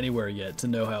anywhere yet to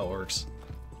know how it works.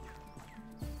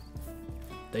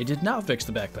 They did not fix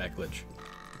the backpack glitch.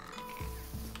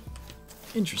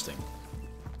 Interesting.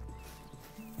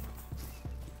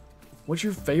 What's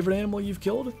your favorite animal you've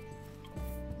killed?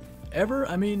 Ever?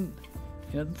 I mean,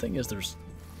 you know, the thing is, there's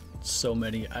so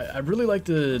many. I really like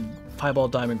the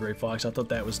Piebald Diamond Gray Fox. I thought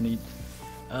that was neat.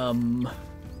 Albino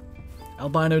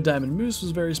Diamond Moose was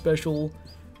very special.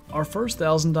 Our first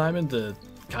 1000 Diamond, the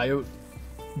Coyote,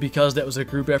 because that was a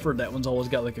group effort, that one's always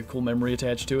got like a cool memory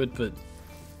attached to it, but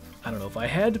I don't know, if I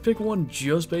had to pick one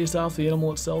just based off the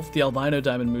animal itself, the Albino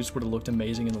Diamond Moose would have looked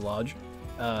amazing in the lodge.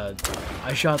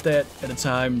 I shot that at a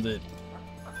time that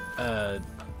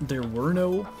there were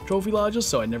no trophy lodges,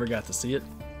 so I never got to see it,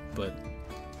 but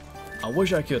I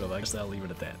wish I could have. I guess I'll leave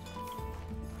it at that.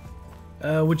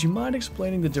 Would you mind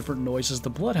explaining the different noises the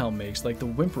Bloodhound makes, like the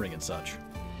whimpering and such?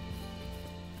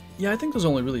 Yeah, I think there's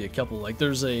only really a couple. Like,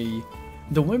 there's the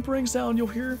whimpering sound you'll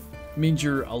hear means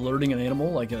you're alerting an animal,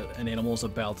 like an animal is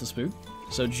about to spook.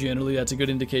 So generally that's a good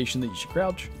indication that you should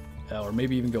crouch, or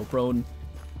maybe even go prone.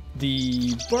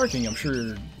 The barking, I'm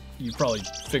sure you probably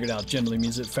figured out, generally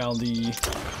means it found the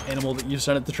animal that you've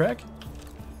sent at the track.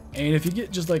 And if you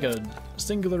get just like a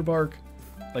singular bark,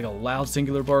 like a loud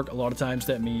singular bark, a lot of times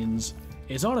that means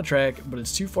it's on a track, but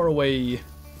it's too far away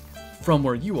from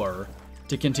where you are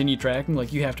to continue tracking.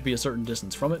 Like, you have to be a certain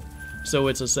distance from it. So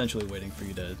it's essentially waiting for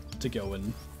you to go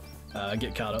and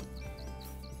get caught up.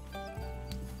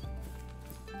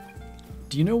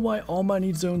 Do you know why all my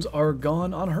need zones are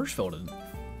gone on Hirschfelden?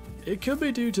 It could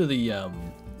be due to the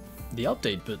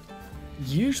update, but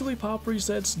usually pop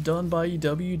resets done by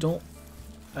EW don't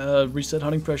reset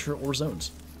hunting pressure or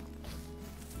zones.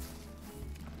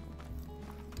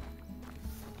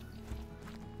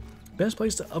 Best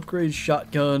place to upgrade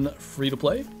shotgun free to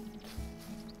play?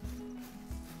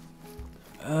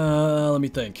 Let me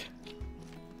think.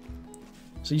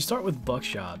 So you start with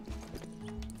buckshot.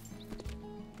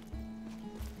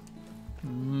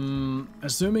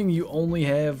 Assuming you only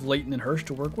have Leighton and Hirsch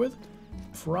to work with,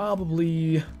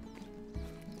 probably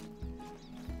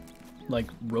like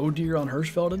roe deer on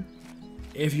Hirschfelden.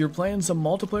 If you're playing some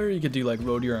multiplayer, you could do like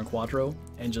roe deer on Quattro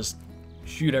and just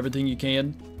shoot everything you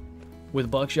can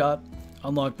with buckshot,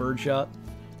 unlock birdshot,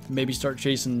 maybe start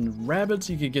chasing rabbits.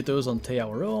 You could get those on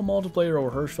Te'auro multiplayer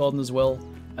or Hirschfelden as well.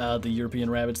 The European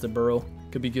rabbits that burrow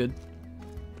could be good.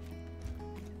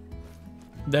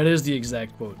 That is the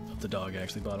exact quote of the dog,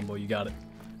 actually, Bottom Boy. You got it.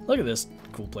 Look at this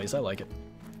cool place. I like it.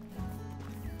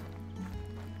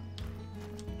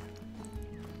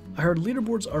 I heard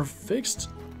leaderboards are fixed.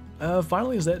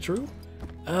 Finally, is that true?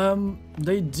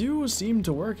 They do seem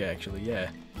to work, actually, yeah.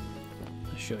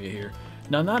 I'll show you here.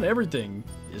 Now, not everything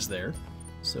is there.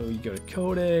 So you go to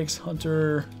Codex,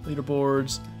 Hunter,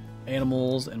 Leaderboards,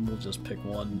 Animals, and we'll just pick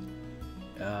one.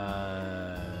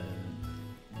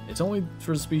 It's only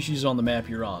for the species on the map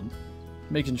you're on.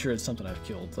 Making sure it's something I've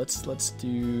killed. Let's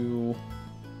do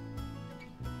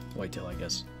whitetail, I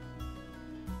guess.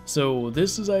 So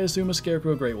this is, I assume, a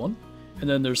Scarecrow Great One. And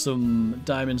then there's some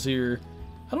diamonds here.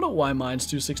 I don't know why mine's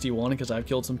 261, because I've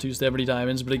killed some 270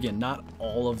 diamonds, but again, not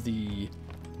all of the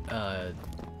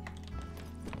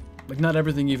like, not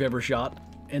everything you've ever shot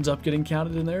ends up getting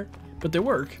counted in there, but they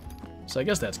work. So I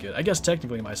guess that's good. I guess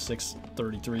technically my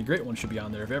 633 Great One should be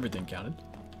on there if everything counted.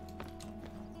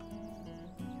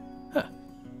 Huh.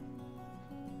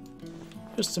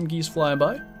 Just some geese flying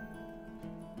by.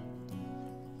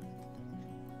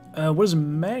 What is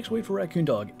max weight for raccoon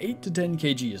dog? 8 to 10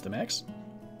 kg is the max.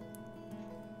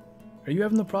 Are you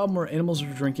having the problem where animals are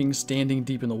drinking standing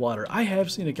deep in the water? I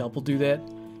have seen a couple do that.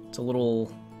 It's a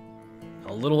little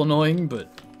annoying, but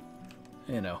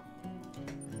you know,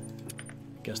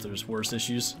 guess there's worse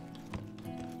issues.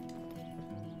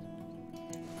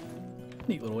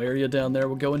 Neat little area down there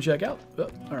we'll go and check out. Oh,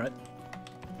 alright.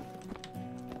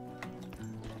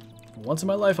 Once in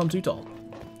my life I'm too tall.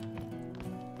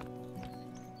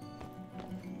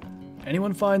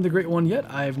 Anyone find the Great One yet?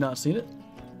 I have not seen it.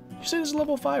 You say there's a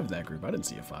level 5 in that group. I didn't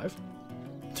see a 5.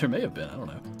 There may have been, I don't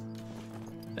know.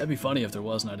 That'd be funny if there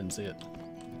was and I didn't see it.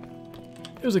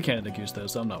 It was a Canada goose though,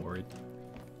 so I'm not worried.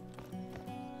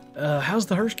 How's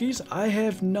the Hirsch geese? I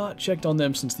have not checked on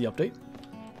them since the update.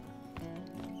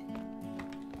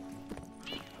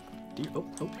 Oh.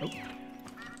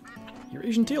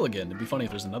 Eurasian teal again. It'd be funny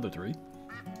if there's another 3.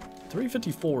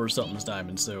 354 or something's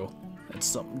diamond, so that's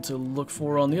something to look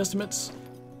for on the estimates.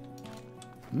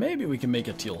 Maybe we can make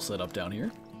a teal setup down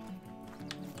here.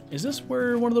 Is this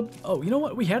where one of the... Oh, you know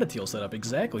what? We had a teal setup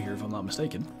exactly here, if I'm not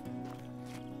mistaken.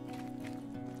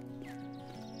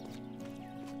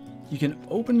 You can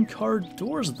open car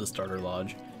doors at the starter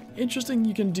lodge. Interesting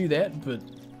you can do that, but...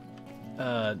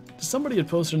 somebody had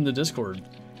posted in the Discord,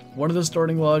 one of the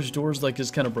starting lodge doors like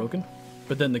is kind of broken,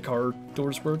 but then the car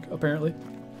doors work, apparently.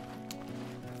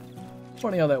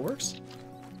 Funny how that works.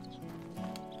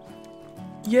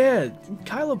 Yeah,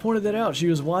 Kyla pointed that out. She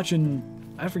was watching,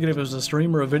 I forget if it was a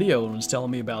stream or a video and was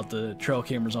telling me about the trail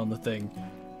cameras on the thing.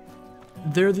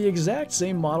 They're the exact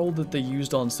same model that they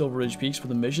used on Silver Ridge Peaks for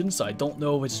the mission, so I don't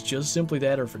know if it's just simply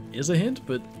that or if it is a hint,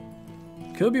 but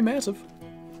could be massive.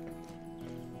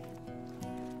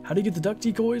 How do you get the duck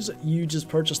decoys? You just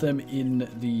purchase them in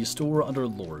the store under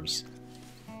lures.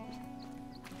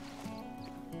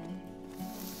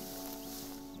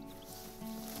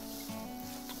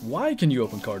 Why can you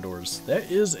open car doors?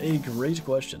 That is a great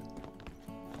question.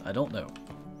 I don't know.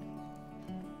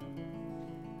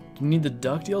 Do you need the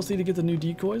duck DLC to get the new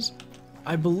decoys?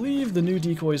 I believe the new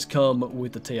decoys come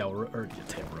with the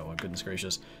Tearoa, goodness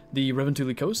gracious, the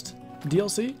Revontuli Coast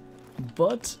DLC,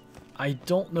 but I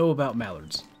don't know about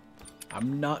mallards.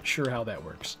 I'm not sure how that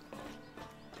works.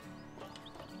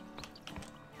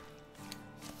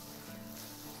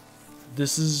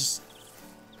 This is...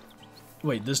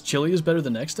 Wait, this chili is better the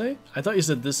next day? I thought you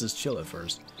said this is chill at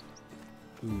first.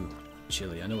 Ooh,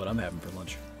 chili. I know what I'm having for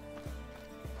lunch.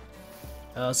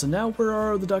 So now where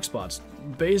are the duck spots?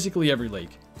 Basically every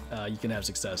lake you can have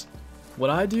success. What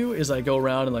I do is I go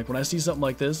around and like when I see something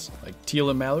like this, like teal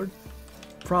and mallard,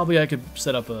 probably I could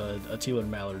set up a teal and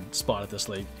mallard spot at this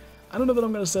lake. I don't know that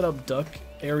I'm going to set up duck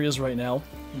areas right now.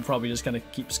 I'll probably just kind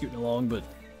of keep scooting along, but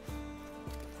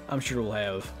I'm sure we'll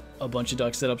have a bunch of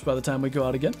duck setups by the time we go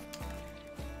out again.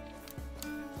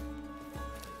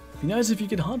 Be nice if you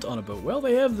could hunt on a boat. Well,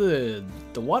 they have the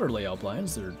water layout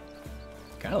plans. They're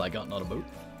kind of like hunting on a boat.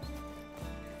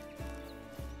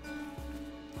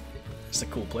 It's a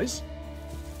cool place.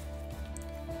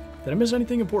 Did I miss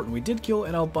anything important? We did kill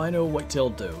an albino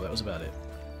white-tailed doe. That was about it.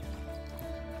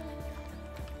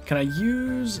 Can I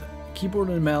use keyboard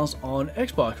and mouse on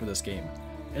Xbox for this game?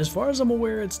 As far as I'm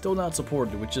aware, it's still not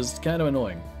supported, which is kind of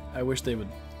annoying. I wish they would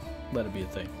let it be a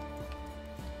thing.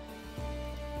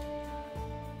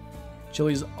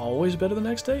 Chili's always better the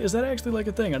next day? Is that actually like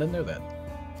a thing? I didn't know that.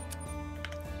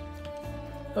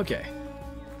 Okay.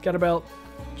 Got about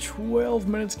 12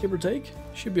 minutes, give or take.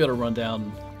 Should be able to run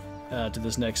down to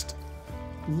this next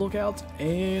lookout,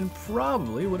 and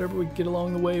probably whatever we get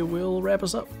along the way will wrap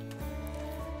us up.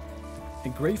 A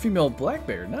gray female black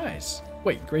bear, nice.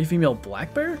 Wait, gray female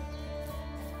black bear?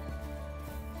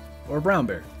 Or a brown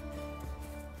bear?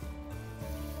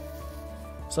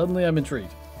 Suddenly I'm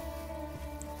intrigued.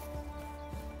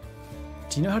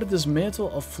 Do you know how to dismantle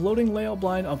a floating layout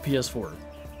blind on PS4?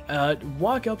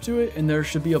 Walk up to it and there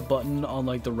should be a button on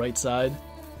like the right side.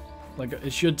 Like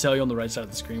it should tell you on the right side of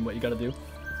the screen what you gotta do.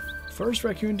 First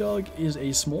raccoon dog is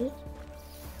a small.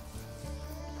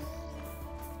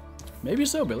 Maybe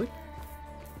so, Billy.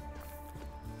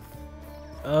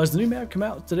 Has the new map come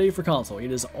out today for console?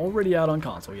 It is already out on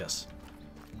console, yes.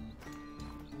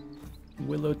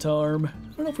 Willow Tarm.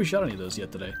 I don't know if we shot any of those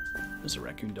yet today. There's a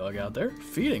raccoon dog out there.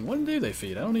 Feeding. When do they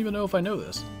feed? I don't even know if I know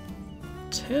this.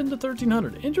 10 to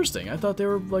 1300. Interesting. I thought they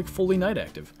were like fully night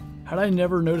active. How did I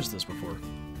never notice this before?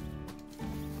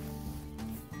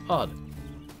 Odd.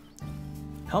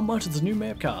 How much does the new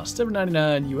map cost?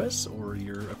 $7.99 US, or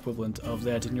your equivalent of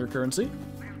that in your currency.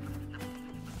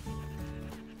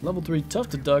 Level 3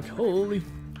 tufted duck. Holy.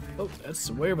 Oh, that's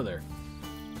way over there.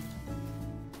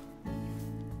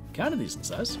 Kind of decent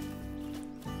size.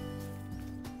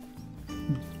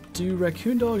 Do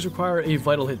raccoon dogs require a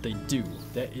vital hit? They do.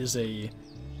 That is a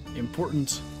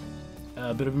important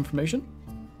bit of information.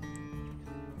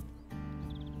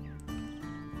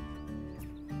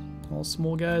 All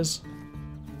small guys.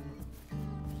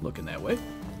 Looking that way.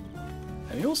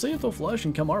 I mean, we'll see if they'll flush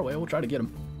and come our way. We'll try to get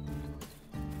them.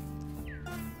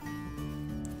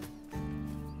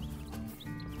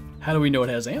 How do we know it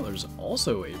has antlers?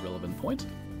 Also a relevant point.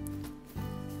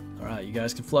 Alright, you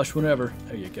guys can flush whenever.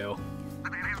 There you go.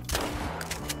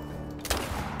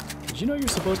 Did you know you're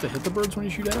supposed to hit the birds when you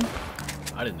shoot at them?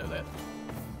 I didn't know that.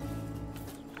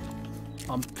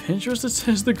 On Pinterest it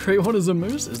says the gray one is a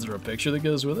moose. Is there a picture that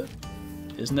goes with it?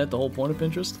 Isn't that the whole point of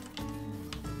Pinterest?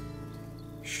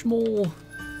 Schmoll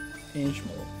and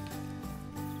schmoll.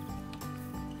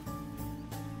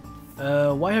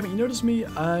 Why haven't you noticed me?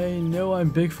 I know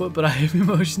I'm Bigfoot, but I have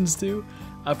emotions too.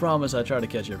 I promise I try to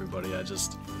catch everybody. I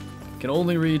just can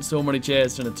only read so many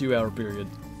chats in a 2-hour period.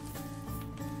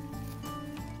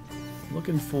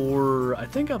 Looking for, I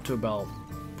think, up to about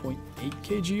 0.8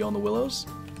 kg on the willows.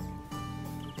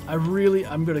 I'm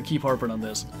going to keep harping on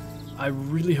this. I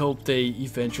really hope they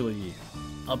eventually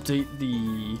update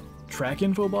the track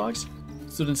info box,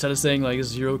 so that instead of saying like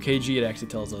 0 kg, it actually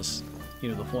tells us, you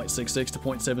know, the 0.66 to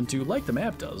 0.72 like the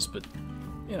map does. But,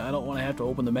 you know, I don't want to have to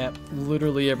open the map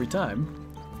literally every time,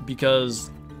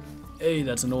 because A,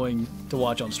 that's annoying to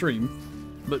watch on stream,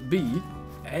 but B,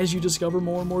 as you discover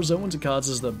more and more zones, it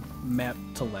causes the map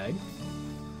to lag.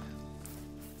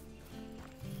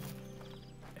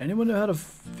 Anyone know how to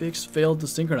fix failed to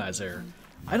synchronize error?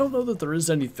 I don't know that there is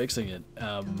any fixing it.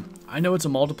 I know it's a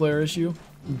multiplayer issue.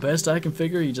 Best I can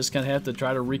figure, you just kind of have to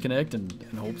try to reconnect and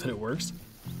hope that it works.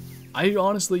 I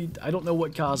honestly don't know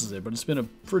what causes it, but it's been a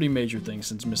pretty major thing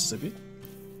since Mississippi.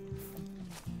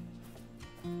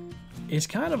 It's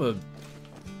kind of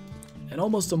an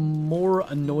almost a more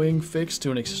annoying fix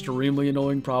to an extremely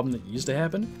annoying problem that used to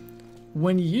happen.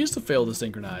 When you used to fail to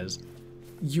synchronize,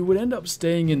 you would end up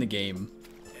staying in the game,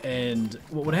 and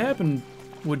what would happen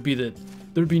would be that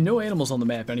there'd be no animals on the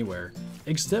map anywhere,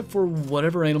 except for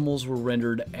whatever animals were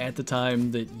rendered at the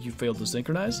time that you failed to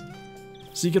synchronize.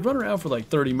 So you could run around for like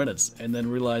 30 minutes and then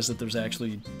realize that there's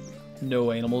actually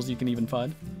no animals you can even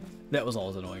find. That was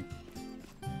always annoying.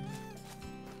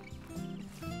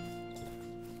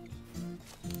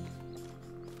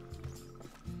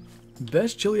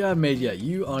 Best chili I've made yet.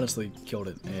 You honestly killed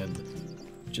it, and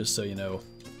just so you know,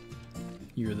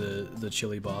 you're the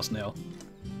chili boss now.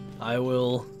 I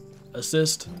will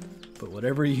assist, but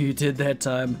whatever you did that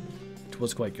time, it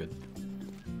was quite good.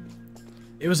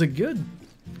 It was a good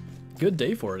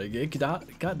day for it. It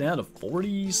got down to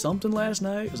 40 something last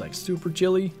night. It was like super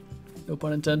chilly, no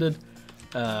pun intended.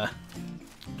 It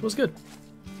was good.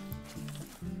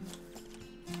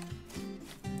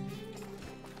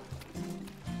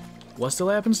 What still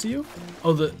happens to you?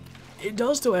 Oh, it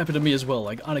does still happen to me as well,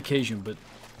 like on occasion, but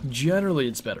generally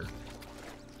it's better.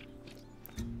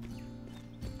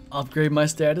 Upgrade my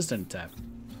status anytime.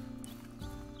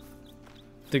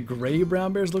 The gray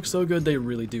brown bears look so good, they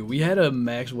really do. We had a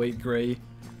max weight gray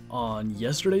on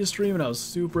yesterday's stream, and I was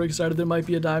super excited there might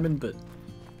be a diamond, but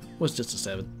it was just a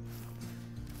 7.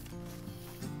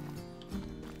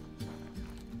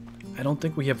 I don't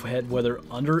think we have had weather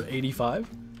under 85.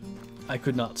 I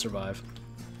could not survive.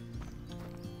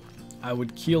 I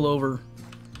would keel over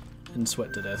and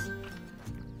sweat to death.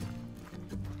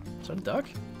 Is that a duck?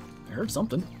 I heard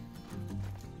something.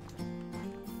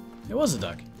 It was a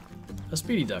duck. A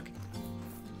speedy duck.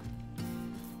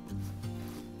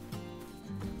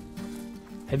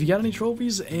 Have you got any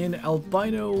trophies? And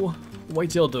albino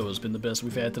whitetail doe has been the best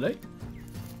we've had today.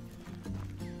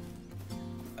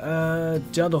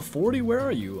 Down to 40? Where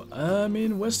are you? I'm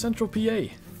in West Central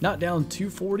PA. Not down to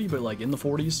 40, but like in the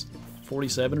 40s.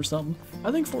 47 or something.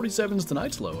 I think 47 is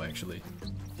tonight's low, actually.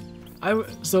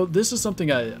 So this is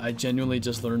something I genuinely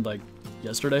just learned like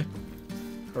yesterday.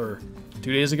 Or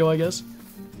 2 days ago, I guess.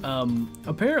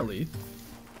 Apparently,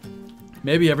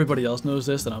 maybe everybody else knows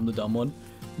this and I'm the dumb one,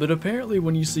 but apparently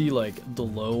when you see like the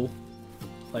low,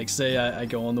 like say I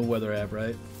go on the weather app,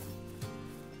 right?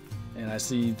 And I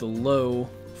see the low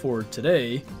for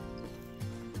today.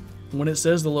 When it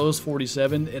says the low is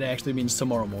 47, it actually means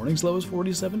tomorrow morning's low is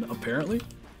 47, apparently.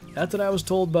 That's what I was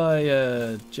told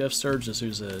by Jeff Sturgis,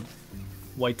 who's a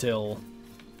whitetail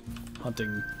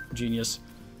hunting genius.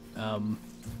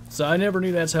 So I never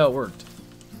knew that's how it worked.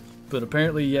 But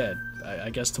apparently, yeah, I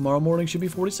guess tomorrow morning should be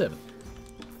 47.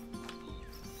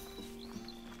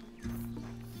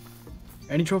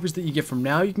 Any trophies that you get from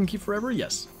now you can keep forever?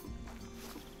 Yes.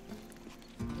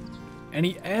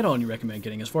 Any add-on you recommend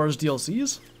getting as far as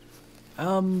DLCs?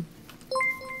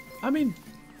 I mean,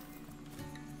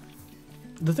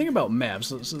 the thing about maps,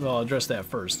 so I'll address that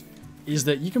first, is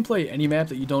that you can play any map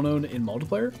that you don't own in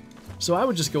multiplayer. So I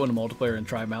would just go into multiplayer and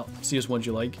try them out, see which ones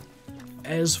you like.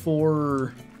 As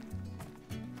for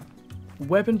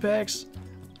weapon packs,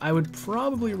 I would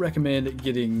probably recommend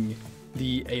getting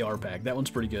the AR pack. That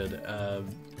one's pretty good.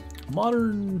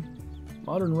 Modern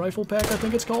rifle pack, I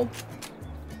think it's called.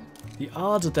 The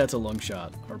odds that that's a lung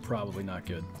shot are probably not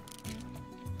good.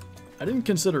 I didn't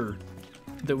consider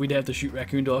that we'd have to shoot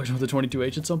raccoon dogs with a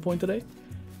 22H at some point today.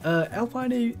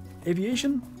 Alpine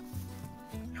Aviation?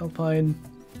 Alpine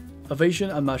Ovation?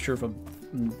 I'm not sure if I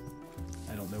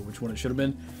don't know which one it should have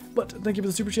been. But thank you for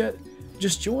the super chat.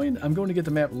 Just join. I'm going to get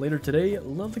the map later today.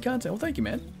 Love the content. Well, thank you,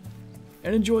 man.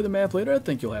 And enjoy the map later. I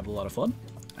think you'll have a lot of fun.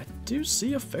 I do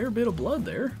see a fair bit of blood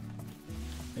there.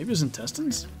 Maybe his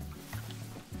intestines?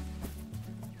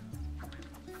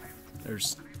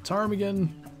 There's ptarmigan.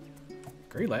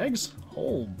 Gray lags?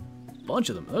 Whole bunch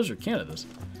of them. Those are Canadas.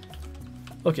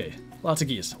 Okay, lots of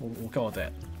geese. We'll call it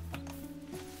that.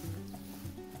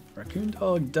 Raccoon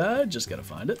dog died. Just gotta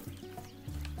find it.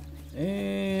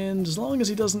 And as long as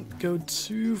he doesn't go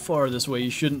too far this way, he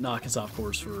shouldn't knock us off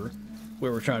course for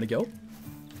where we're trying to go.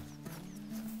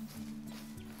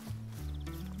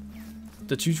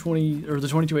 The 220 or the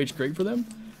 22H great for them?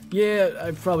 Yeah,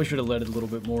 I probably should have let it a little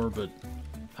bit more, but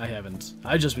I haven't.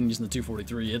 I've just been using the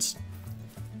 243.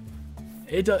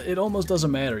 It almost doesn't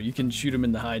matter. You can shoot him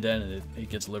in the high den and it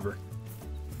gets liver.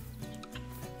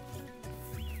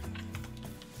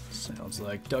 Sounds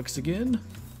like ducks again.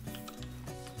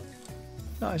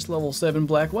 Nice level 7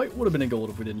 black-white. Would have been a gold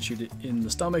if we didn't shoot it in the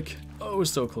stomach. Oh,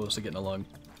 so close to getting a lung.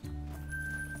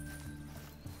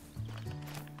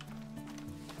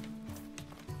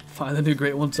 Find the new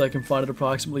great one so I can find it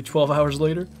approximately 12 hours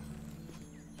later.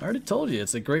 I already told you,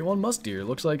 it's a great one musk deer.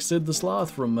 Looks like Sid the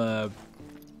Sloth from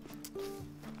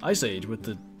Ice Age with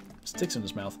the sticks in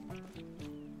his mouth.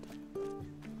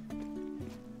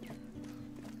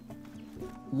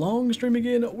 Long stream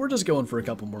again. We're just going for a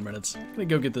couple more minutes. Gonna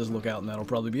go get this lookout and that'll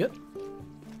probably be it.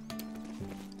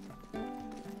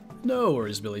 No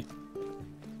worries, Billy.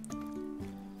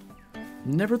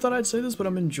 Never thought I'd say this, but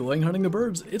I'm enjoying hunting the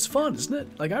birds. It's fun, isn't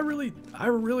it? Like, I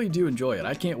really do enjoy it.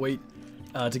 I can't wait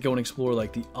to go and explore,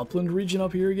 like, the upland region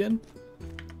up here again.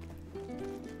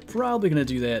 Probably gonna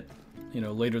do that, you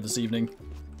know, later this evening.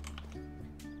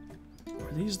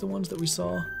 Are these the ones that we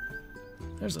saw?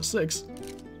 There's a 6.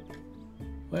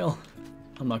 Well,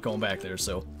 I'm not going back there,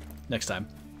 so next time.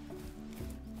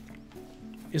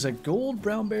 Is a gold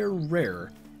brown bear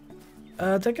rare?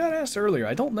 That got asked earlier.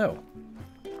 I don't know.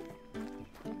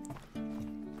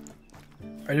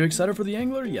 Are you excited for the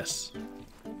angler? Yes.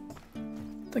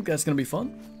 I think that's going to be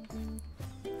fun.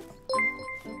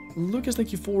 Lucas,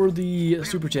 thank you for the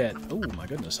super chat. Oh my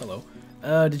goodness, hello.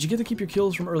 Did you get to keep your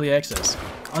kills from early access?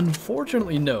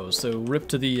 Unfortunately, no. So rip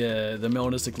to the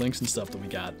melanistic links and stuff that we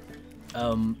got.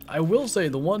 I will say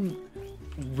the one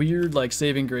weird like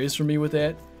saving grace for me with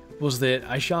that was that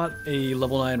I shot a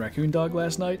level 9 raccoon dog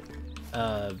last night.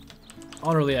 On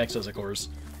early access, of course.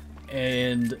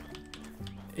 And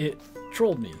it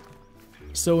trolled me.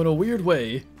 So in a weird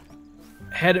way,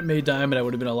 had it made diamond, I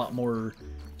would have been a lot more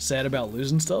sad about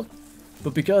losing stuff.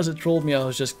 But because it trolled me, I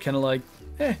was just kind of like,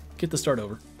 get the start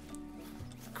over.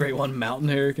 Great one, mountain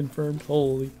hare confirmed.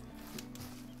 Holy.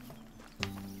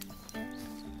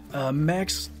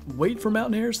 Max weight for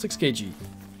mountain hare, 6 kg.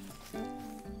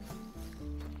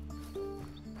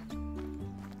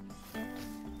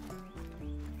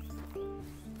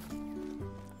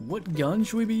 What gun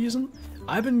should we be using?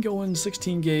 I've been going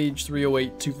 16 gauge,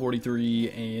 308,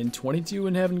 243, and 22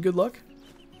 and having good luck.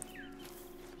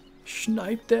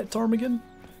 Snipe that ptarmigan.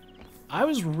 I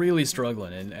was really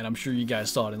struggling, and I'm sure you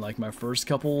guys saw it in like my first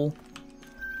couple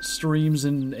streams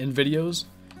and videos,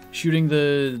 shooting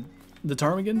the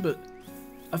ptarmigan, but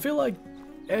I feel like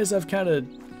as I've kind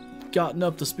of gotten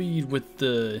up to speed with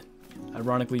the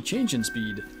ironically changing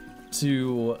speed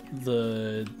to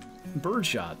the bird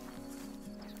shot,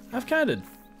 I've kind of,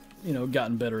 you know,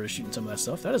 gotten better at shooting some of that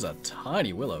stuff. That is a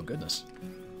tiny willow, goodness.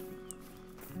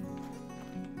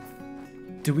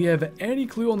 Do we have any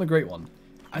clue on the great one?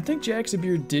 I think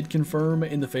JaxyBeard did confirm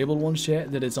in the Fabled Ones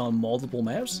chat that it's on multiple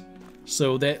maps,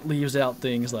 so that leaves out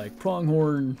things like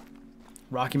pronghorn,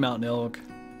 Rocky Mountain elk,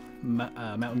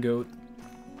 mountain goat.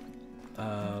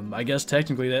 I guess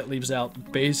technically that leaves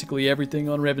out basically everything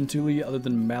on Revontuli other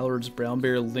than mallards, brown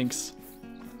bear, lynx,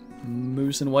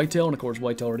 moose, and whitetail, and of course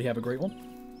whitetail already have a great one.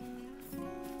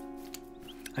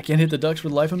 I can't hit the ducks for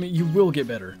the life of me. You will get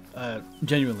better.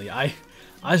 Genuinely, I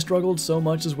struggled so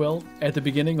much as well at the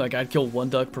beginning. Like, I'd kill 1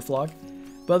 duck per flock.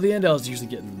 By the end, I was usually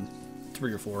getting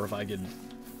 3 or 4 if I could,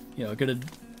 you know, get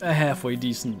a halfway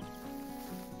decent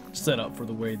setup for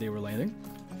the way they were landing.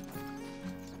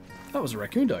 That was a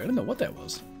raccoon dog. I didn't know what that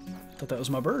was. I thought that was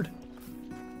my bird.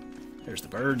 There's the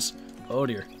birds. Oh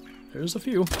dear. There's a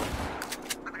few.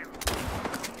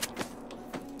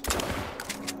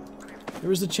 There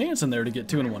was a chance in there to get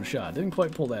 2 in one shot. Didn't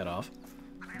quite pull that off.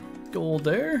 Gold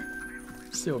there.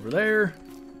 Silver there.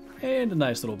 And a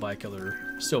nice little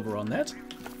bicolor silver on that.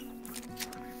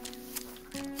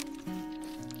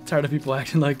 Tired of people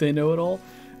acting like they know it all.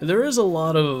 There is a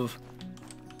lot of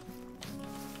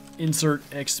insert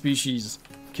X species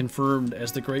confirmed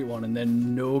as the great one and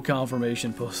then no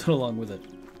confirmation posted along with it.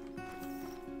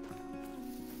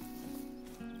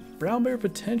 Brown bear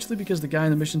potentially because the guy in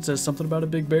the mission says something about a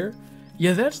big bear.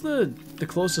 Yeah, that's the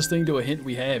closest thing to a hint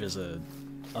we have is a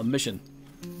mission.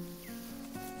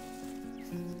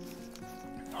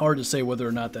 Hard to say whether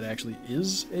or not that actually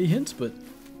is a hint, but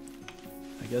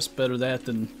I guess better that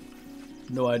than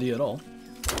no idea at all.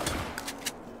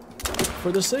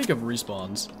 For the sake of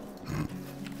respawns,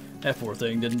 that poor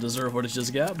thing didn't deserve what it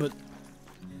just got, but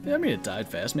yeah, I mean, it died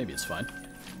fast. Maybe it's fine.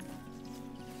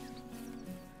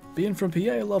 Being from PA,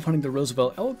 I love hunting the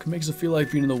Roosevelt elk. Makes it feel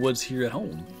like being in the woods here at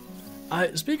home.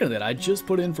 Speaking of that, I just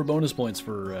put in for bonus points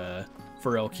for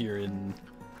elk here in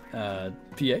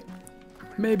PA.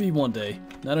 Maybe one day.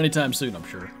 Not anytime soon, I'm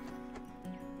sure.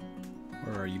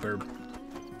 Where are you, Burb?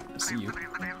 see you.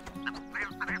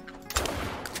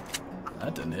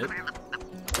 That didn't hit.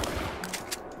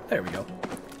 There we go.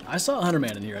 I saw a hunter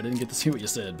man in here. I didn't get to see what you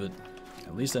said, but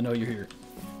at least I know you're here.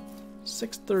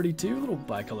 632, little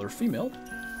bicolor female.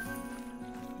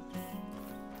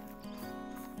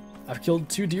 I've killed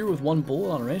 2 deer with 1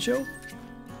 bullet on a rancho.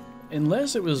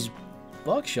 Unless it was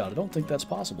buckshot, I don't think that's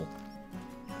possible.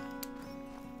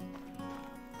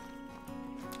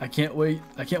 I can't wait.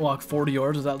 I can't walk 40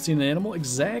 yards without seeing an animal.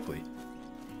 Exactly.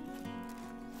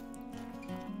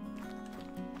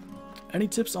 Any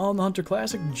tips on the Hunter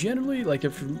Classic? Generally, like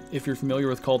if you're familiar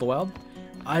with Call of the Wild,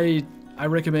 I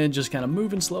recommend just kind of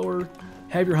moving slower.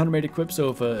 Have your hunter mate equipped so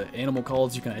if an animal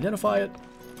calls, you can identify it.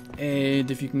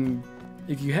 And if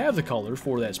you have the caller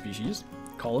for that species,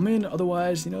 call them in.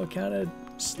 Otherwise, you know, kind of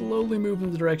slowly move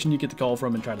in the direction you get the call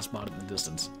from and try to spot it in the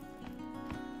distance.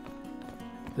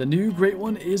 The new Great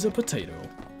One is a potato.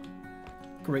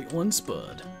 Great One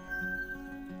Spud.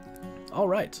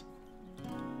 Alright.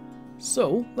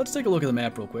 So, let's take a look at the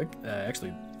map real quick.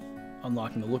 Actually,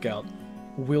 unlocking the lookout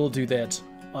will do that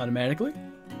automatically.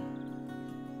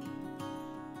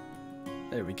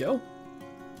 There we go.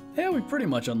 Yeah, we pretty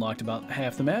much unlocked about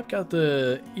half the map. Got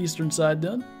the eastern side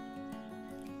done.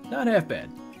 Not half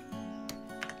bad.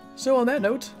 So on that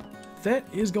note, that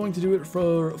is going to do it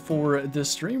for this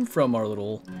stream from our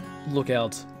little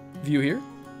lookout view here.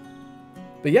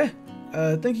 But yeah,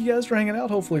 thank you guys for hanging out.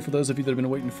 Hopefully for those of you that have been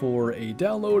waiting for a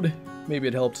download, maybe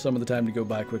it helped some of the time to go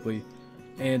by quickly.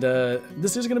 And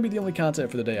this is going to be the only content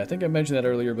for the day. I think I mentioned that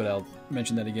earlier, but I'll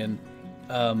mention that again.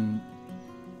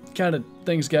 Kind of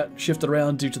things got shifted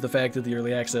around due to the fact that the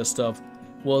early access stuff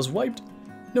was wiped.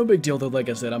 No big deal though, like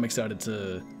I said, I'm excited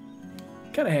to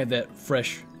kind of have that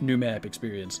fresh new map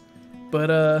experience.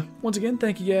 But once again,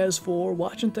 thank you guys for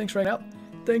watching. Thanks for hanging out.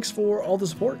 Thanks for all the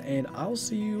support, and I'll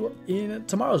see you in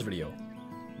tomorrow's video.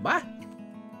 Bye!